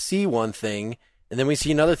because we see one thing and then we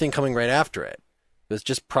see another thing coming right after it. It's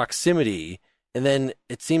just proximity. And then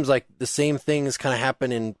it seems like the same things kind of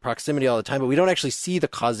happen in proximity all the time, but we don't actually see the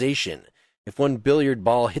causation. If one billiard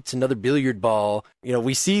ball hits another billiard ball,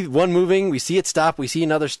 we see one moving, we see it stop, we see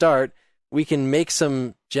another start. We can make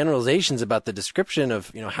some generalizations about the description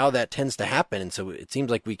of, how that tends to happen. And so it seems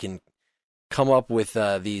like we can come up with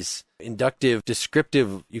these inductive,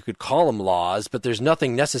 descriptive, you could call them laws, but there's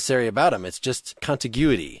nothing necessary about them. It's just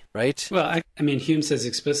contiguity, right? Well, I mean, Hume says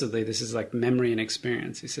explicitly, this is like memory and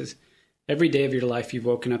experience. He says, every day of your life you've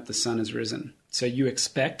woken up, the sun has risen. So you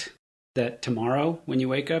expect that tomorrow when you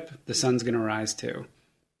wake up, the sun's going to rise too.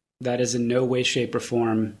 That is in no way, shape, or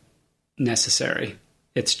form necessary.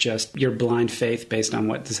 It's just your blind faith based on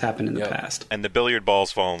what has happened in the past. And the billiard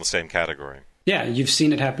balls fall in the same category. Yeah, you've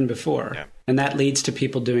seen it happen before. Yeah. And that leads to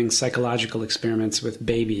people doing psychological experiments with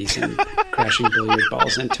babies and crashing billiard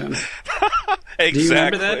balls into them. Exactly. Do you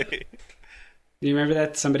remember that? Do you remember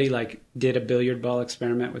that? Somebody did a billiard ball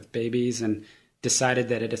experiment with babies and decided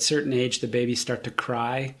that at a certain age the babies start to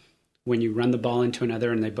cry when you run the ball into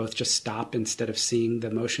another, and they both just stop instead of seeing the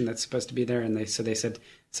motion that's supposed to be there. And they said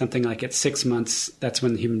something like at 6 months, that's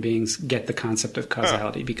when human beings get the concept of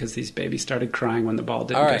causality, because these babies started crying when the ball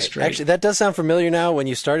didn't go straight. Actually, that does sound familiar now. When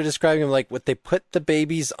you started describing them, like what they put the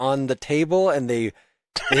babies on the table and they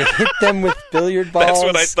hit them with billiard balls. That's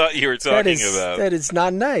what I thought you were talking about. That is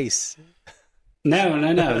not nice.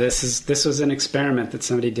 No. This was an experiment that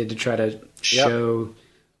somebody did to try to show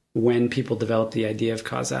when people developed the idea of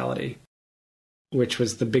causality, which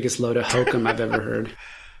was the biggest load of hokum I've ever heard.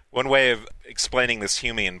 One way of explaining this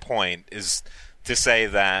Humean point is to say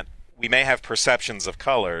that we may have perceptions of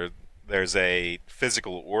color there's a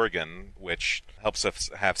physical organ which helps us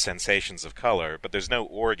have sensations of color, but there's no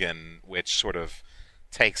organ which sort of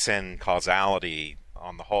takes in causality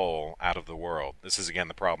on the whole out of the world. This is again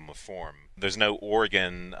the problem of form. There's no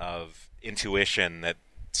organ of intuition that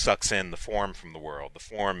sucks in the form from the world. The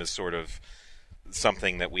form is sort of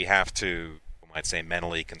something that we have to, we might say,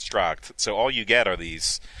 mentally construct. So all you get are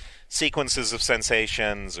these sequences of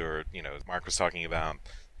sensations, or, you know, Mark was talking about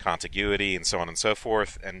contiguity and so on and so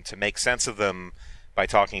forth, and to make sense of them by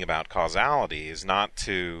talking about causality is not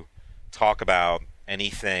to talk about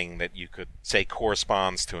anything that you could say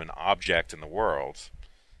corresponds to an object in the world,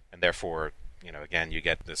 and therefore, you know, again, you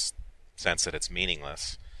get this sense that it's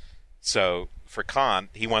meaningless. So for Kant,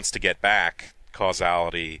 he wants to get back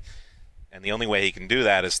causality, and the only way he can do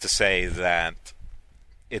that is to say that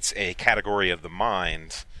it's a category of the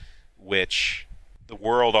mind which the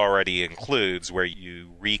world already includes, where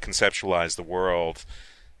you reconceptualize the world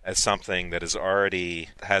as something that is already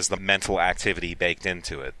has the mental activity baked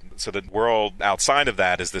into it. So the world outside of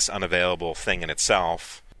that is this unavailable thing in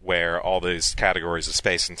itself, where all these categories of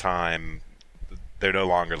space and time, they're no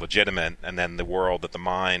longer legitimate, and then the world that the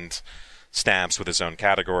mind stamps with its own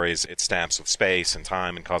categories, it stamps with space and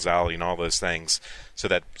time and causality and all those things, so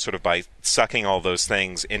that sort of by sucking all those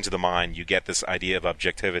things into the mind, you get this idea of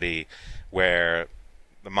objectivity, where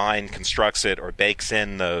the mind constructs it or bakes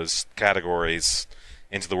in those categories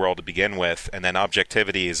into the world to begin with, and then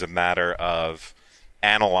objectivity is a matter of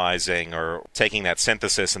analyzing or taking that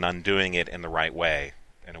synthesis and undoing it in the right way,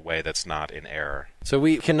 in a way that's not in error. So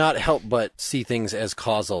we cannot help but see things as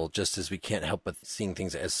causal, just as we can't help but seeing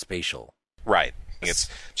things as spatial. Right. It's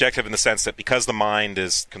objective in the sense that because the mind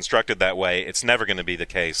is constructed that way, it's never going to be the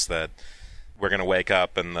case that we're going to wake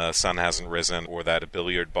up and the sun hasn't risen, or that a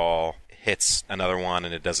billiard ball hits another one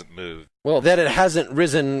and it doesn't move. Well, that it hasn't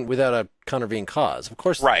risen without a contravening cause. Of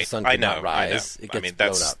course, right. The sun could not rise. I know. It gets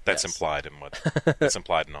that's blown up. That's yes. implied in what that's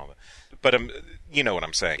implied in all that. But you know what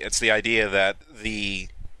I'm saying. It's the idea that the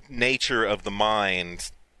nature of the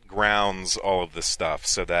mind grounds all of this stuff,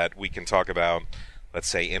 so that we can talk about, let's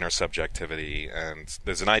say, intersubjectivity, and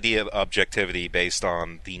there's an idea of objectivity based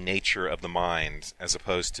on the nature of the mind as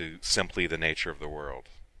opposed to simply the nature of the world.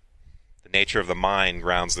 The nature of the mind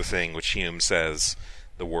grounds the thing which Hume says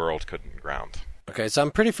the world couldn't ground. Okay, so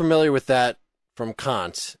I'm pretty familiar with that from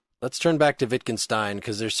Kant. Let's turn back to Wittgenstein,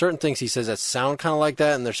 because there's certain things he says that sound kind of like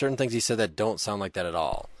that, and there's certain things he said that don't sound like that at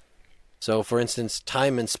all. So, for instance,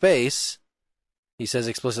 time and space, he says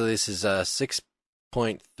explicitly, this is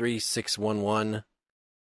 6.3611.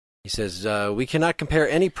 He says, we cannot compare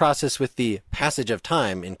any process with the passage of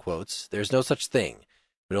time, in quotes. There's no such thing,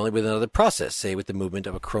 but only with another process, say with the movement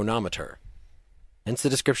of a chronometer. Hence,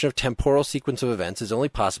 the description of temporal sequence of events is only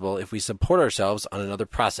possible if we support ourselves on another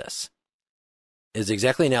process. It is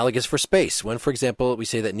exactly analogous for space, when, for example, we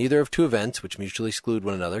say that neither of two events, which mutually exclude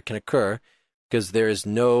one another, can occur, because there is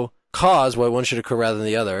no cause why one should occur rather than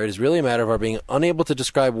the other. It is really a matter of our being unable to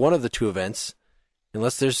describe one of the two events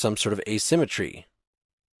unless there's some sort of asymmetry.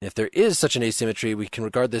 If there is such an asymmetry, we can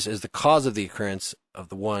regard this as the cause of the occurrence of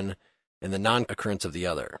the one and the non-occurrence of the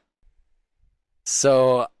other.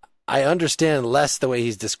 So I understand less the way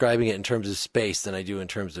he's describing it in terms of space than I do in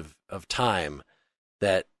terms of time.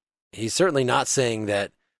 That he's certainly not saying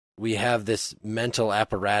that we have this mental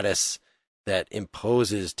apparatus that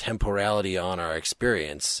imposes temporality on our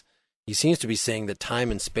experience. He seems to be saying that time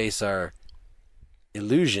and space are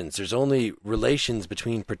illusions. There's only relations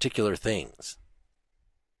between particular things.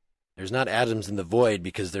 There's not atoms in the void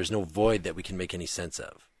because there's no void that we can make any sense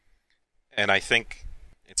of. And I think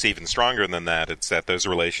it's even stronger than that. It's that those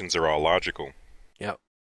relations are all logical. Yep.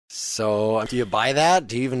 So do you buy that?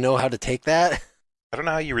 Do you even know how to take that? I don't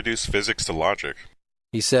know how you reduce physics to logic.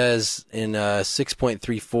 He says in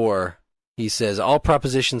 6.34, he says, all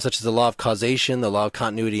propositions such as the law of causation, the law of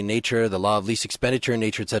continuity in nature, the law of least expenditure in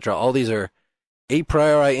nature, etc., all these are a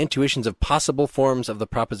priori intuitions of possible forms of the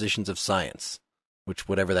propositions of science, which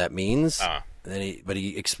whatever that means. But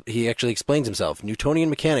he actually explains himself. Newtonian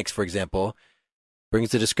mechanics, for example,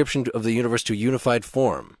 brings the description of the universe to a unified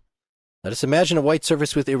form. Let us imagine a white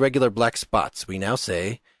surface with irregular black spots. We now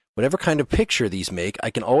say, whatever kind of picture these make, I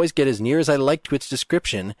can always get as near as I like to its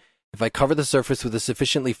description if I cover the surface with a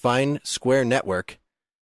sufficiently fine square network,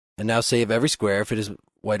 and now say of every square if it is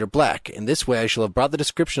white or black. In this way I shall have brought the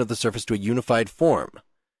description of the surface to a unified form.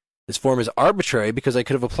 This form is arbitrary because I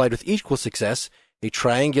could have applied with equal success a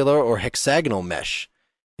triangular or hexagonal mesh.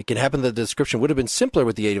 It can happen that the description would have been simpler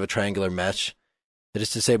with the aid of a triangular mesh. That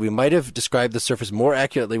is to say, we might have described the surface more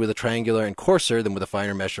accurately with a triangular and coarser than with a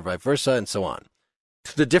finer mesh, or vice versa, and so on.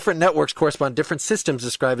 The different networks correspond to different systems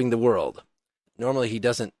describing the world. normally he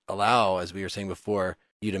doesn't allow, as we were saying before,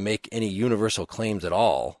 you to make any universal claims at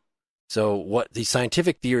all. So what these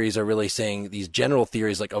scientific theories are really saying, these general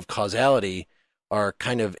theories like of causality, are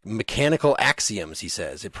kind of mechanical axioms, he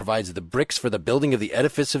says. It provides the bricks for the building of the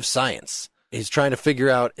edifice of science. He's trying to figure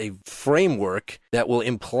out a framework that will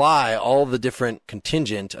imply all the different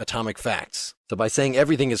contingent atomic facts. So by saying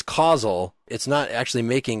everything is causal, it's not actually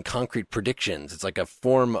making concrete predictions. It's like a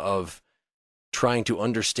form of trying to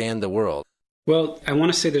understand the world. Well, I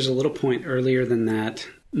want to say there's a little point earlier than that,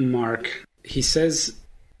 Mark. He says,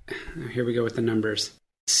 here we go with the numbers,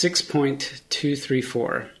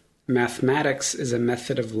 6.234. Mathematics is a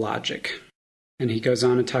method of logic. And he goes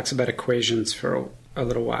on and talks about equations for a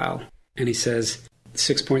little while. And he says,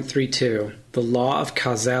 6.32, the law of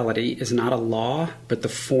causality is not a law, but the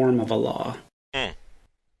form of a law.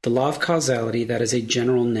 The law of causality, that is a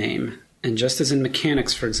general name. And just as in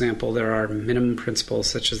mechanics, for example, there are minimum principles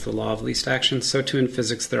such as the law of least action, so too in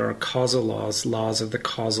physics there are causal laws, laws of the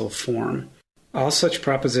causal form. All such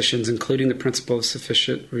propositions, including the principle of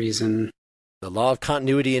sufficient reason, the law of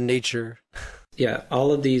continuity in nature. Yeah,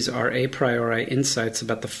 all of these are a priori insights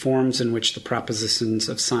about the forms in which the propositions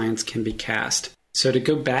of science can be cast. So to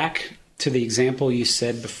go back to the example you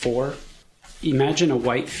said before, imagine a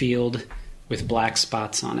white field with black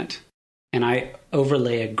spots on it. And I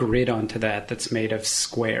overlay a grid onto that that's made of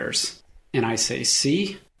squares. And I say,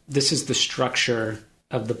 see, this is the structure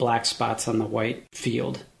of the black spots on the white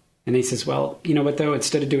field. And he says, well, you know what, though?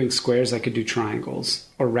 Instead of doing squares, I could do triangles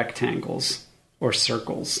or rectangles or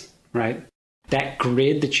circles, right? That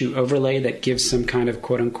grid that you overlay that gives some kind of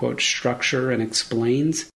quote-unquote structure and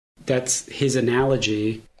explains, that's his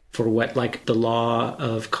analogy for what, like, the law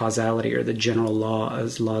of causality or the general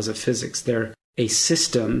laws of physics. They're a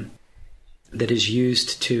system that is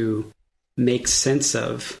used to make sense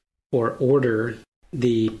of or order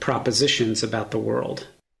the propositions about the world.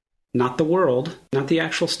 Not the world, not the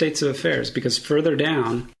actual states of affairs, because further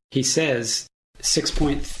down, he says,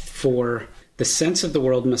 6.4, the sense of the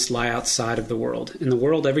world must lie outside of the world. In the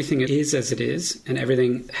world, everything is as it is, and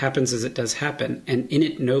everything happens as it does happen, and in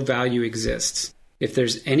it no value exists. If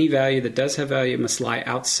there's any value that does have value, it must lie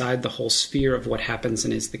outside the whole sphere of what happens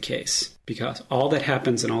and is the case, because all that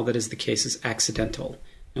happens and all that is the case is accidental,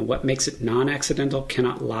 and what makes it non-accidental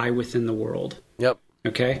cannot lie within the world. Yep.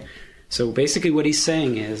 Okay? So basically what he's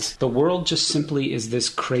saying is the world just simply is this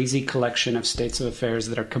crazy collection of states of affairs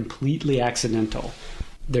that are completely accidental.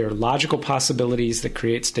 There are logical possibilities that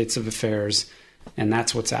create states of affairs, and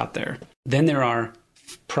that's what's out there. Then there are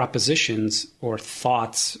propositions or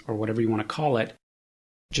thoughts or whatever you want to call it,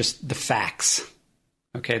 just the facts.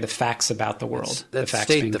 Okay, the facts about the world. The facts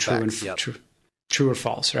being true or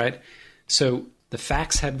false, right? So the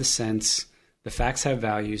facts have the sense, the facts have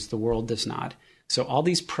values, the world does not. So all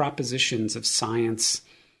these propositions of science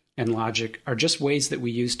and logic are just ways that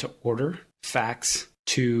we use to order facts,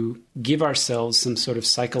 to give ourselves some sort of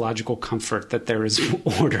psychological comfort that there is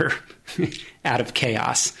order out of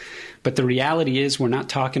chaos. But the reality is we're not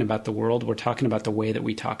talking about the world, we're talking about the way that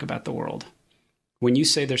we talk about the world. When you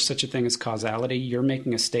say there's such a thing as causality, you're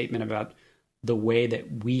making a statement about the way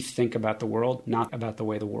that we think about the world, not about the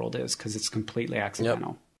way the world is, because it's completely accidental.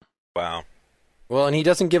 Yep. Wow. Well, and he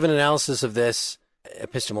doesn't give an analysis of this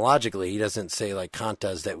epistemologically. He doesn't say, like Kant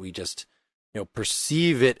does, that we just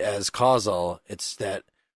perceive it as causal. It's that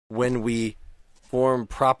when we form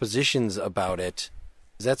propositions about it,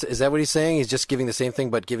 is that what he's saying? He's just giving the same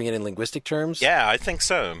thing, but giving it in linguistic terms? Yeah, I think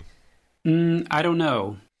so. I don't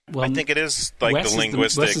know. Well, I think it is like Wes the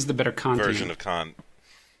linguistic Wes is the better Kantian version of Kant.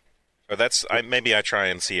 Or maybe I try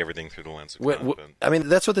and see everything through the lens of Kant. I mean,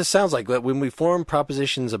 that's what this sounds like. When we form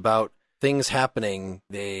propositions about things happening,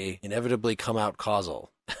 they inevitably come out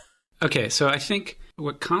causal. Okay, so I think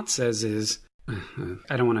what Kant says is,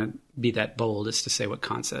 I don't want to be that bold as to say what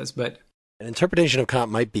Kant says, but an interpretation of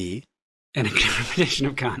Kant might be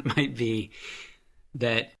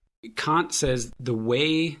that Kant says the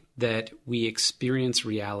way that we experience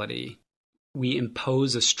reality, we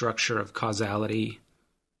impose a structure of causality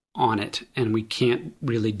on it, and we can't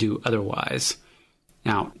really do otherwise.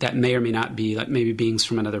 Now, that may or may not be, like maybe beings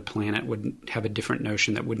from another planet would have a different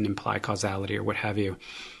notion that wouldn't imply causality or what have you.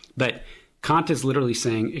 But Kant is literally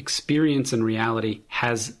saying experience and reality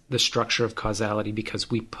has the structure of causality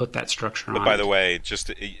because we put that structure on it. But by the way,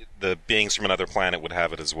 just the beings from another planet would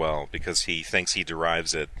have it as well, because he thinks he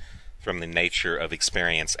derives it from the nature of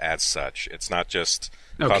experience as such. It's not just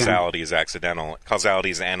causality is accidental. Causality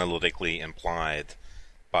is analytically implied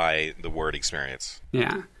by the word experience.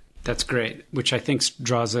 Yeah, that's great, which I think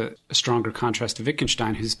draws a stronger contrast to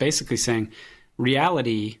Wittgenstein, who's basically saying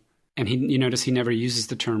reality And you notice he never uses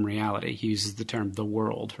the term reality. He uses the term the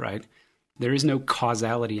world, right? There is no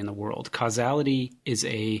causality in the world. Causality is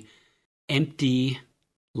a empty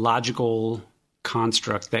logical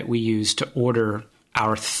construct that we use to order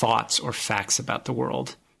our thoughts or facts about the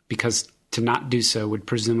world, because to not do so would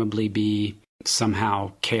presumably be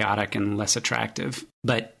somehow chaotic and less attractive.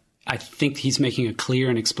 But I think he's making a clear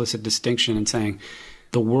and explicit distinction and saying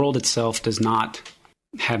the world itself does not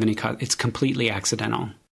have any cause. It's completely accidental.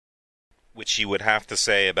 Which you would have to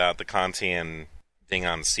say about the Kantian Ding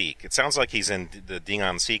on Seek. It sounds like he's in the Ding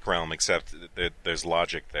on Seek realm, except there's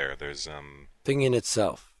logic there. There's Thing in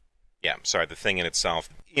itself. Yeah, sorry, the thing in itself.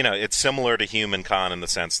 You know, it's similar to human Kant in the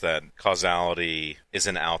sense that causality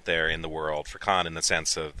isn't out there in the world. For Kant, in the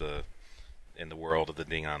sense of in the world of the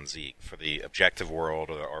Ding an sich. For the objective world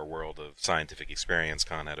or our world of scientific experience,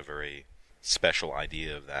 Kant had a very special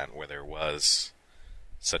idea of that, where there was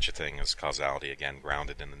such a thing as causality, again,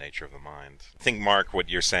 grounded in the nature of the mind. I think, Mark, what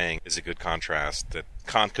you're saying is a good contrast, that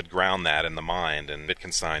Kant could ground that in the mind, and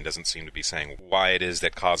Wittgenstein doesn't seem to be saying why it is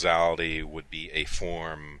that causality would be a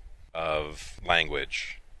form of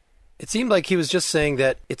language. It seemed like he was just saying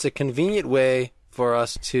that it's a convenient way for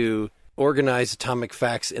us to organize atomic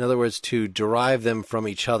facts, in other words, to derive them from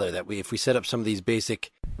each other, that if we set up some of these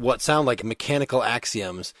basic, what sound like mechanical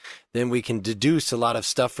axioms, then we can deduce a lot of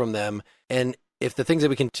stuff from them, and if the things that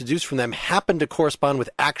we can deduce from them happen to correspond with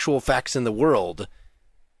actual facts in the world,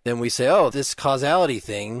 then we say, oh, this causality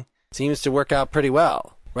thing seems to work out pretty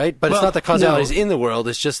well, right? But it's not that causality is in the world.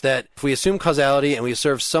 It's just that if we assume causality and we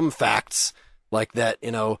observe some facts, like that,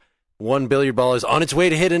 one billiard ball is on its way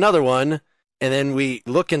to hit another one, and then we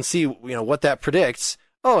look and see, what that predicts,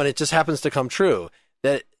 and it just happens to come true,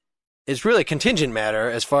 that it's really contingent matter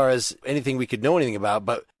as far as anything we could know anything about,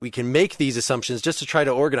 but we can make these assumptions just to try to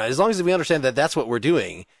organize. As long as we understand that that's what we're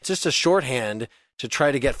doing, it's just a shorthand to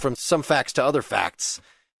try to get from some facts to other facts,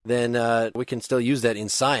 then we can still use that in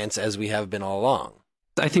science as we have been all along.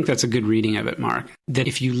 I think that's a good reading of it, Mark. That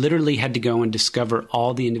if you literally had to go and discover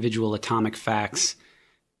all the individual atomic facts,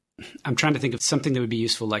 I'm trying to think of something that would be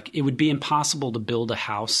useful. Like, it would be impossible to build a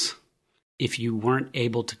house if you weren't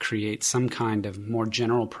able to create some kind of more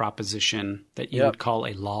general proposition that you would call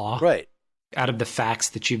a law, right, out of the facts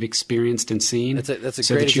that you've experienced and seen. That's a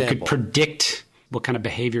so great that you example. could predict what kind of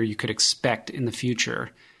behavior you could expect in the future.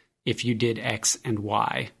 If you did X and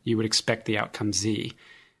Y, you would expect the outcome Z.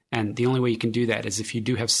 And the only way you can do that is if you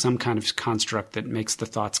do have some kind of construct that makes the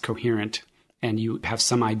thoughts coherent, and you have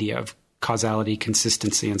some idea of causality,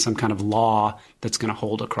 consistency, and some kind of law that's going to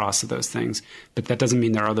hold across those things. But that doesn't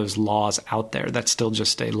mean there are those laws out there. That's still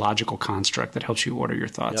just a logical construct that helps you order your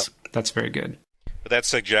thoughts. Yep. That's very good. But that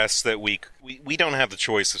suggests that we don't have the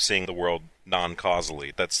choice of seeing the world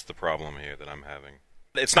non-causally. That's the problem here that I'm having.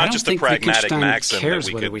 It's not just a pragmatic maxim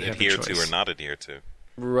that we could adhere to or not adhere to.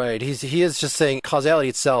 Right. He is just saying causality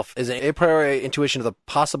itself is an a priori intuition of the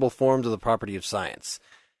possible forms of the property of science.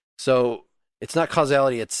 So it's not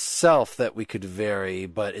causality itself that we could vary,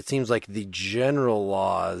 but it seems like the general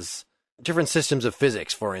laws, different systems of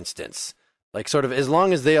physics, for instance, like sort of as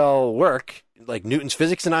long as they all work, like Newton's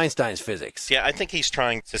physics and Einstein's physics. Yeah, I think he's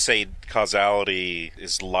trying to say causality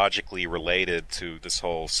is logically related to this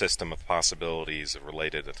whole system of possibilities of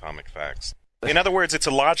related atomic facts. In other words, it's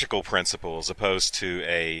a logical principle as opposed to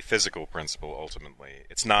a physical principle, ultimately.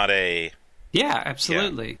 It's not a... Yeah,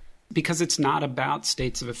 absolutely. Yeah. Because it's not about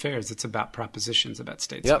states of affairs. It's about propositions about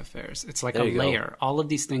states of affairs. It's like a layer. All of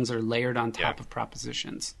these things are layered on top of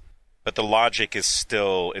propositions. But the logic is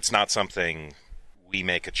still, it's not something we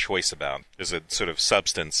make a choice about. There's a sort of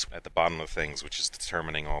substance at the bottom of things which is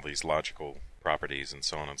determining all these logical properties and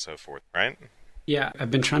so on and so forth, right? Yeah, I've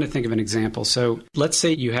been trying to think of an example. So let's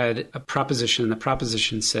say you had a proposition, and the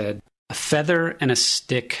proposition said, a feather and a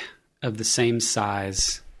stick of the same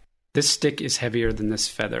size. This stick is heavier than this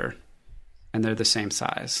feather, and they're the same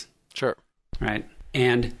size. Sure. Right?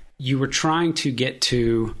 And you were trying to get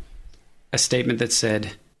to a statement that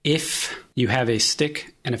said, if you have a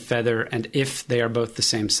stick and a feather, and if they are both the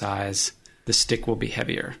same size, the stick will be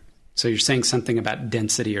heavier. So you're saying something about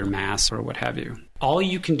density or mass or what have you. All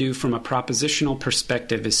you can do from a propositional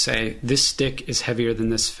perspective is say, this stick is heavier than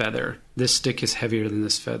this feather. This stick is heavier than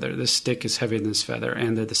this feather. This stick is heavier than this feather.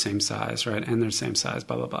 And they're the same size, right? And they're the same size,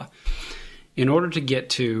 blah, blah, blah. In order to get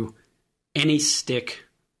to any stick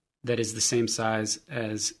that is the same size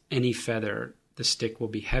as any feather, the stick will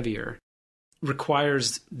be heavier,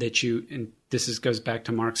 requires that you, and this goes back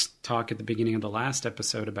to Mark's talk at the beginning of the last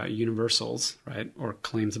episode about universals, right? Or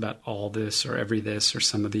claims about all this or every this or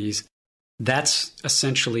some of these. That's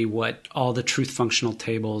essentially what all the truth functional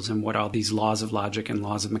tables and what all these laws of logic and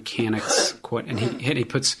laws of mechanics quote. And he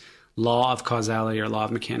puts law of causality or law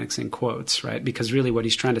of mechanics in quotes, right? Because really what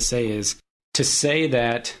he's trying to say is to say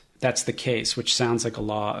that that's the case, which sounds like a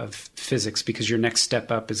law of physics, because your next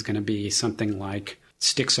step up is going to be something like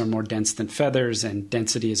sticks are more dense than feathers, and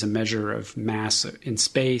density is a measure of mass in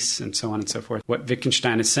space, and so on and so forth. What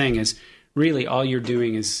Wittgenstein is saying is really all you're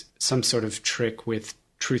doing is some sort of trick with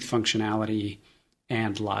truth functionality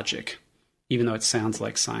and logic. Even though it sounds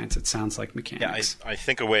like science, it sounds like mechanics. Yeah, I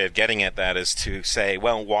think a way of getting at that is to say,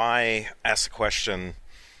 well, why ask the question,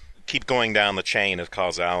 keep going down the chain of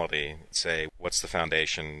causality, say, what's the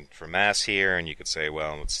foundation for mass here? And you could say,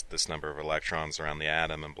 well, it's this number of electrons around the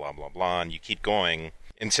atom and blah, blah, blah. And you keep going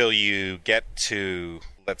until you get to,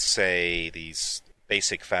 let's say, these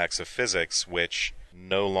basic facts of physics, which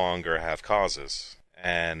no longer have causes.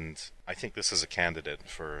 And I think this is a candidate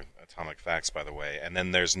for atomic facts, by the way. And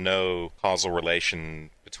then there's no causal relation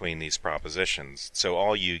between these propositions. So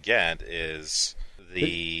all you get is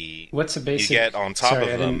what's a basic? You get on top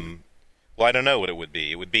of them. Well, I don't know what it would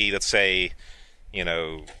be. It would be, let's say,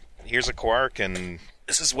 here's a quark, and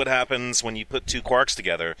this is what happens when you put two quarks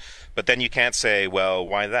together. But then you can't say, well,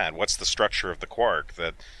 why that? What's the structure of the quark?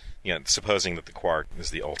 That, supposing that the quark is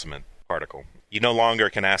the ultimate particle. You no longer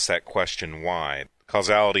can ask that question, why?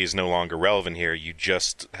 Causality is no longer relevant here. You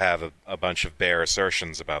just have a bunch of bare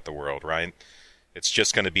assertions about the world, right? It's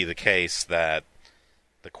just going to be the case that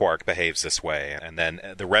the quark behaves this way, and then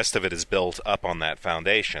the rest of it is built up on that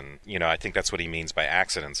foundation. I think that's what he means by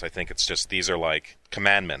accidents. I think it's just these are like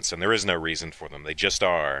commandments, and there is no reason for them. They just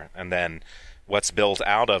are. And then what's built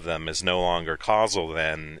out of them is no longer causal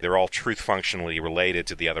then. They're all truth functionally related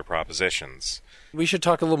to the other propositions. We should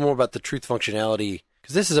talk a little more about the truth functionality,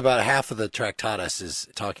 because this is about half of the Tractatus is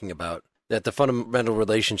talking about that the fundamental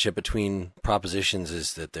relationship between propositions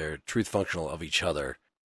is that they're truth functional of each other.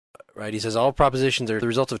 Right? He says all propositions are the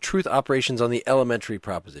result of truth operations on the elementary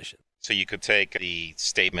proposition. So you could take the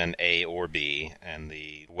statement A or B, and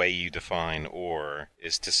the way you define or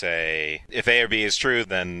is to say, if A or B is true,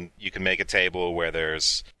 then you can make a table where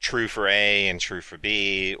there's true for A and true for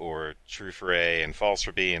B, or true for A and false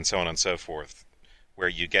for B, and so on and so forth, where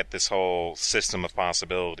you get this whole system of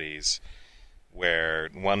possibilities where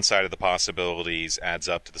one side of the possibilities adds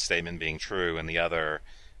up to the statement being true, and the other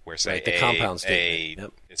where, say, right, the compound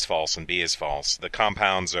statement. A is false and B is false. The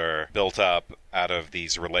compounds are built up out of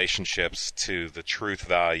these relationships to the truth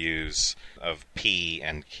values of P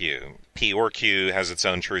and Q. P or Q has its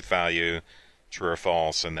own truth value, true or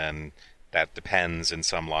false, and then that depends in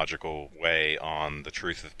some logical way on the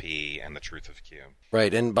truth of P and the truth of Q.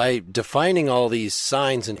 Right, and by defining all these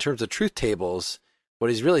signs in terms of truth tables, what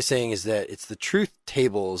he's really saying is that it's the truth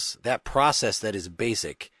tables, that process, that is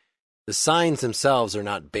basic. The signs themselves are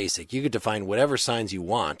not basic. You could define whatever signs you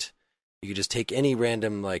want. You could just take any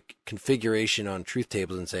random configuration on truth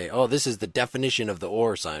tables and say, oh, this is the definition of the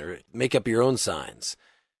or sign, or make up your own signs.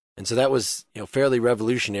 And so that was fairly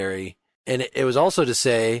revolutionary. And it was also to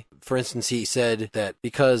say, for instance, he said that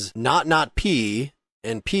because not P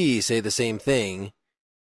and P say the same thing,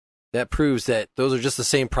 that proves that those are just the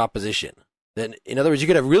same proposition. Then, in other words, you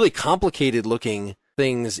could have really complicated looking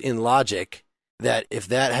things in logic that if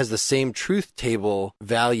that has the same truth table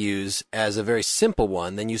values as a very simple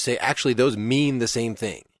one, then you say, actually, those mean the same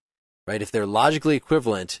thing, right? If they're logically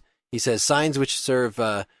equivalent, he says signs which serve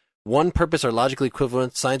one purpose are logically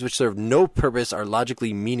equivalent, signs which serve no purpose are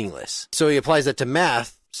logically meaningless. So he applies that to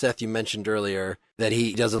math. Seth, you mentioned earlier that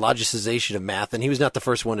he does a logicization of math, and he was not the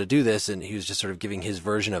first one to do this, and he was just sort of giving his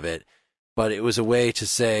version of it. But it was a way to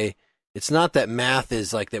say, it's not that math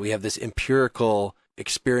is like that we have this empirical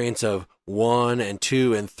experience of 1 and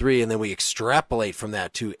 2 and 3, and then we extrapolate from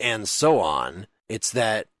that to and so on. It's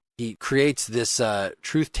that he creates this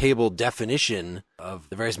truth table definition of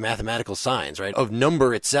the various mathematical signs, right? Of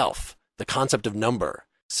number itself, the concept of number.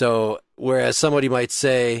 So whereas somebody might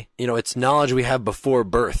say, it's knowledge we have before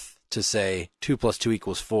birth to say 2 + 2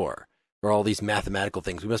 = 4, or all these mathematical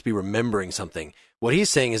things. We must be remembering something. What he's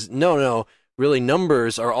saying is, no, really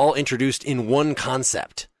numbers are all introduced in one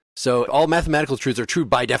concept. So all mathematical truths are true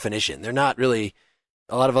by definition. They're not really,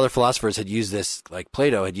 a lot of other philosophers had used this, like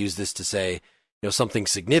Plato had used this to say, something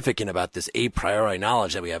significant about this a priori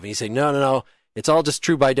knowledge that we have. And he's saying, no, it's all just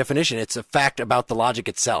true by definition. It's a fact about the logic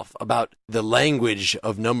itself, about the language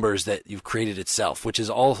of numbers that you've created itself, which is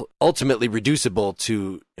all ultimately reducible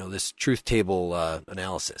to this truth table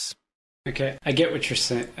analysis. Okay, I get what you're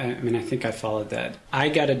saying. I think I followed that. I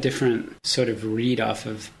got a different sort of read off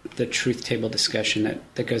of the truth table discussion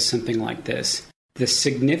that goes something like this. The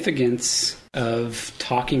significance of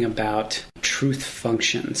talking about truth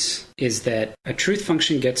functions is that a truth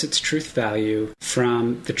function gets its truth value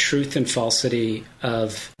from the truth and falsity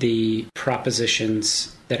of the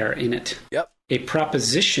propositions that are in it. Yep. A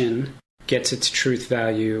proposition gets its truth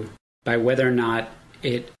value by whether or not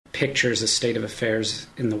it pictures a state of affairs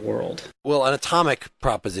in the world. Well, an atomic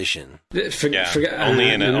proposition. Only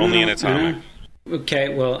an atomic. Okay,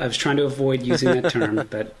 well, I was trying to avoid using that term,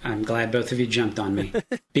 but I'm glad both of you jumped on me.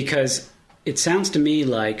 Because it sounds to me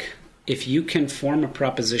like if you can form a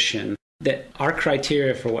proposition, that our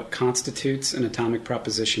criteria for what constitutes an atomic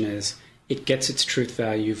proposition is, it gets its truth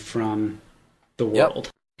value from the world.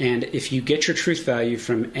 Yep. And if you get your truth value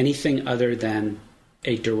from anything other than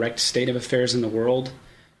a direct state of affairs in the world,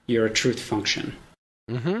 you're a truth function.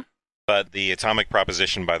 Mm-hmm. But the atomic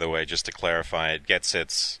proposition, by the way, just to clarify, it gets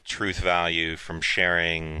its truth value from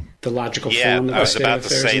sharing the logical form of I was the state about of to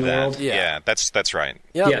affairs say in the that. world. Yeah, that's right.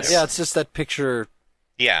 Yep. Yes. Yeah, it's just that picture.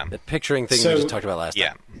 Yeah. That picturing thing we just talked about last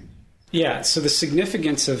time. Yeah, so the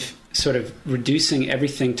significance of sort of reducing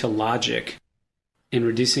everything to logic and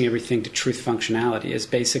reducing everything to truth functionality is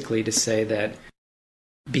basically to say that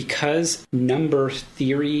because number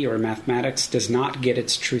theory or mathematics does not get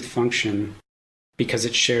its truth function because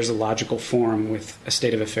it shares a logical form with a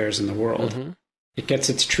state of affairs in the world, it gets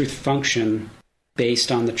its truth function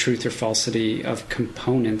based on the truth or falsity of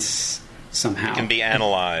components somehow. It can be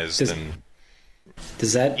analyzed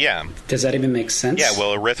Does that even make sense? Yeah,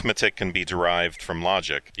 well, arithmetic can be derived from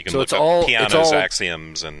logic. You can look up Peano's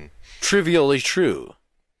axioms and trivially true.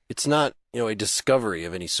 It's not, a discovery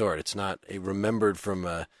of any sort. It's not a remembered from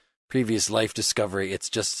a previous life discovery. It's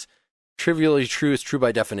just trivially true. It's true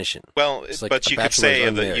by definition. Well, like but you could say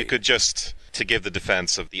that you could just, to give the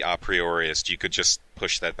defense of the a priorist, you could just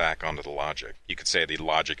push that back onto the logic. You could say the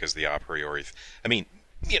logic is the a priori. I mean,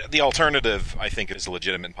 the alternative, I think, is a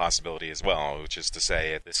legitimate possibility as well, which is to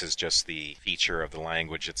say this is just the feature of the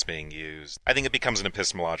language that's being used. I think it becomes an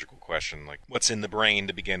epistemological question, like what's in the brain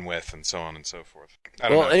to begin with, and so on and so forth. I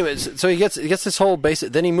don't know. Anyways, so he gets this whole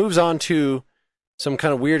basic. Then he moves on to some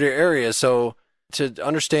kind of weirder areas. So to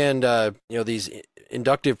understand, these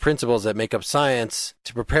inductive principles that make up science,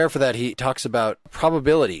 to prepare for that, he talks about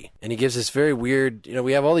probability, and he gives this very weird.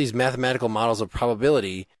 We have all these mathematical models of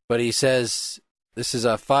probability, but he says. This is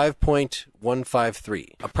a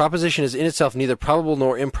 5.153. A proposition is in itself neither probable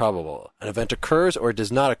nor improbable. An event occurs or it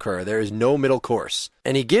does not occur. There is no middle course.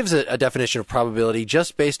 And he gives it a definition of probability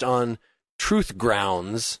just based on truth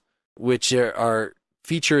grounds, which are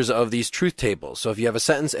features of these truth tables. So if you have a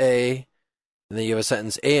sentence A, and then you have a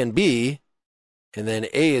sentence A and B, and then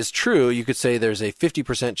A is true, you could say there's a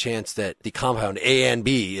 50% chance that the compound A and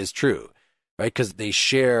B is true, right? Because they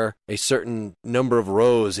share a certain number of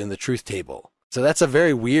rows in the truth table. So that's a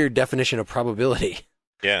very weird definition of probability.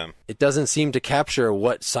 Yeah. It doesn't seem to capture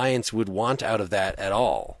what science would want out of that at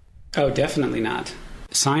all. Oh, definitely not.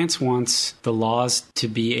 Science wants the laws to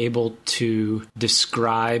be able to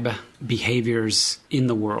describe behaviors in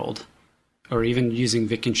the world, or even using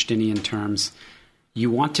Wittgensteinian terms, you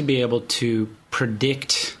want to be able to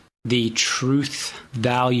predict the truth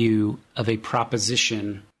value of a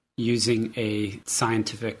proposition using a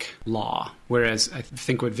scientific law. Whereas I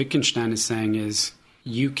think what Wittgenstein is saying is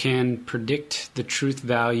you can predict the truth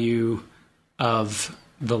value of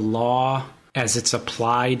the law as it's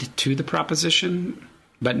applied to the proposition,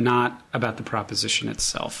 but not about the proposition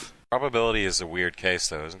itself. Probability is a weird case,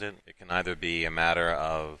 though, isn't it? It can either be a matter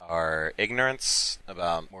of our ignorance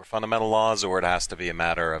about more fundamental laws, or it has to be a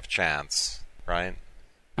matter of chance, right?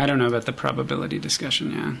 I don't know about the probability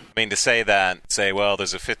discussion, yeah. I mean, to say that, well,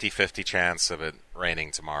 there's a 50-50 chance of it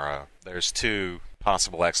raining tomorrow. There's two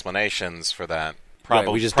possible explanations for that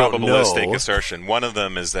we just don't probabilistic know. assertion. One of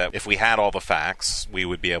them is that if we had all the facts, we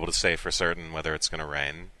would be able to say for certain whether it's going to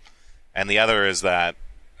rain. And the other is that,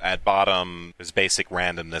 at bottom, there's basic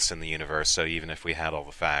randomness in the universe, so even if we had all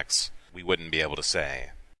the facts, we wouldn't be able to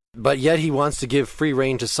say. But yet he wants to give free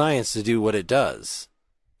rein to science to do what it does,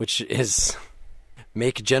 which is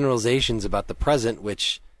make generalizations about the present,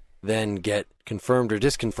 which then get confirmed or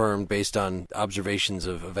disconfirmed based on observations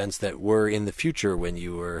of events that were in the future when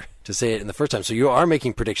you were to say it in the first time. So you are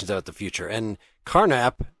making predictions about the future. And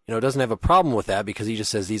Carnap, doesn't have a problem with that because he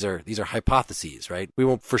just says these are hypotheses, right? We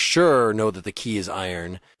won't for sure know that the key is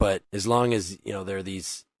iron, but as long as, there are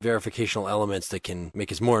these verificational elements that can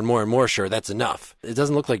make us more and more and more sure, that's enough. It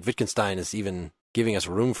doesn't look like Wittgenstein is even giving us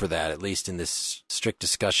room for that, at least in this strict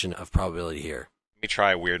discussion of probability here. Let me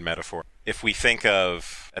try a weird metaphor. If we think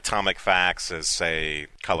of atomic facts as, say,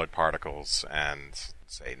 colored particles, and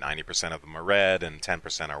say 90% of them are red and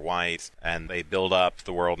 10% are white, and they build up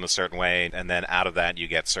the world in a certain way, and then out of that you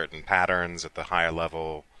get certain patterns at the higher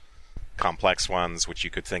level, complex ones, which you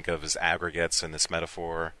could think of as aggregates in this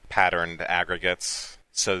metaphor, patterned aggregates.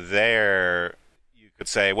 So there you could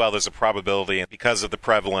say, well, there's a probability because of the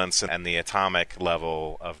prevalence and the atomic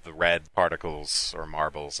level of the red particles or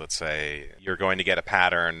marbles, let's say, you're going to get a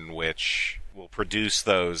pattern which will produce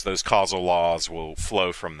those causal laws will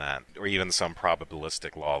flow from that, or even some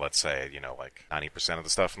probabilistic law, let's say, like 90% of the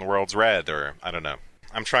stuff in the world's red, or I don't know.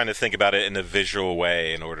 I'm trying to think about it in a visual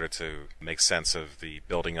way in order to make sense of the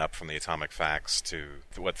building up from the atomic facts to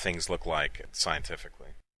what things look like scientifically.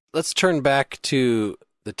 Let's turn back to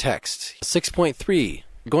the text. 6.3,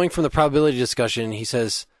 going from the probability discussion, he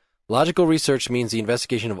says, logical research means the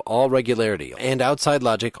investigation of all regularity, and outside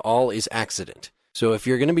logic, all is accident. So if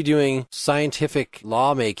you're going to be doing scientific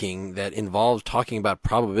lawmaking that involves talking about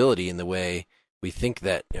probability in the way we think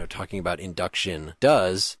that talking about induction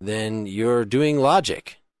does, then you're doing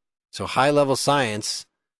logic. So high-level science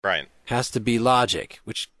has to be logic,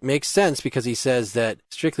 which makes sense because he says that,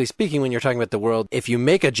 strictly speaking, when you're talking about the world, if you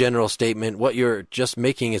make a general statement, what you're just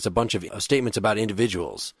making is a bunch of statements about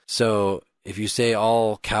individuals. So if you say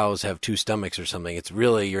all cows have 2 stomachs or something, it's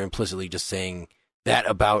really, you're implicitly just saying that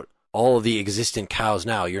about all of the existent cows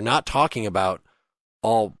now. You're not talking about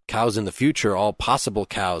all cows in the future, all possible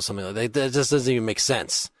cows, something like that. That just doesn't even make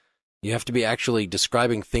sense. You have to be actually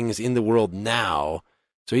describing things in the world now.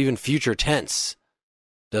 So even future tense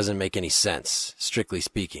doesn't make any sense, strictly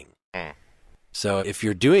speaking. So if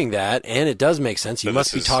you're doing that, and it does make sense, you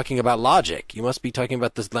must be talking about logic. You must be talking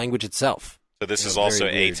about this language itself. So this is also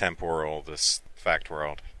atemporal, this fact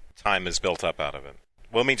world. Time is built up out of it.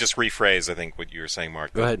 Well, let me just rephrase, I think, what you were saying,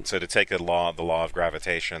 Mark. Go ahead. So to take the law of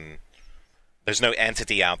gravitation, there's no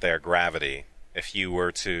entity out there, gravity. If you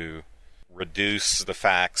were to reduce the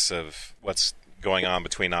facts of what's going on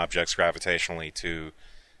between objects gravitationally to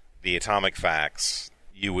the atomic facts,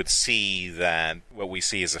 you would see that what we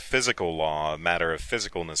see as a physical law, a matter of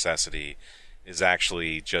physical necessity, is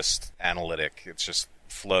actually just analytic. It just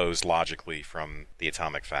flows logically from the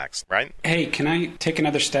atomic facts, right? Hey, can I take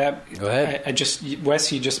another stab? Go ahead.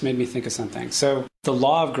 Wes, you just made me think of something. So the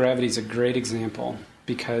law of gravity is a great example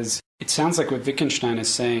because it sounds like what Wittgenstein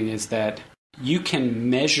is saying is that you can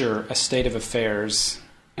measure a state of affairs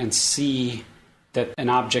and see that an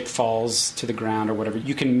object falls to the ground or whatever.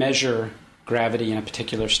 You can measure gravity in a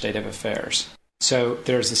particular state of affairs. So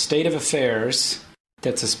there's a state of affairs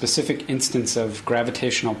that's a specific instance of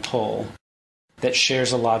gravitational pull that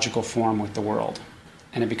shares a logical form with the world,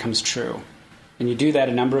 and it becomes true. And you do that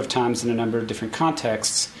a number of times in a number of different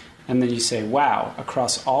contexts, and then you say, wow,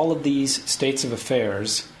 across all of these states of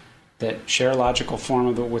affairs that share a logical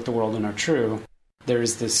form with the world and are true, there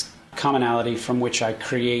is this commonality from which I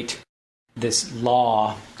create this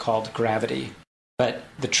law called gravity. But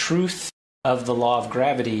the truth of the law of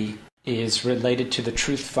gravity is related to the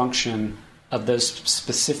truth function of those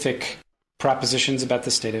specific propositions about the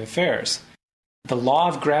state of affairs. The law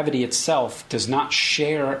of gravity itself does not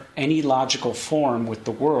share any logical form with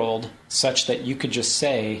the world such that you could just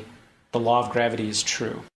say the law of gravity is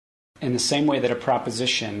true, in the same way that a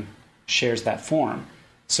proposition shares that form.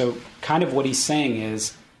 So kind of what he's saying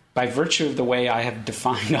is, by virtue of the way I have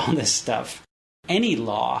defined all this stuff, any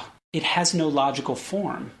law, it has no logical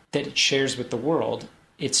form that it shares with the world.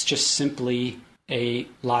 It's just simply a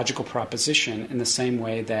logical proposition in the same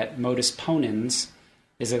way that modus ponens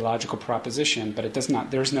is a logical proposition, but it does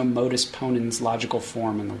not. There's no modus ponens logical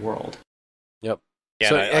form in the world. Yep. Yeah,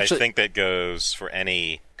 so I think that goes for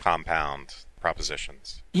any compound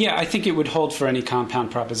propositions. Yeah, I think it would hold for any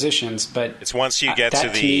compound propositions, but it's once you get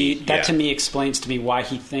to me explains to me why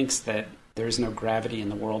he thinks that there is no gravity in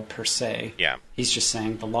the world per se. Yeah. He's just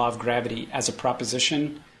saying the law of gravity as a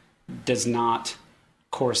proposition does not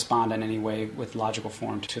correspond in any way with logical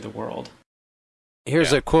form to the world.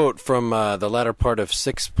 Here's a quote from the latter part of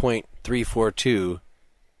 6.342.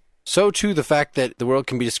 So, too, the fact that the world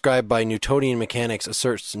can be described by Newtonian mechanics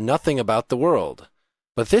asserts nothing about the world.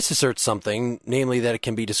 But this asserts something, namely that it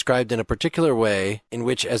can be described in a particular way in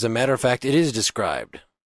which, as a matter of fact, it is described.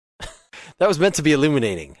 That was meant to be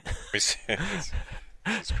illuminating.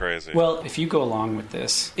 It's crazy. Well, if you go along with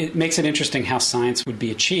this, it makes it interesting how science would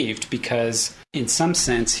be achieved because, in some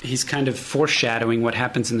sense, he's kind of foreshadowing what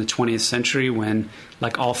happens in the 20th century when,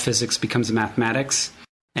 like, all physics becomes mathematics,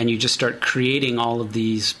 and you just start creating all of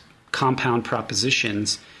these compound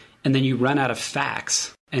propositions, and then you run out of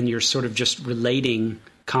facts, and you're sort of just relating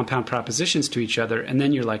compound propositions to each other, and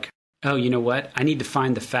then you're like, oh, you know what? I need to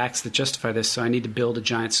find the facts that justify this, so I need to build a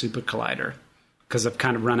giant super collider. because I've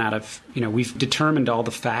kind of run out of, we've determined all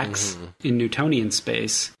the facts in Newtonian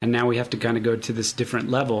space, and now we have to kind of go to this different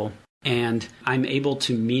level. And I'm able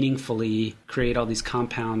to meaningfully create all these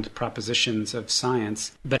compound propositions of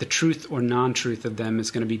science, but the truth or non-truth of them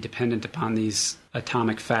is going to be dependent upon these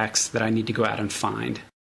atomic facts that I need to go out and find.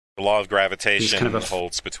 The law of gravitation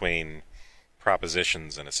holds between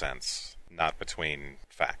propositions, in a sense, not between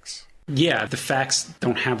facts. Yeah, the facts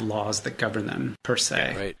don't have laws that govern them, per se.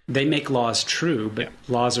 Yeah, right. They make laws true, but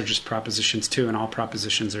laws are just propositions, too, and all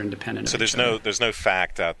propositions are independent of each other. So there's no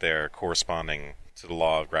fact out there corresponding to the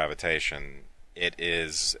law of gravitation. It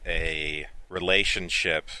is a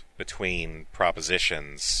relationship between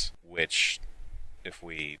propositions, which, if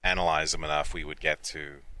we analyze them enough, we would get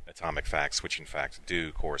to atomic facts, which in fact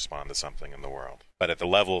do correspond to something in the world. But at the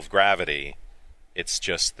level of gravity, it's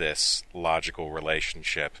just this logical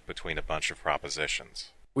relationship between a bunch of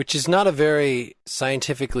propositions. Which is not a very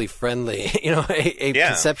scientifically friendly, a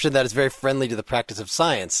conception that is very friendly to the practice of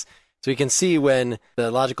science. So you can see when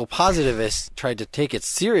the logical positivists tried to take it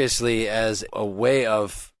seriously as a way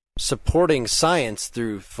of supporting science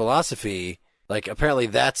through philosophy, like apparently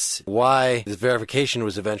that's why this verification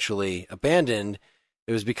was eventually abandoned.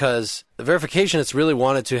 It was because the verificationists really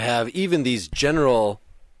wanted to have even these general,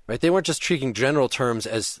 right? They weren't just treating general terms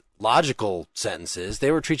as logical sentences. They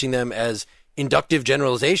were treating them as inductive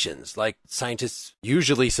generalizations, like scientists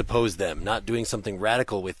usually suppose them, not doing something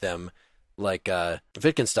radical with them like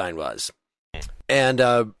Wittgenstein was. And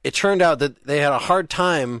it turned out that they had a hard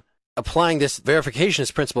time applying this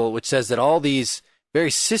verificationist principle, which says that all these very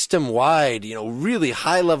system-wide, really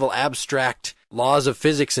high-level abstract laws of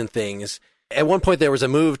physics and things, at one point there was a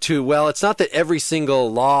move to, well, it's not that every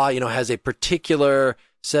single law, has a particular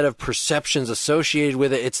set of perceptions associated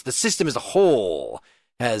with it. It's the system as a whole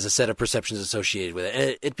has a set of perceptions associated with it.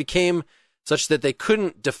 And it became such that they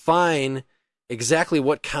couldn't define exactly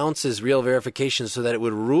what counts as real verification so that it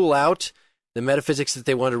would rule out the metaphysics that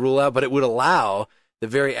they wanted to rule out, but it would allow the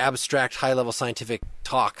very abstract, high-level scientific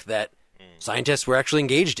talk that scientists were actually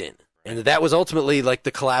engaged in. And that was ultimately like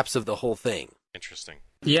the collapse of the whole thing. Interesting.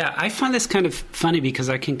 Yeah, I find this kind of funny because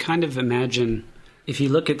I can kind of imagine, if you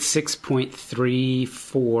look at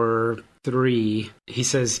 6.343, he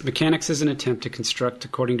says, mechanics is an attempt to construct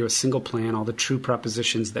according to a single plan all the true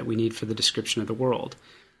propositions that we need for the description of the world.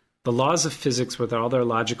 The laws of physics with all their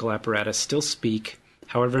logical apparatus still speak,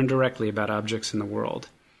 however indirectly, about objects in the world.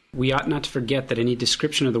 We ought not to forget that any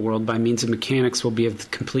description of the world by means of mechanics will be of the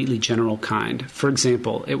completely general kind. For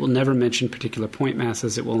example, it will never mention particular point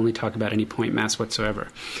masses. It will only talk about any point mass whatsoever.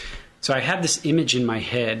 So I had this image in my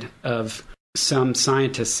head of some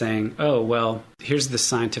scientists saying, oh, well, here's the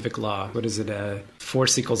scientific law. What is it?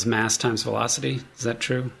 Force equals mass times velocity. Is that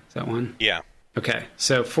true? Is that one? Yeah. Okay,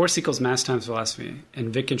 so force equals mass times velocity.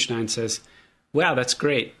 And Wittgenstein says, wow, that's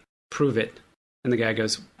great. Prove it. And the guy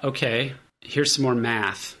goes, okay, here's some more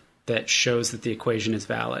math that shows that the equation is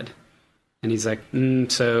valid. And he's like,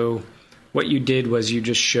 so what you did was you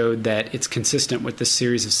just showed that it's consistent with this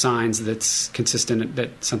series of signs that's consistent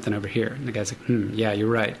that something over here. And the guy's like, yeah, you're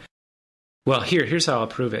right. Well, here's how I'll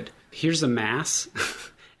prove it. Here's a mass,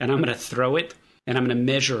 and I'm going to throw it, and I'm going to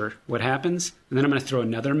measure what happens, and then I'm going to throw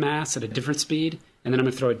another mass at a different speed, and then I'm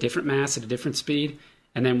going to throw a different mass at a different speed,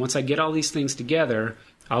 and then once I get all these things together,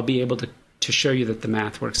 I'll be able to show you that the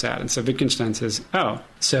math works out. And so Wittgenstein says, oh,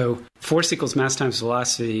 so force equals mass times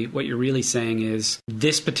velocity, what you're really saying is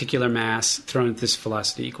this particular mass thrown at this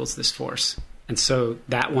velocity equals this force. And so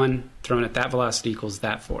that one thrown at that velocity equals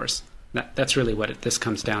that force. That's really what this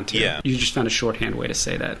comes down to. Yeah. You just found a shorthand way to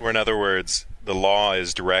say that. Or in other words, the law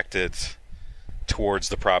is directed towards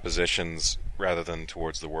the propositions rather than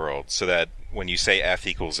towards the world. So that when you say F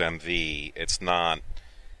equals mv, it's not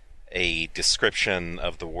a description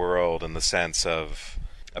of the world in the sense of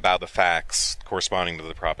about the facts corresponding to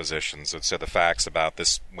the propositions. So the facts about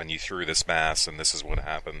this, when you threw this mass and this is what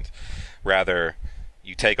happened. Rather,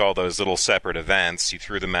 you take all those little separate events, you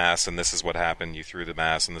threw the mass and this is what happened, you threw the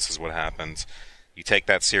mass and this is what happened. You take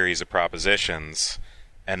that series of propositions,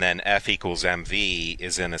 and then F equals mv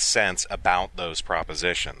is in a sense about those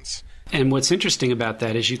propositions. And what's interesting about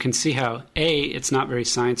that is you can see how, A, it's not very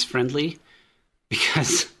science-friendly,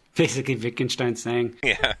 because basically Wittgenstein's saying,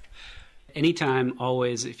 yeah, anytime,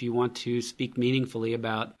 always, if you want to speak meaningfully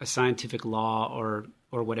about a scientific law or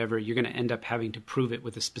whatever, you're going to end up having to prove it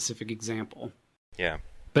with a specific example. Yeah.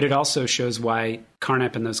 But it also shows why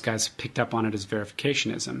Carnap and those guys picked up on it as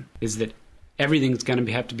verificationism, is that everything's going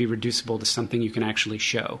to have to be reducible to something you can actually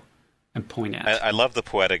show and point at. I love the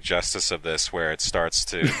poetic justice of this, where it starts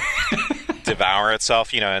to devour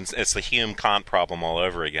itself, and it's the Hume-Kant problem all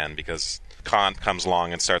over again, because Kant comes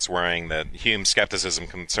along and starts worrying that Hume's skepticism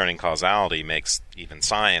concerning causality makes even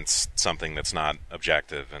science something that's not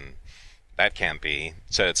objective, and that can't be.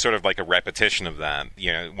 So it's sort of like a repetition of that.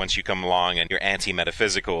 Once you come along and you're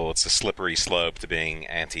anti-metaphysical, it's a slippery slope to being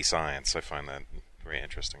anti-science. I find that very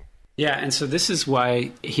interesting. Yeah, and so this is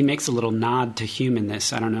why he makes a little nod to Hume in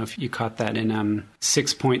this. I don't know if you caught that in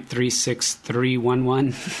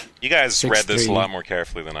 6.36311. You guys read this a lot more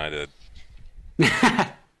carefully than I did.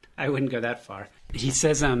 I wouldn't go that far. He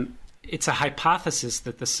says it's a hypothesis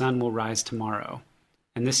that the sun will rise tomorrow,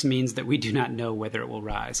 and this means that we do not know whether it will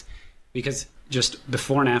rise. Because just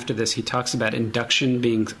before and after this, he talks about induction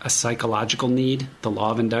being a psychological need, the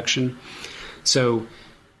law of induction. So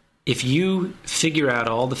if you figure out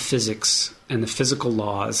all the physics and the physical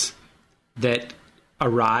laws that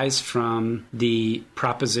arise from the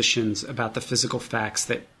propositions about the physical facts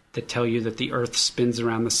that tell you that the earth spins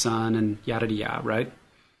around the sun and yada yada, right?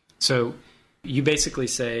 So you basically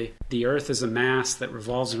say the earth is a mass that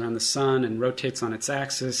revolves around the sun and rotates on its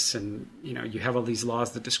axis, and you have all these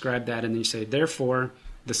laws that describe that, and then you say, therefore,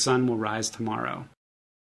 the sun will rise tomorrow.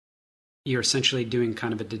 You're essentially doing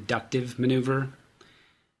kind of a deductive maneuver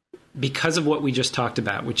because of what we just talked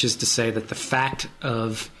about, which is to say that the fact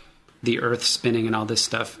of the earth spinning and all this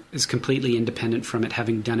stuff is completely independent from it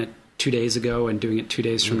having done it 2 days ago and doing it 2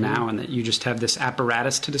 days from now, and that you just have this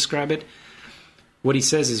apparatus to describe it. What he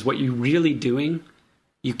says is what you're really doing,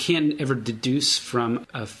 you can't ever deduce from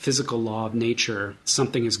a physical law of nature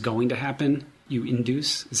something is going to happen. You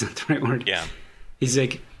induce, is that the right word? Yeah. He's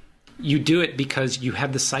like, you do it because you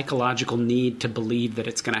have the psychological need to believe that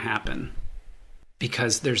it's going to happen.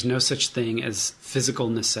 Because there's no such thing as physical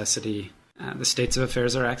necessity. The states of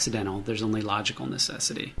affairs are accidental. There's only logical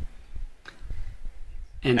necessity.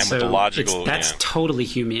 And so with the logical, that's totally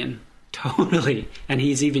Humean. Totally. And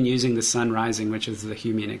he's even using the sun rising, which is the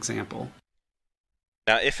Humean example.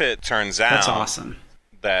 Now, if it turns out that's awesome.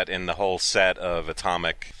 That in the whole set of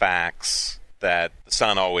atomic facts that the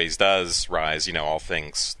sun always does rise, all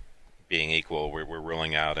things being equal, we're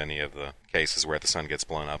ruling out any of the cases where the sun gets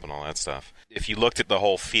blown up and all that stuff. If you looked at the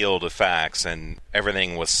whole field of facts and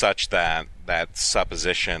everything was such that that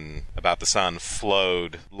supposition about the sun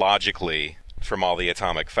flowed logically from all the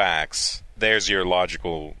atomic facts, there's your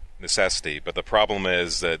logical necessity. But the problem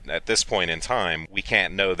is that at this point in time, we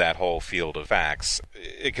can't know that whole field of facts.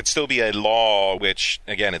 It could still be a law, which,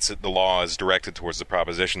 again, the law is directed towards the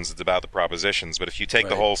propositions. It's about the propositions. But if you take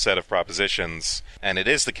the whole set of propositions, and it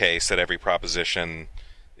is the case that every proposition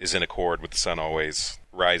is in accord with the sun always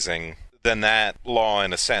rising, then that law,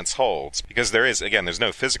 in a sense, holds. Because there's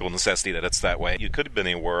no physical necessity that it's that way. You could have been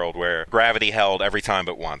in a world where gravity held every time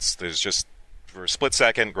but once. There's just, for a split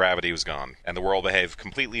second, gravity was gone, and the world behaved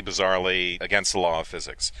completely bizarrely against the law of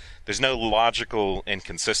physics. There's no logical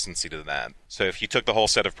inconsistency to that. So if you took the whole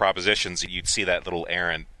set of propositions, you'd see that little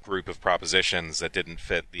errant group of propositions that didn't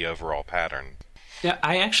fit the overall pattern. Yeah,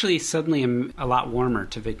 I actually suddenly am a lot warmer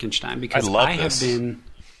to Wittgenstein because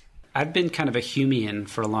I've been kind of a Humean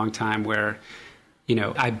for a long time where,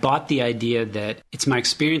 I bought the idea that it's my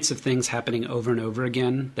experience of things happening over and over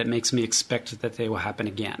again that makes me expect that they will happen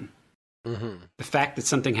again. Mm-hmm. The fact that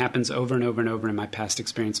something happens over and over and over in my past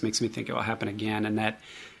experience makes me think it will happen again. And that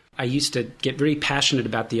I used to get very passionate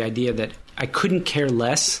about the idea that I couldn't care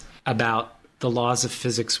less about the laws of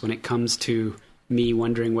physics when it comes to me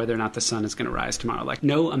wondering whether or not the sun is going to rise tomorrow. Like,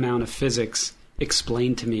 no amount of physics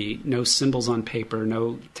explained to me, no symbols on paper,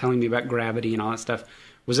 no telling me about gravity and all that stuff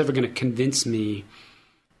was ever going to convince me.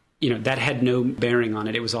 That had no bearing on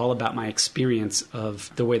it. It was all about my experience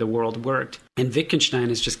of the way the world worked. And Wittgenstein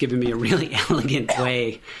has just given me a really elegant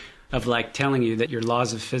way of telling you that your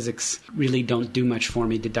laws of physics really don't do much for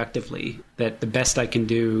me deductively, that the best I can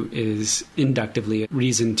do is inductively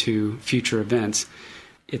reason to future events.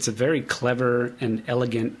 It's a very clever and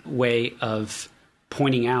elegant way of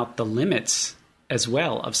pointing out the limits as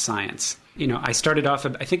well of science. I started off,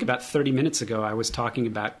 I think about 30 minutes ago, I was talking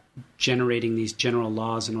about generating these general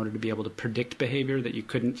laws in order to be able to predict behavior, that you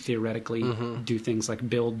couldn't theoretically do things like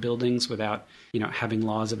build buildings without, having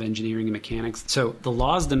laws of engineering and mechanics. So the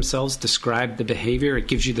laws themselves describe the behavior, it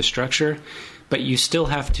gives you the structure, but you still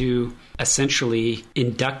have to essentially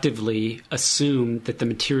inductively assume that the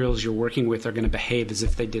materials you're working with are going to behave as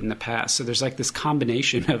if they did in the past. So there's this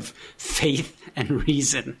combination of faith and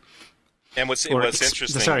reason. And what's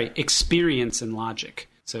interesting... experience and logic.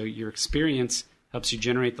 So your experience helps you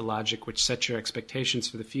generate the logic, which sets your expectations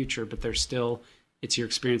for the future, but it's your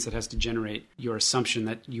experience that has to generate your assumption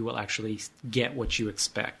that you will actually get what you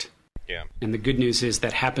expect. Yeah. And the good news is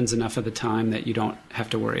that happens enough of the time that you don't have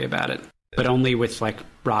to worry about it, but only with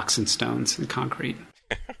rocks and stones and concrete.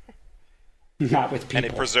 not with people. And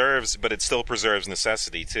it preserves, but it still preserves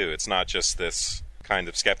necessity too. It's not just this kind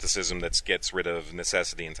of skepticism that gets rid of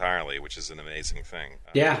necessity entirely, which is an amazing thing.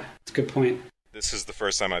 Yeah, it's a good point. This is the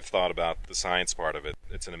first time I've thought about the science part of it.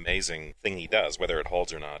 It's an amazing thing he does. Whether it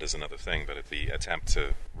holds or not is another thing, but the attempt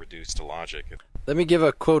to reduce to logic. Let me give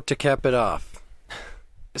a quote to cap it off.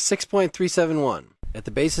 6.371. At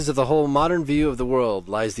the basis of the whole modern view of the world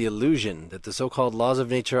lies the illusion that the so-called laws of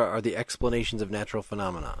nature are the explanations of natural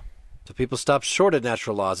phenomena. So people stop short at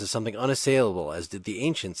natural laws as something unassailable, as did the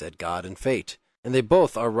ancients at God and fate. And they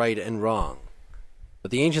both are right and wrong. But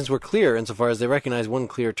the ancients were clear insofar as they recognized one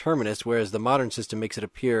clear terminus, whereas the modern system makes it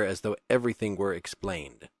appear as though everything were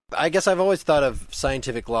explained. I guess I've always thought of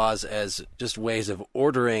scientific laws as just ways of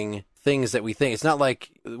ordering things that we think. It's not like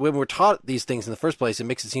when we're taught these things in the first place, it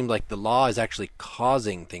makes it seem like the law is actually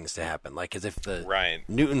causing things to happen, like as if the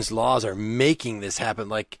Newton's laws are making this happen,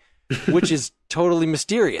 like, which is totally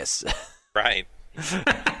mysterious. Right.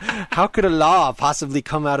 How could a law possibly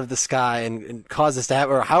come out of the sky and cause this to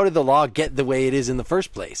happen? Or how did the law get the way it is in the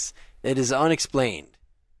first place? It is unexplained.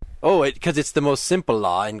 Oh, because it's the most simple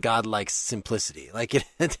law, and God likes simplicity. Like it.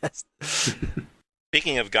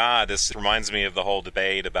 Speaking of God, this reminds me of the whole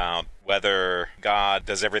debate about whether God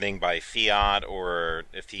does everything by fiat or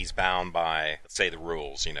if he's bound by, let's say, the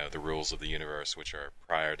rules of the universe, which are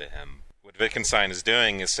prior to him. What Wittgenstein is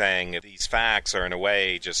doing is saying that these facts are in a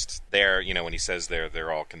way just there, when he says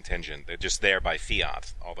they're all contingent. They're just there by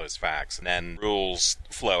fiat, all those facts. And then rules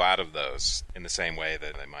flow out of those in the same way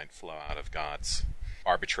that they might flow out of God's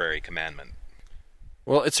arbitrary commandment.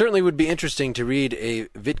 Well, it certainly would be interesting to read a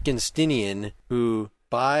Wittgensteinian who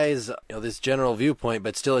buys this general viewpoint,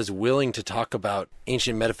 but still is willing to talk about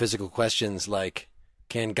ancient metaphysical questions like,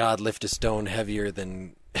 can God lift a stone heavier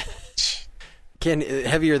than...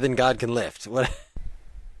 heavier than God can lift? What?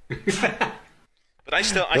 But I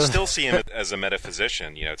still see him as a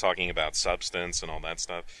metaphysician, talking about substance and all that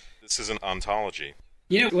stuff. This is an ontology.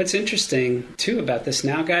 What's interesting, too, about this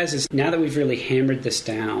now, guys, is now that we've really hammered this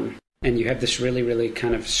down, and you have this really, really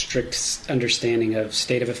kind of strict understanding of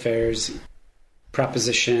state of affairs,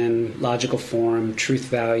 proposition, logical form, truth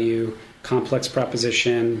value, complex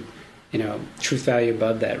proposition, truth value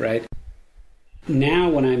above that, right? Now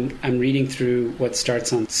when I'm reading through what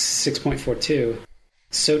starts on 6.42,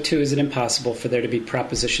 so too is it impossible for there to be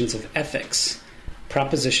propositions of ethics.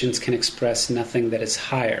 Propositions can express nothing that is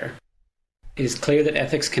higher. It is clear that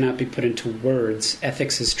ethics cannot be put into words.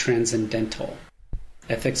 Ethics is transcendental.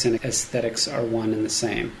 Ethics and aesthetics are one and the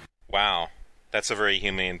same. Wow. That's a very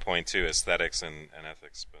humane point, too, aesthetics and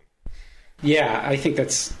ethics. But... Yeah, I think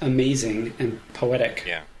that's amazing and poetic.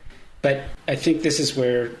 Yeah. But I think this is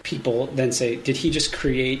where people then say, did he just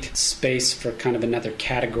create space for kind of another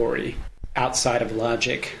category outside of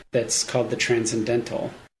logic that's called the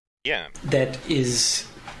transcendental? Yeah. That is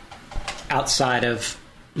outside of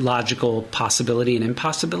logical possibility and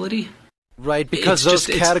impossibility? Right, because those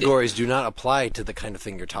categories do not apply to the kind of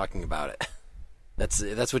thing you're talking about.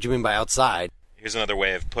 That's what you mean by outside. Here's another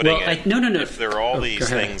way of putting it. No. If there are all these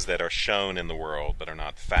things that are shown in the world but are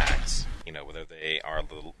not facts, whether they are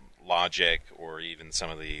the logic or even some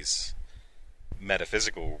of these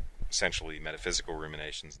essentially metaphysical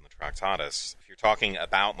ruminations in the Tractatus, if you're talking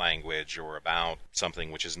about language or about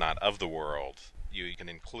something which is not of the world, you can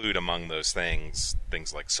include among those things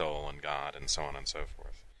like soul and God and so on and so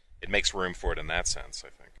forth. It makes room for it in that sense, I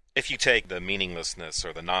think. If you take the meaninglessness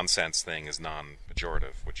or the nonsense thing as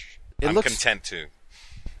non-pejorative, which I'm content to.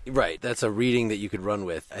 Right, that's a reading that you could run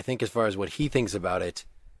with. I think as far as what he thinks about it,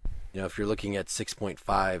 if you're looking at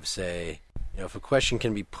 6.5, say, if a question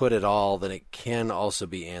can be put at all, then it can also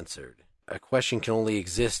be answered. A question can only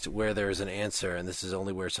exist where there is an answer, and this is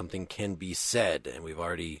only where something can be said. And we've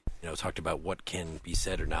already, talked about what can be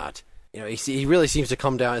said or not. He really seems to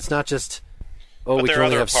come down. It's not just, we can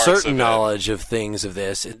only have certain knowledge of things of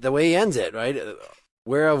this. The way he ends it, right?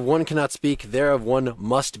 Whereof one cannot speak, thereof one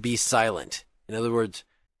must be silent. In other words,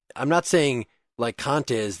 I'm not saying like Kant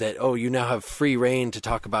is that, you now have free reign to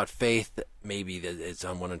talk about faith. Maybe it's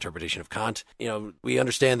on one interpretation of Kant. We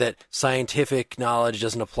understand that scientific knowledge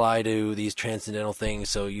doesn't apply to these transcendental things,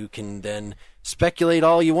 so you can then speculate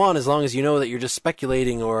all you want as long as you know that you're just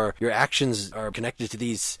speculating or your actions are connected to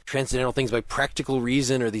these transcendental things by practical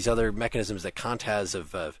reason or these other mechanisms that Kant has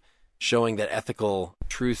of showing that ethical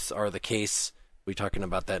truths are the case. We'll be talking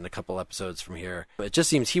about that in a couple episodes from here. But it just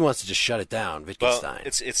seems he wants to just shut it down, Wittgenstein. Well,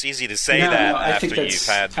 it's easy to say that after you've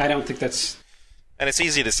had... I don't think that's... And it's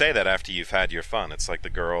easy to say that after you've had your fun. It's like the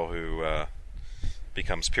girl who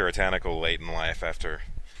becomes puritanical late in life after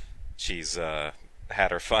she's had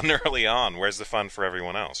her fun early on. Where's the fun for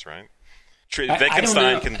everyone else, right?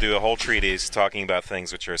 Wittgenstein can do a whole treatise talking about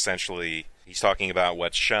things which are essentially, he's talking about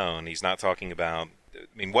what's shown. He's not talking about,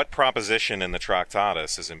 what proposition in the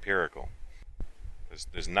Tractatus is empirical?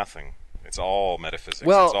 There's nothing. It's all metaphysics.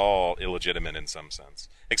 Well, it's all illegitimate in some sense,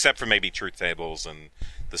 except for maybe truth tables and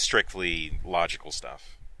the strictly logical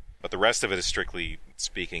stuff. But the rest of it is strictly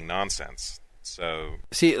speaking nonsense. So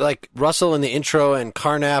see, like Russell in the intro and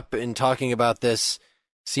Carnap in talking about this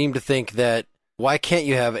seem to think that why can't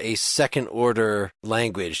you have a second order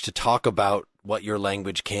language to talk about what your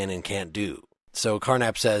language can and can't do? So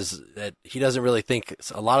Carnap says that he doesn't really think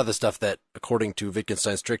a lot of the stuff that, according to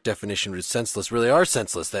Wittgenstein's strict definition, is senseless really are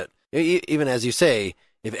senseless. That even as you say,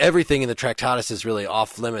 if everything in the Tractatus is really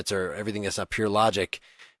off limits or everything is not pure logic,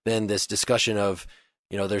 then this discussion of,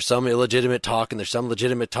 there's some illegitimate talk and there's some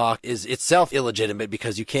legitimate talk is itself illegitimate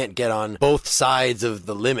because you can't get on both sides of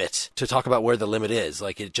the limit to talk about where the limit is.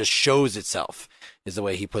 Like, it just shows itself, is the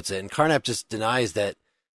way he puts it. And Carnap just denies that.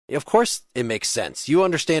 Of course it makes sense. You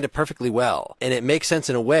understand it perfectly well. And it makes sense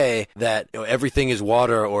in a way that everything is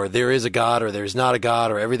water, or there is a God, or there's not a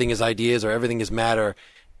God, or everything is ideas, or everything is matter,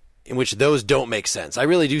 in which those don't make sense. I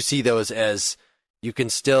really do see those as, you can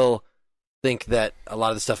still think that a lot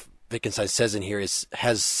of the stuff Wittgenstein says in here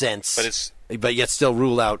has sense, but yet still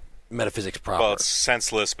rule out metaphysics proper. Well, it's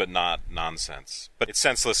senseless but not nonsense. But it's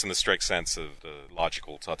senseless in the strict sense of the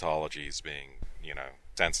logical tautologies being,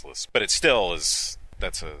 senseless. But it still is...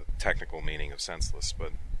 That's a technical meaning of senseless,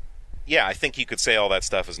 but yeah, I think you could say all that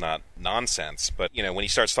stuff is not nonsense, but when he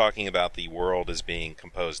starts talking about the world as being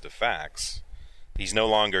composed of facts, he's no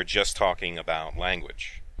longer just talking about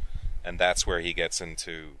language, and that's where he gets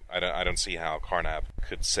into, I don't see how Carnap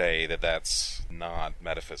could say that that's not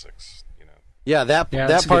metaphysics. Yeah, that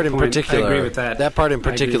part in particular. I agree with that. That part in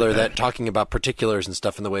particular, that talking about particulars and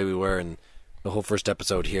stuff in the way we were in the whole first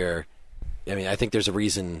episode here. I think there's a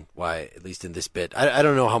reason why, at least in this bit. I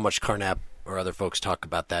don't know how much Carnap or other folks talk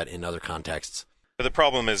about that in other contexts. But the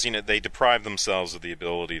problem is, they deprive themselves of the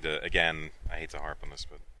ability to, again, I hate to harp on this,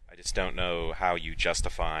 but I just don't know how you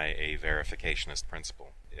justify a verificationist principle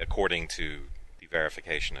according to the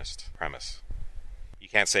verificationist premise. You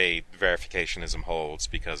can't say verificationism holds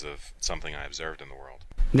because of something I observed in the world.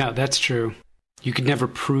 No, that's true. You could never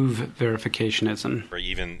prove verificationism. Or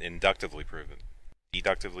even inductively prove it.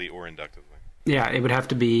 Deductively or inductively. Yeah, it would have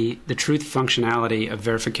to be, the truth functionality of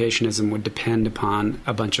verificationism would depend upon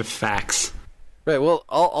a bunch of facts. Right, well,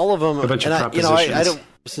 all of them... A bunch of propositions. I don't,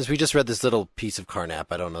 since we just read this little piece of Carnap,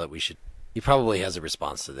 I don't know that we should... He probably has a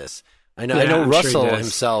response to this. I know Russell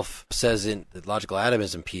himself says in the logical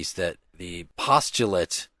atomism piece that the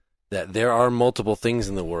postulate that there are multiple things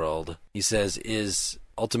in the world, he says, is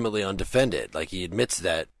ultimately undefended. Like, he admits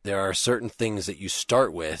that there are certain things that you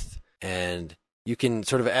start with, and you can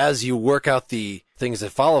sort of, as you work out the things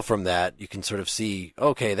that follow from that, you can sort of see,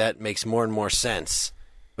 okay, that makes more and more sense,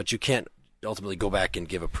 but you can't ultimately go back and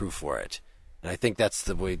give a proof for it. And I think that's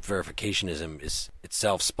the way verificationism is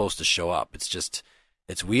itself supposed to show up.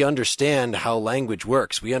 It's we understand how language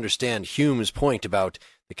works. We understand Hume's point about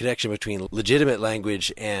the connection between legitimate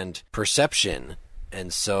language and perception.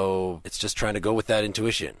 And so it's just trying to go with that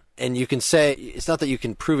intuition. And you can say, it's not that you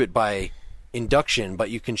can prove it by induction, but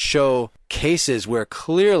you can show cases where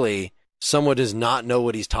clearly someone does not know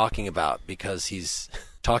what he's talking about because he's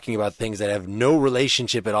talking about things that have no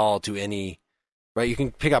relationship at all to any, right? You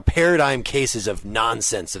can pick up paradigm cases of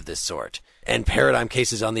nonsense of this sort, and paradigm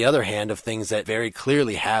cases, on the other hand, of things that very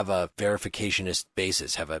clearly have a verificationist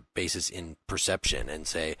basis, have a basis in perception, and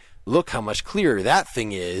say, look how much clearer that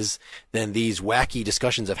thing is than these wacky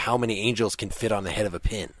discussions of how many angels can fit on the head of a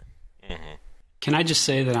pin. Mm-hmm. Can I just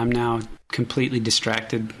say that I'm now completely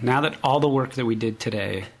distracted now that all the work that we did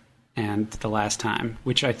today and the last time,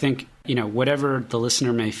 which I think, whatever the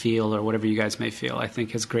listener may feel or whatever you guys may feel, I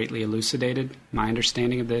think has greatly elucidated my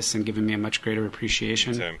understanding of this and given me a much greater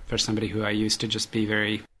appreciation for somebody who I used to just be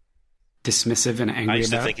very dismissive and angry about. I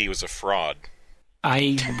used to think he was a fraud.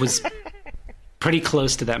 I was pretty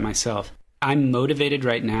close to that myself. I'm motivated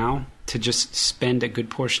right now to just spend a good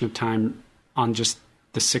portion of time on just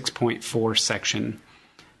the 6.4 section.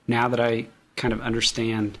 Now that I kind of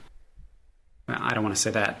understand, well, I don't want to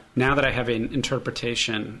say that. Now that I have an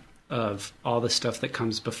interpretation of all the stuff that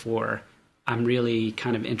comes before, I'm really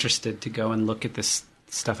kind of interested to go and look at this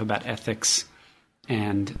stuff about ethics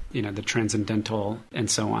and, the transcendental and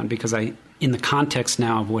so on, because in the context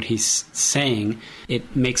now of what he's saying,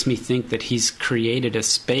 it makes me think that he's created a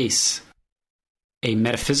space, a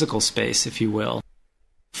metaphysical space, if you will,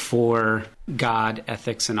 for God,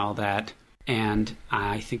 ethics, and all that, and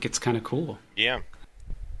I think it's kind of cool. Yeah.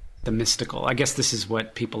 the mystical. I guess this is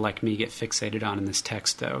what people like me get fixated on in this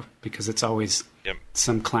text, though, because it's always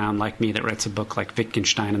some clown like me that writes a book like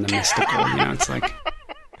Wittgenstein and the mystical. It's like,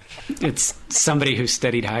 it's somebody who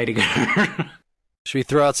studied Heidegger. Should we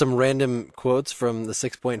throw out some random quotes from the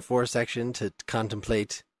 6.4 section to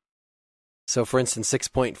contemplate? So, for instance,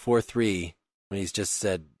 6.43, when he's just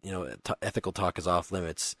said, ethical talk is off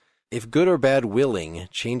limits. If good or bad willing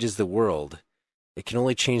changes the world, it can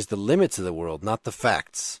only change the limits of the world, not the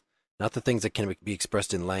facts, not the things that can be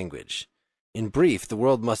expressed in language. In brief, the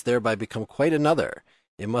world must thereby become quite another.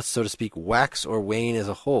 It must, so to speak, wax or wane as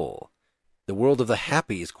a whole. The world of the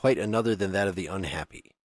happy is quite another than that of the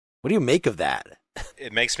unhappy. What do you make of that?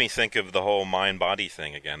 It makes me think of the whole mind-body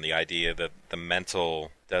thing again, the idea that the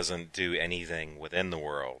mental doesn't do anything within the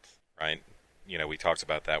world, right? We talked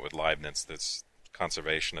about that with Leibniz, this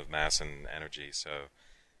conservation of mass and energy. So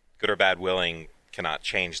good or bad willing cannot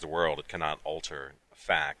change the world. It cannot alter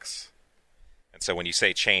facts. And so when you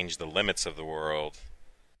say change the limits of the world...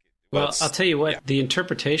 Well, I'll tell you what, the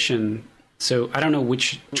interpretation... So I don't know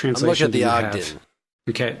which translation you have. Ogden.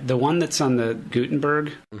 Okay, the one that's on the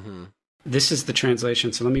Gutenberg, Mm-hmm. This is the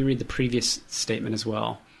translation, so let me read the previous statement as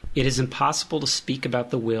well. It is impossible to speak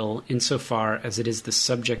about the will insofar as it is the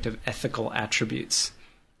subject of ethical attributes,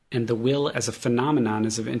 and the will as a phenomenon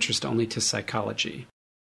is of interest only to psychology.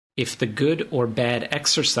 If the good or bad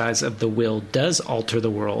exercise of the will does alter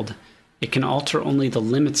the world, it can alter only the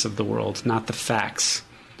limits of the world, not the facts,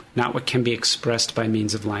 not what can be expressed by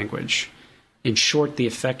means of language. In short, the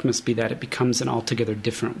effect must be that it becomes an altogether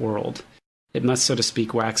different world. It must, so to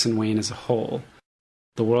speak, wax and wane as a whole.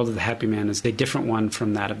 The world of the happy man is a different one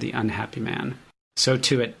from that of the unhappy man. So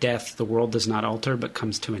too at death, the world does not alter, but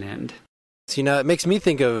comes to an end. See, now it makes me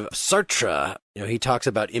think of Sartre. He talks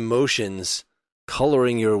about emotions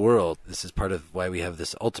coloring your world. This is part of why we have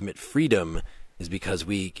this ultimate freedom, is because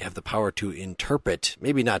we have the power to interpret,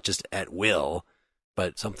 maybe not just at will,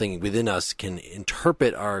 but something within us can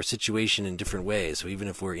interpret our situation in different ways. So even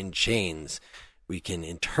if we're in chains, we can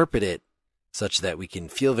interpret it such that we can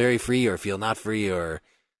feel very free or feel not free, or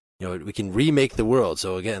we can remake the world.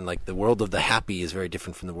 So again, like the world of the happy is very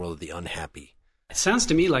different from the world of the unhappy. It sounds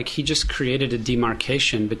to me like he just created a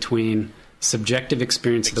demarcation between subjective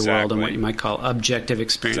experience of the world and what you might call objective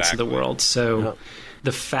experience of the world. So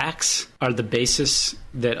the facts are the basis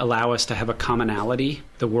that allow us to have a commonality,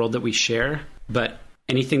 the world that we share, but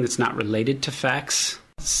anything that's not related to facts,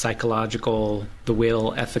 psychological, the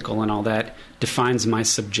will, ethical, and all that, defines my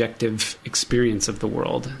subjective experience of the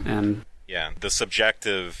world. And the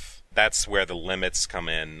subjective, that's where the limits come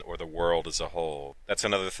in, or the world as a whole. That's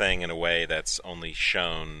another thing in a way that's only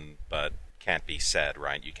shown but can't be said,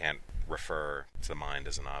 right? You can't refer to the mind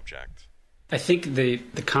as an object. I think the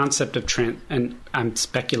concept of and I'm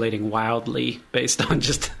speculating wildly based on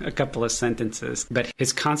just a couple of sentences, but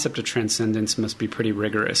his concept of transcendence must be pretty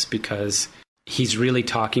rigorous, because he's really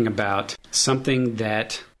talking about something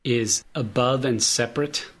that is above and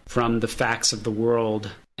separate from the facts of the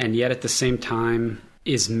world, and yet at the same time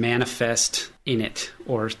is manifest in it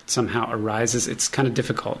or somehow arises. It's kind of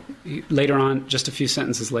difficult. Later on, just a few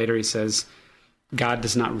sentences later, he says, God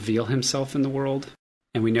does not reveal himself in the world.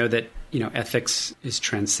 And we know that, ethics is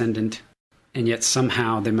transcendent, and yet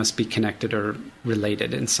somehow they must be connected or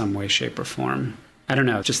related in some way, shape, or form. I don't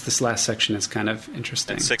know. Just this last section is kind of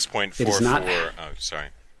interesting. And 6.44. Oh, sorry.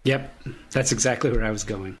 Yep. That's exactly where I was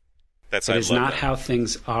going. It is not how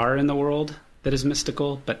things are in the world that is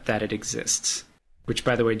mystical, but that it exists. Which,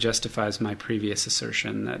 by the way, justifies my previous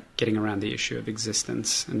assertion that getting around the issue of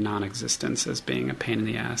existence and non-existence as being a pain in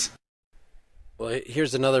the ass. Well,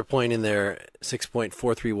 here's another point in there,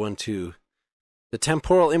 6.4312. The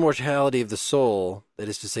temporal immortality of the soul, that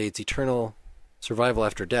is to say its eternal survival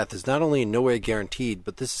after death, is not only in no way guaranteed,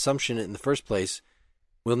 but this assumption in the first place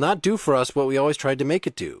will not do for us what we always tried to make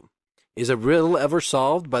it do. Is a riddle ever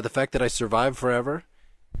solved by the fact that I survive forever?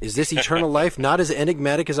 Is this eternal life not as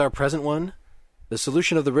enigmatic as our present one? The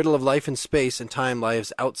solution of the riddle of life and space and time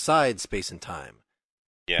lies outside space and time.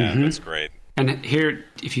 Yeah, that's great. And here,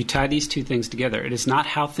 if you tie these two things together, it is not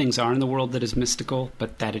how things are in the world that is mystical,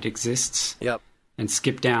 but that it exists. Yep. And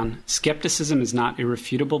skip down. Skepticism is not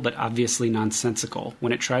irrefutable, but obviously nonsensical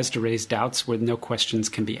when it tries to raise doubts where no questions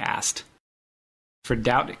can be asked. For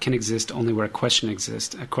doubt can exist only where a question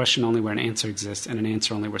exists, a question only where an answer exists, and an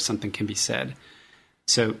answer only where something can be said.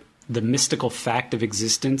 So the mystical fact of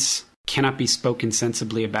existence cannot be spoken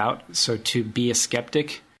sensibly about, so to be a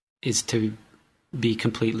skeptic is to be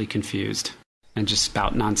completely confused and just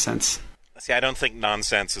spout nonsense. See, I don't think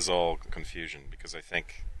nonsense is all confusion, because I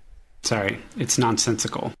think... Sorry, it's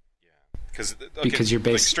nonsensical. Yeah. Because Because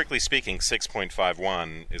you're strictly speaking,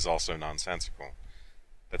 6.51 is also nonsensical.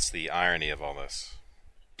 That's the irony of all this.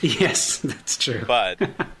 Yes, that's true. But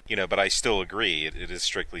but I still agree. It is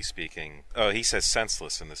strictly speaking. Oh, he says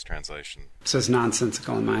senseless in this translation. It says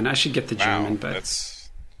nonsensical in mine. I should get the German, but that's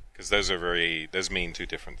because those mean two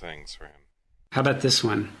different things for him. How about this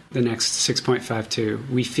one? The next 6.52.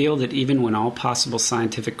 We feel that even when all possible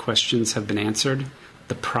scientific questions have been answered,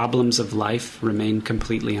 the problems of life remain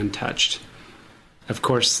completely untouched. Of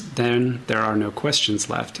course, then there are no questions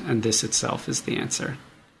left, and this itself is the answer.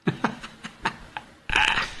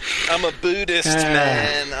 I'm a Buddhist,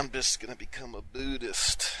 man. I'm just going to become a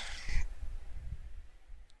Buddhist.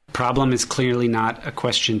 Problem is clearly not a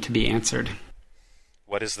question to be answered.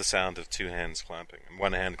 What is the sound of two hands clapping?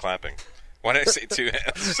 One hand clapping. Why did I say two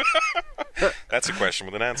hands? That's a question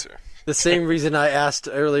with an answer. The same reason I asked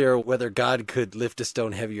earlier whether God could lift a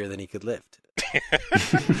stone heavier than he could lift.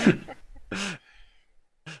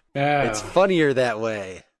 It's funnier that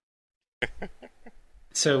way.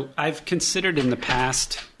 So I've considered in the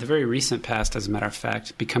past, the very recent past, as a matter of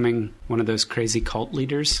fact, becoming one of those crazy cult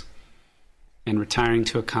leaders and retiring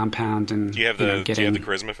to a compound and do you have the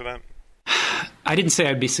charisma for that? I didn't say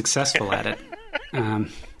I'd be successful at it.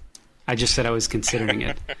 I just said I was considering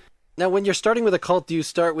it. Now, when you're starting with a cult, do you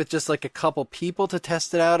start with just like a couple people to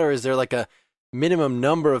test it out, or is there like a minimum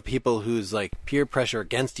number of people whose like peer pressure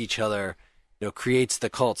against each other, creates the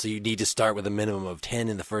cult? So you need to start with a minimum of 10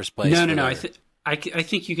 in the first place. No. I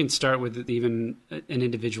think you can start with even an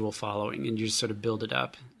individual following, and you just sort of build it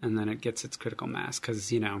up, and then it gets its critical mass.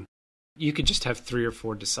 Because you could just have 3 or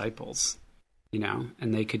 4 disciples, and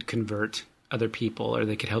they could convert other people, or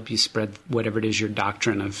they could help you spread whatever it is your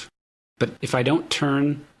doctrine of. But if I don't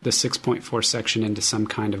turn the 6.4 section into some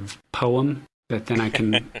kind of poem that then I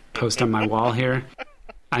can post on my wall here,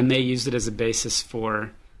 I may use it as a basis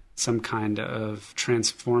for some kind of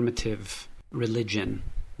transformative religion,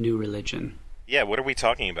 new religion. Yeah, what are we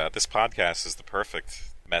talking about? This podcast is the perfect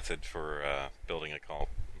method for building a cult.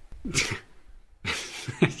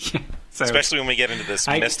 Yeah, especially when we get into this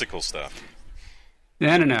mystical stuff.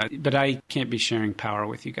 No. But I can't be sharing power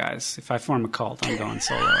with you guys. If I form a cult, I'm going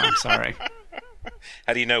solo. I'm sorry.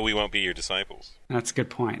 How do you know we won't be your disciples? That's a good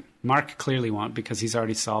point. Mark clearly won't, because he's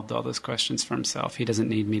already solved all those questions for himself. He doesn't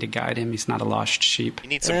need me to guide him. He's not a lost sheep. You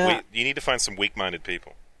need to find some weak-minded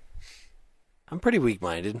people. I'm pretty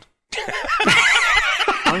weak-minded.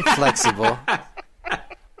 I'm flexible.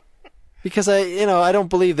 Because I don't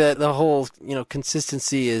believe that the whole,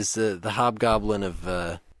 consistency is the hobgoblin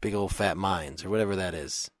of big old fat minds, or whatever that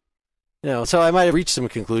is. So I might have reached some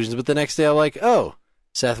conclusions, but the next day I'm like, oh,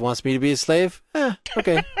 Seth wants me to be a slave?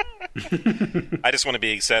 Okay. I just want to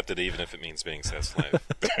be accepted, even if it means being Seth's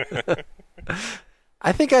slave.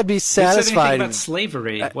 I think I'd be satisfied. About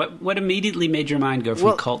slavery. What immediately made your mind go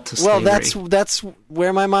from cult to slavery? Well, that's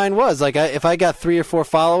where my mind was. Like, if I got 3 or 4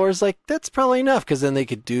 followers, like, that's probably enough, because then they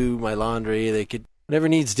could do my laundry. They could whatever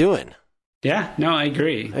needs doing. Yeah, no, I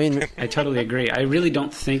agree. I totally agree. I really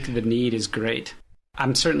don't think the need is great.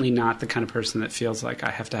 I'm certainly not the kind of person that feels like I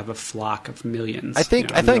have to have a flock of millions.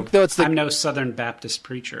 I'm no Southern Baptist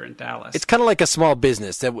preacher in Dallas. It's kind of like a small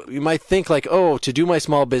business that you might think like, oh, to do my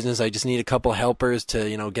small business, I just need a couple helpers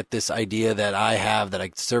to, get this idea that I have,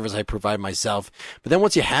 that service I provide myself. But then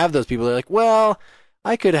once you have those people, they're like, well,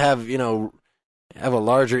 I could have, have a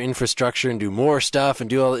larger infrastructure and do more stuff and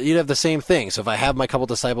do all. You'd have the same thing. So if I have my couple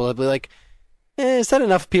disciples, I'd be like, is that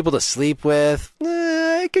enough people to sleep with?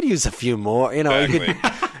 I could use a few more.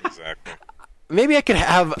 Exactly. Maybe I could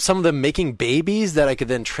have some of them making babies that I could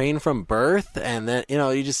then train from birth, and then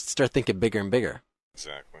you just start thinking bigger and bigger.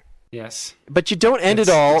 Exactly. Yes. But you don't end it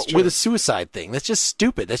all with a suicide thing. That's just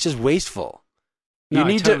stupid. That's just wasteful. No,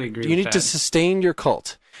 I totally agree with that. You need to sustain your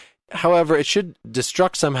cult. However, it should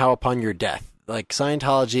destruct somehow upon your death. Like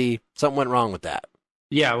Scientology, something went wrong with that.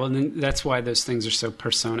 Yeah, well, then that's why those things are so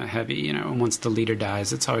persona heavy. Once the leader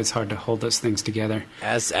dies, it's always hard to hold those things together.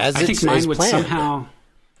 I think mine would planned. Somehow.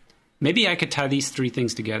 Maybe I could tie these 3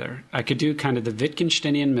 things together. I could do kind of the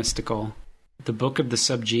Wittgensteinian mystical, the Book of the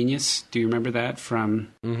Subgenius. Do you remember that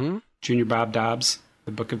from Junior Bob Dobbs?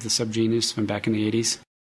 The Book of the Subgenius from back in the 80s.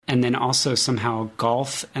 And then also somehow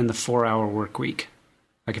golf and the 4-hour work week.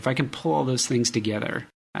 Like if I can pull all those things together,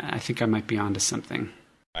 I think I might be onto something.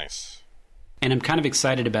 Nice. And I'm kind of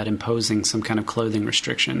excited about imposing some kind of clothing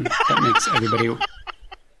restriction that makes everybody,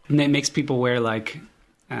 and it makes people wear like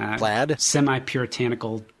plaid,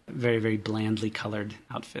 semi-puritanical, very, very blandly colored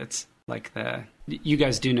outfits. Like you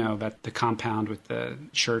guys do know about the compound with the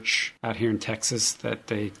church out here in Texas that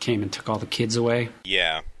they came and took all the kids away.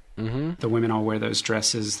 Yeah. Mm-hmm. The women all wear those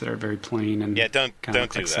dresses that are very plain and don't kinda do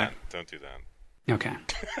look like that. Don't do that. Okay.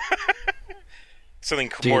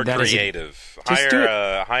 Something Dude, more that is creative. Just do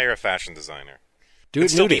Hire a fashion designer. Do It can it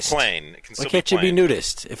still nudist. be plain. It can Why still can't be you be plain.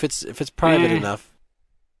 nudist if it's private Eh. enough?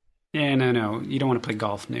 Yeah, no. You don't want to play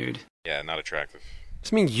golf nude. Yeah, not attractive.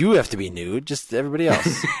 Doesn't mean you have to be nude. Just everybody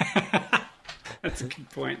else. That's a good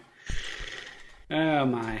point. Oh,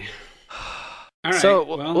 my. All right. So,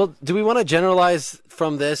 well, do we want to generalize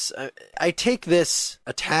from this? I take this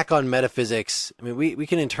attack on metaphysics. I mean, we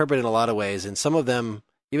can interpret it in a lot of ways, and some of them,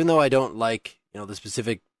 even though I don't like, the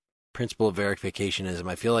specific principle of verificationism,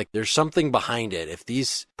 I feel like there's something behind it. If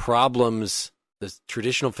these problems, the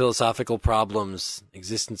traditional philosophical problems,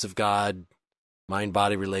 existence of God,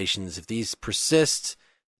 mind-body relations, if these persist,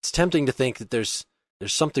 it's tempting to think that there's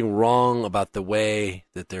something wrong about the way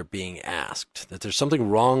that they're being asked, that there's something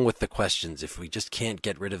wrong with the questions if we just can't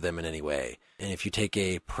get rid of them in any way. And if you take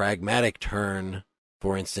a pragmatic turn,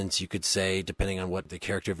 for instance, you could say, depending on what the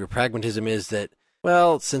character of your pragmatism is, that,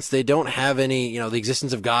 well, since they don't have any, the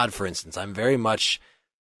existence of God, for instance,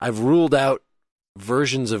 I've ruled out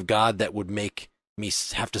versions of God that would make me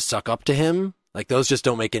have to suck up to him. Like, those just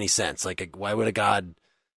don't make any sense. Like, why would a God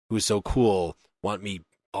who's so cool want me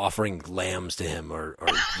offering lambs to him or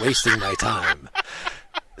wasting my time?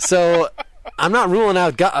 So I'm not ruling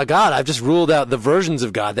out a God. I've just ruled out the versions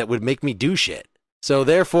of God that would make me do shit. So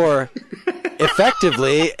therefore,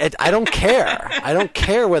 effectively, I don't care. I don't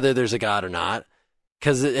care whether there's a God or not,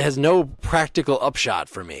 because it has no practical upshot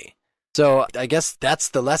for me. So I guess that's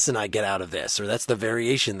the lesson I get out of this, or that's the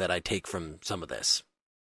variation that I take from some of this.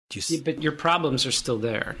 but your problems are still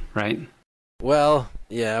there, right? Well,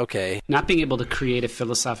 yeah, okay. Not being able to create a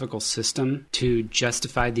philosophical system to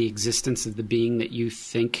justify the existence of the being that you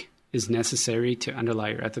think is necessary to underlie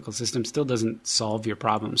your ethical system still doesn't solve your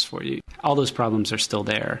problems for you. All those problems are still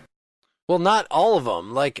there. Well, not all of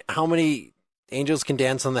them. Like, how many angels can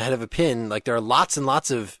dance on the head of a pin? Like, there are lots and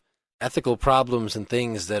lots of ethical problems and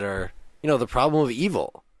things that are, the problem of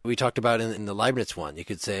evil. We talked about in the Leibniz one. You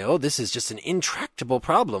could say, oh, this is just an intractable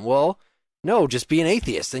problem. Well, no, just be an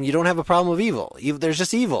atheist, and you don't have a problem of evil. There's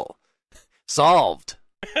just evil. Solved.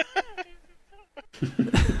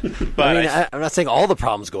 But I'm not saying all the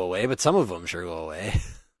problems go away, but some of them sure go away.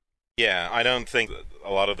 yeah, I don't think that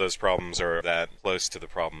a lot of those problems are that close to the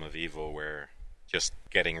problem of evil, where just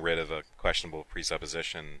getting rid of a questionable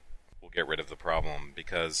presupposition will get rid of the problem.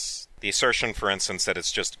 Because the assertion, for instance, that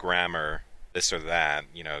it's just grammar, this or that,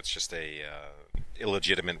 it's just a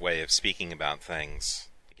illegitimate way of speaking about things.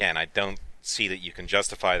 Again, I don't see that you can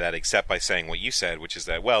justify that except by saying what you said, which is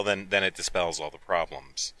that, well, then it dispels all the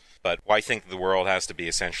problems. But why think the world has to be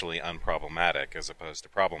essentially unproblematic as opposed to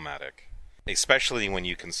problematic? Especially when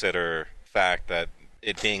you consider the fact that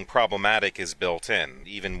it being problematic is built in,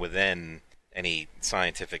 even within any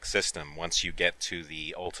scientific system. Once you get to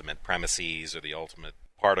the ultimate premises or the ultimate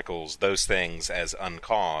particles, those things as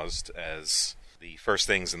uncaused, as the first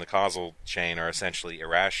things in the causal chain, are essentially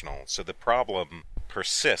irrational. So the problem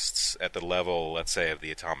persists at the level, let's say, of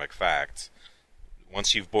the atomic fact.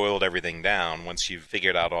 Once you've boiled everything down, once you've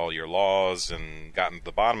figured out all your laws and gotten to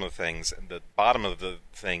the bottom of things, the bottom of the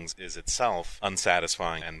things is itself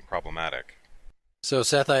unsatisfying and problematic. So,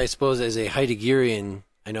 Seth, I suppose as a Heideggerian,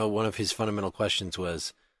 I know one of his fundamental questions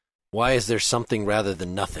was, why is there something rather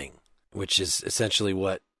than nothing? Which is essentially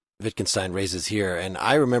what Wittgenstein raises here. And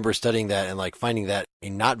I remember studying that and finding that a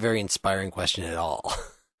not very inspiring question at all.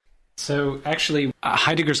 So actually,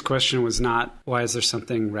 Heidegger's question was not, why is there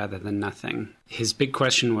something rather than nothing? His big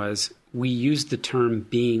question was, we use the term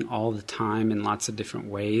being all the time in lots of different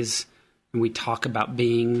ways, and we talk about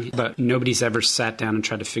being, but nobody's ever sat down and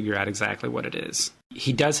tried to figure out exactly what it is.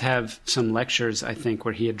 He does have some lectures, I think,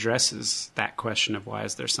 where he addresses that question of why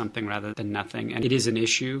is there something rather than nothing, and it is an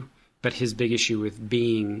issue, but his big issue with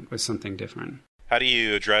being was something different. How do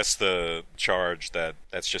you address the charge that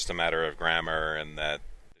that's just a matter of grammar and that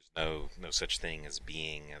no such thing as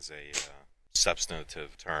being as a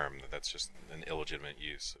substantive term, that's just an illegitimate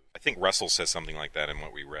use? I think Russell says something like that in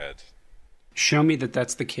what we read. Show me that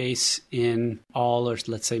that's the case in all, or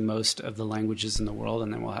let's say most, of the languages in the world,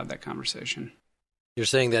 and then we'll have that conversation. You're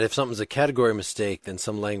saying that if something's a category mistake, then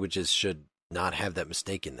some languages should not have that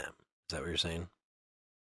mistake in them. Is that what you're saying?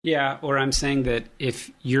 Yeah, or I'm saying that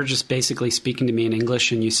if you're just basically speaking to me in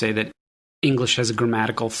English and you say that English has a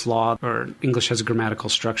grammatical flaw or English has a grammatical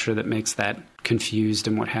structure that makes that confused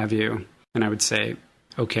and what have you, and I would say,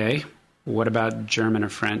 okay, what about German or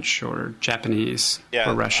French or Japanese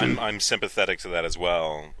or Russian? I'm sympathetic to that as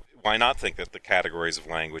well. Why not think that the categories of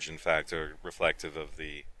language, in fact, are reflective of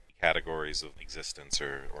the categories of existence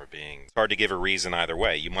or being. It's hard to give a reason either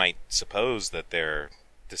way. You might suppose that they're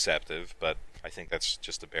deceptive, but I think that's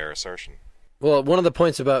just a bare assertion. Well, one of the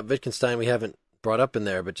points about Wittgenstein we haven't brought up in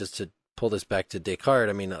there, but just to pull this back to Descartes,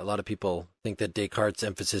 I mean, a lot of people think that Descartes'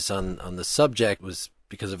 emphasis on the subject was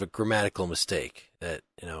because of a grammatical mistake. That,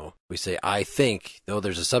 we say, I think, though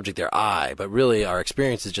there's a subject there, I, but really our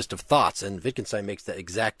experience is just of thoughts. And Wittgenstein makes that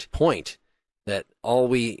exact point, that all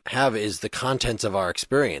we have is the contents of our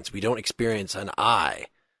experience. We don't experience an I.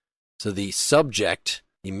 So the subject,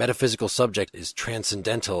 the metaphysical subject, is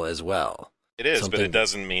transcendental as well. It is, but it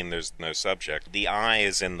doesn't mean there's no subject. The I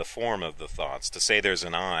is in the form of the thoughts. To say there's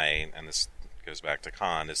an I, and this goes back to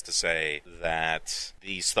Kant, is to say that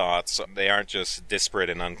these thoughts, they aren't just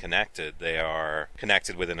disparate and unconnected. They are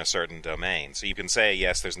connected within a certain domain. So you can say,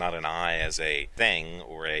 yes, there's not an I as a thing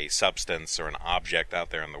or a substance or an object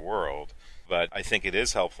out there in the world, but I think it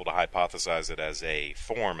is helpful to hypothesize it as a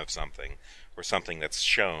form of something or something that's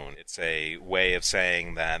shown. It's a way of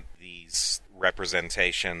saying that these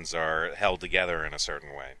representations are held together in a certain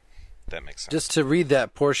way. That makes sense. Just to read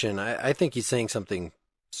that portion, I think he's saying something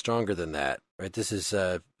stronger than that. Right? This is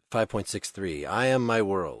 5.63. I am my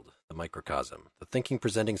world, the microcosm. The thinking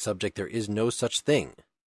presenting subject, there is no such thing.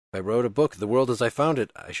 If I wrote a book, The World as I Found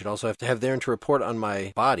It, I should also have to have therein to report on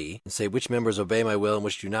my body and say which members obey my will and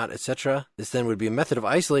which do not, etc. This then would be a method of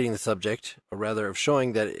isolating the subject, or rather of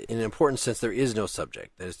showing that in an important sense there is no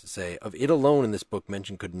subject. That is to say, of it alone in this book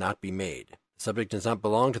mention could not be made. The subject does not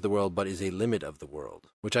belong to the world, but is a limit of the world.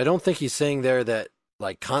 Which I don't think he's saying there that,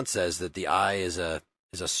 like Kant says, that the I is a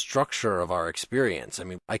structure of our experience. I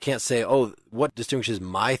mean, I can't say, oh, what distinguishes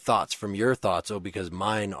my thoughts from your thoughts? Oh, because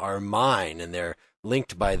mine are mine, and they're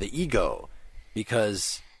linked by the ego,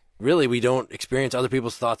 because really we don't experience other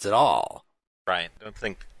people's thoughts at all. Right. I don't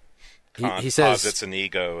think Kant he says, posits an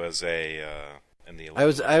ego as a in the I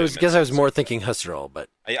was more thinking Husserl, but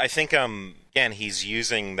I think again he's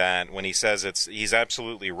using that when he says he's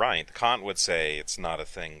absolutely right. Kant would say it's not a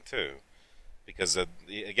thing too, because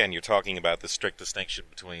again you're talking about the strict distinction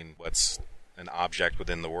between what's an object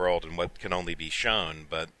within the world and what can only be shown,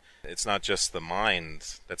 but it's not just the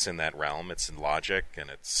mind that's in that realm. It's in logic,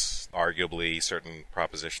 and it's arguably certain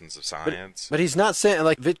propositions of science. But he's not saying,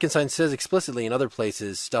 like Wittgenstein says explicitly in other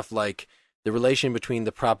places, stuff like the relation between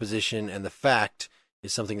the proposition and the fact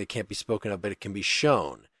is something that can't be spoken of, but it can be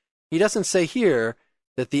shown. He doesn't say here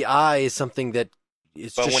that the I is something that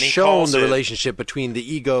is just shown the relationship between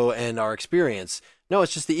the ego and our experience. No,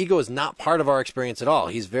 it's just the ego is not part of our experience at all.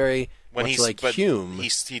 He's very much like Hume.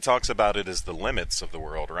 He talks about it as the limits of the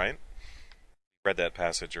world, right? Read that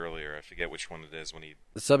passage earlier. I forget which one it is.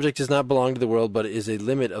 The subject does not belong to the world, but is a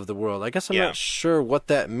limit of the world. I guess I'm not sure what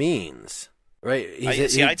that means. Right?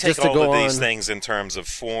 I take all of these things in terms of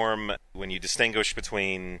form. When you distinguish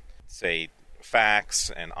between, say, facts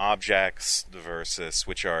and objects versus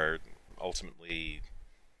which are ultimately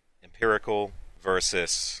empirical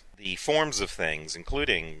versus the forms of things,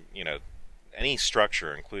 including, any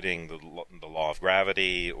structure, including the law of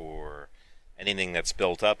gravity or anything that's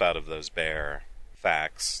built up out of those bare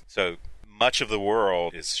facts. So much of the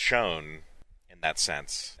world is shown in that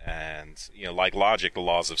sense. And, like logic, the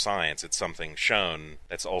laws of science, it's something shown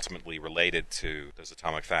that's ultimately related to those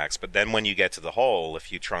atomic facts. But then when you get to the whole,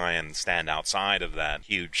 if you try and stand outside of that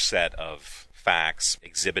huge set of facts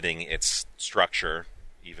exhibiting its structure,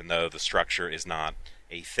 even though the structure is not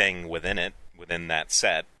a thing within that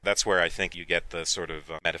set, that's where I think you get the sort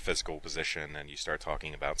of metaphysical position, and you start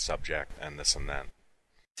talking about subject and this and that.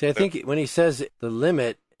 See, I think when he says the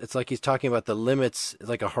limit, it's like he's talking about the limits, it's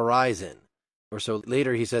like a horizon. Or so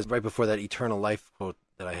later he says, right before that eternal life quote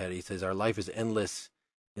that I had, he says, our life is endless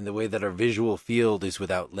in the way that our visual field is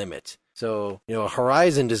without limit. So, a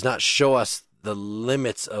horizon does not show us the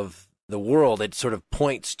limits of the world. It sort of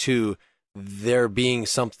points to there being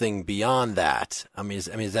something beyond that. I mean, is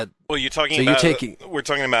that... Well, we're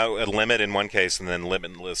talking about a limit in one case and then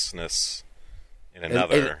limitlessness in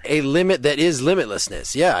another. A limit that is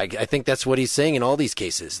limitlessness. Yeah, I think that's what he's saying in all these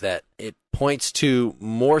cases, that it points to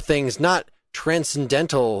more things, not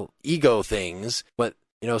transcendental ego things, but,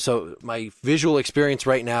 so my visual experience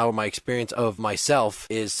right now, my experience of myself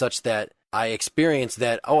is such that I experience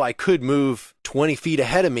that, I could move 20 feet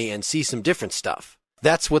ahead of me and see some different stuff.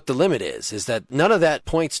 That's what the limit is that none of that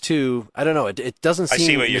points to, I don't know, it doesn't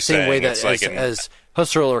seem in the same way that as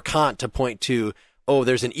Husserl or Kant to point to,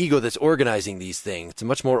 there's an ego that's organizing these things. It's a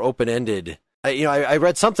much more open-ended. I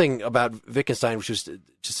read something about Wittgenstein, which was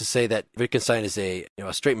just to say that Wittgenstein is a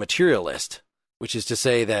straight materialist, which is to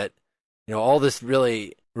say that, all this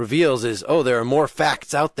really reveals is, there are more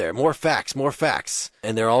facts out there, more facts,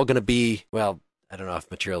 and they're all going to be, I don't know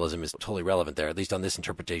if materialism is totally relevant there, at least on this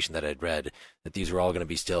interpretation that I'd read, that these were all going to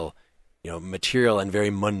be still, material and very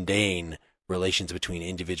mundane relations between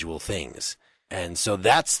individual things. And so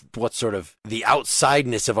that's what sort of the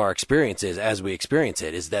outsideness of our experience is as we experience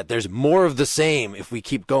it, is that there's more of the same if we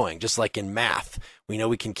keep going. Just like in math, we know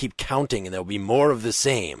we can keep counting and there'll be more of the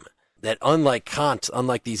same. That unlike Kant,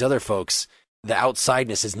 unlike these other folks, the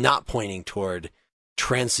outsideness is not pointing toward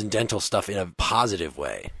transcendental stuff in a positive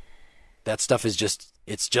way. That stuff is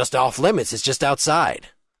it's just off limits. It's just outside.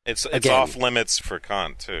 It's off limits for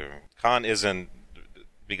Kant too. Kant isn't,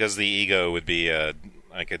 because the ego would be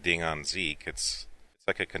like a ding on Zeke. It's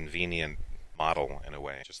like a convenient model in a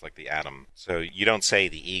way, just like the atom. So you don't say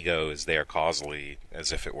the ego is there causally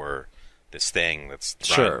as if it were this thing that's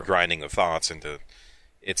grinding the thoughts into.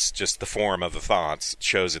 It's just the form of the thoughts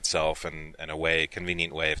shows itself in a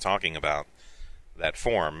convenient way of talking about that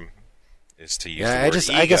form is to use the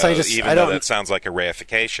word ego, even though that sounds like a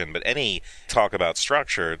reification. But any talk about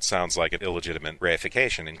structure, it sounds like an illegitimate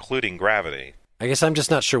reification, including gravity. I guess I'm just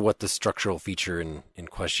not sure what the structural feature in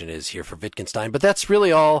question is here for Wittgenstein, but that's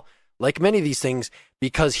really all, like many of these things,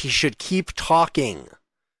 because he should keep talking.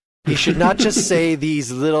 He should not just say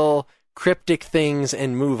these little cryptic things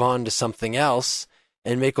and move on to something else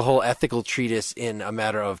and make a whole ethical treatise in a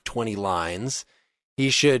matter of 20 lines. He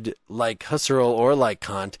should, like Husserl or like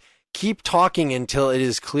Kant, keep talking until it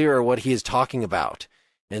is clear what he is talking about.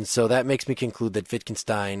 And so that makes me conclude that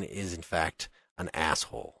Wittgenstein is, in fact, an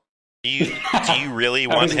asshole. Do you really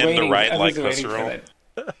want him to write like Husserl?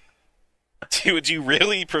 Would you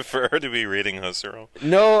really prefer to be reading Husserl?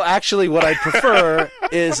 No, actually, what I prefer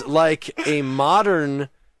is like a modern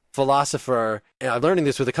philosopher. And I'm learning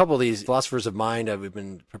this with a couple of these philosophers of mind. We've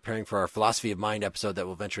been preparing for our Philosophy of Mind episode that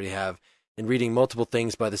we'll eventually have, and reading multiple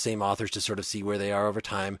things by the same authors to sort of see where they are over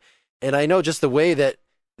time. And I know just the way that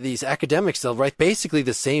these academics, they'll write basically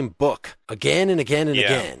the same book again and again and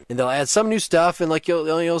again, and they'll add some new stuff, and like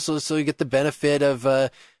so you get the benefit of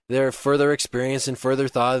their further experience and further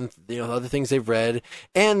thought, and other things they've read,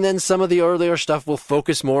 and then some of the earlier stuff will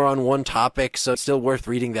focus more on one topic, so it's still worth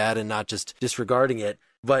reading that and not just disregarding it.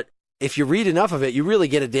 But if you read enough of it, you really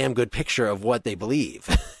get a damn good picture of what they believe,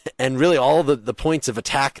 and really all the points of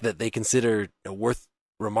attack that they consider worth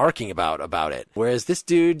remarking about it. Whereas this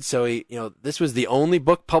dude, this was the only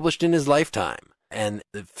book published in his lifetime. And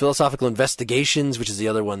the Philosophical Investigations, which is the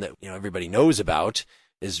other one that everybody knows about,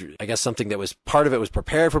 is, I guess, something that was, part of it was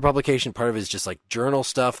prepared for publication, part of it is just like journal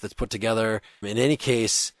stuff that's put together. In any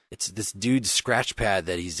case, it's this dude's scratch pad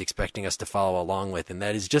that he's expecting us to follow along with, and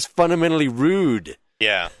that is just fundamentally rude.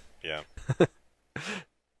 Yeah.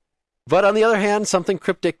 But on the other hand, something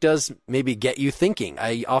cryptic does maybe get you thinking.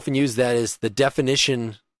 I often use that as the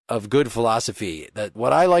definition of good philosophy. That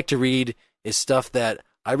what I like to read is stuff that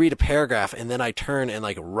I read a paragraph and then I turn and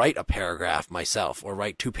write a paragraph myself, or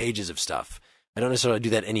write 2 pages of stuff. I don't necessarily do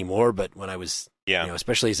that anymore, but when I was,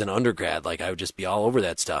 especially as an undergrad, I would just be all over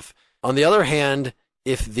that stuff. On the other hand,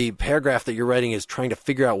 if the paragraph that you're writing is trying to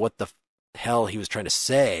figure out what the hell he was trying to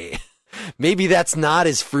say, maybe that's not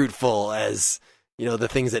as fruitful as the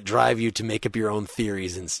things that drive you to make up your own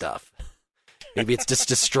theories and stuff. Maybe it's just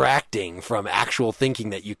distracting from actual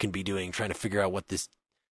thinking that you can be doing, trying to figure out what this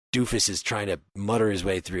doofus is trying to mutter his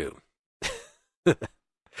way through.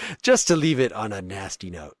 Just to leave it on a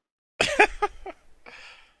nasty note.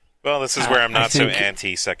 Well, this is where I'm not so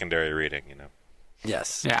anti-secondary reading,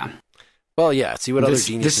 Yes. Yeah. Well, yeah, see what other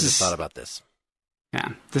geniuses have thought about this. Yeah.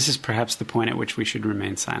 This is perhaps the point at which we should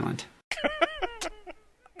remain silent.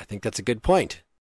 I think that's a good point.